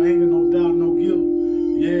frustration, no anger, no doubt, no guilt.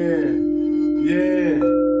 Yeah. Yeah.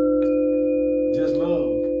 Just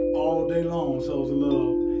love. All day long, souls of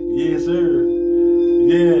love. Yes, sir.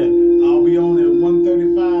 Yeah. I'll be on at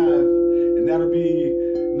 1:35. And that'll be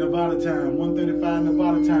Nevada time. 1:35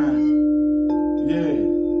 Nevada time. Yeah.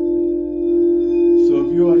 So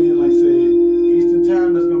if you are in, like say, Eastern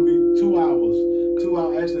time, that's going to be 2 hours. 2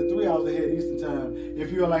 hours, actually 3 hours ahead Eastern time.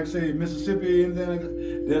 If you are like, say, Mississippi, and then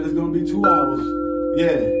it's going to be 2 hours.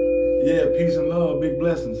 Yeah. Yeah, peace and love, big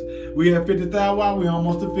blessings. We have 50,000 while we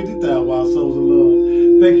almost at 50,000 while souls of love.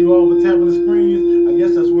 Thank you all for tapping the screens. I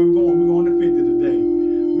guess that's where we're going. We're going to 50 today.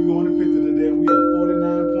 We're going to 50 today. We have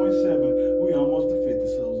 49.7. We almost to 50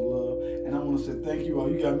 souls of love. And I want to say thank you all.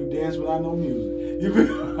 You got me dance without no music.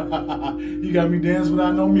 You got me dance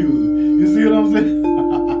without no music. You see what I'm saying?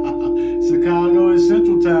 Chicago is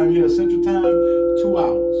Central Time. Yeah, Central Time, 2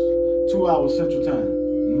 hours. 2 hours Central Time.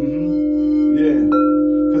 Yeah.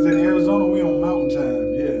 Because in Arizona, we on Mountain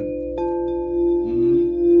Time. Yeah.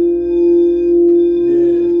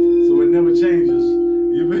 Yeah. So it never changes.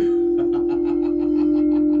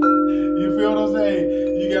 You feel what I'm saying?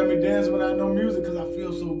 You got me dancing without no music because I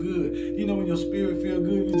feel so good. You know when your spirit feel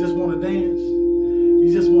good, you just want to dance. You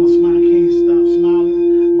just want to smile. I can't stop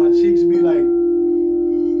smiling. My cheeks be like,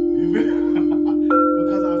 you feel?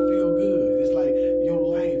 Because I feel good. It's like your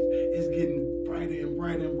life is getting brighter and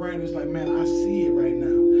brighter and brighter. It's like, man, I see it right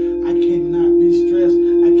now. I cannot be stressed.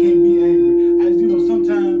 I can't be angry.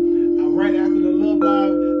 Sometimes right after the love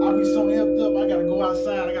live, I'll be so amped up. I gotta go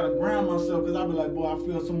outside. I gotta ground myself because I'll be like, boy, I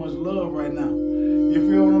feel so much love right now. You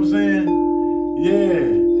feel what I'm saying?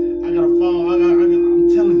 Yeah. I gotta fall. I'm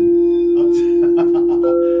telling you.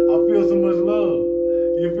 I feel so much love.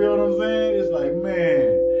 You feel what I'm saying? It's like, man,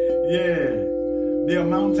 yeah. Yeah,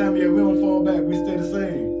 Mountain Time, yeah, we don't fall back. We stay the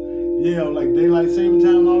same. Yeah, like daylight saving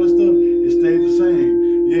time and all this stuff, it stays the same.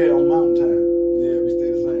 Yeah, on Mountain Time. Yeah, we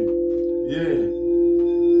stay the same. Yeah.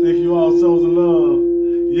 Thank you all, souls of love.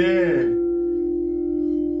 Yeah.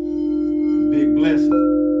 Big blessing.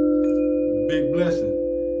 Big blessing.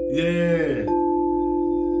 Yeah.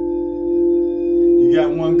 You got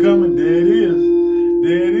one coming. There it is.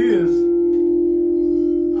 There it is.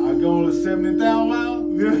 I go to 70,000 miles.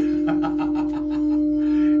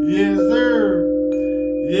 Yes, sir.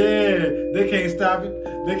 Yeah. They can't stop it.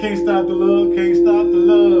 They can't stop the love. Can't stop the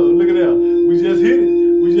love. Look at that. We just hit it.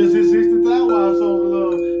 We just hit 60,000 wild souls of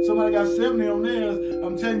love. Somebody got 70 on theirs.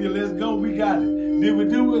 I'm telling you, let's go. We got it. Did we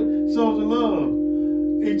do it? Souls of love.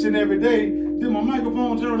 Each and every day. Did my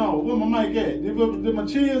microphone turn off? Where my mic at? Did my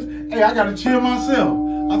cheers? Hey, I got to chill myself.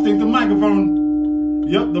 I think the microphone,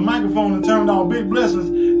 the microphone turned on. Big blessings.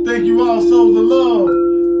 Thank you all, souls of love.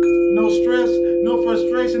 No stress, no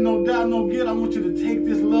frustration, no doubt, no guilt. I want you to take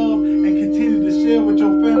this love and continue to share with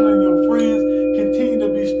your family.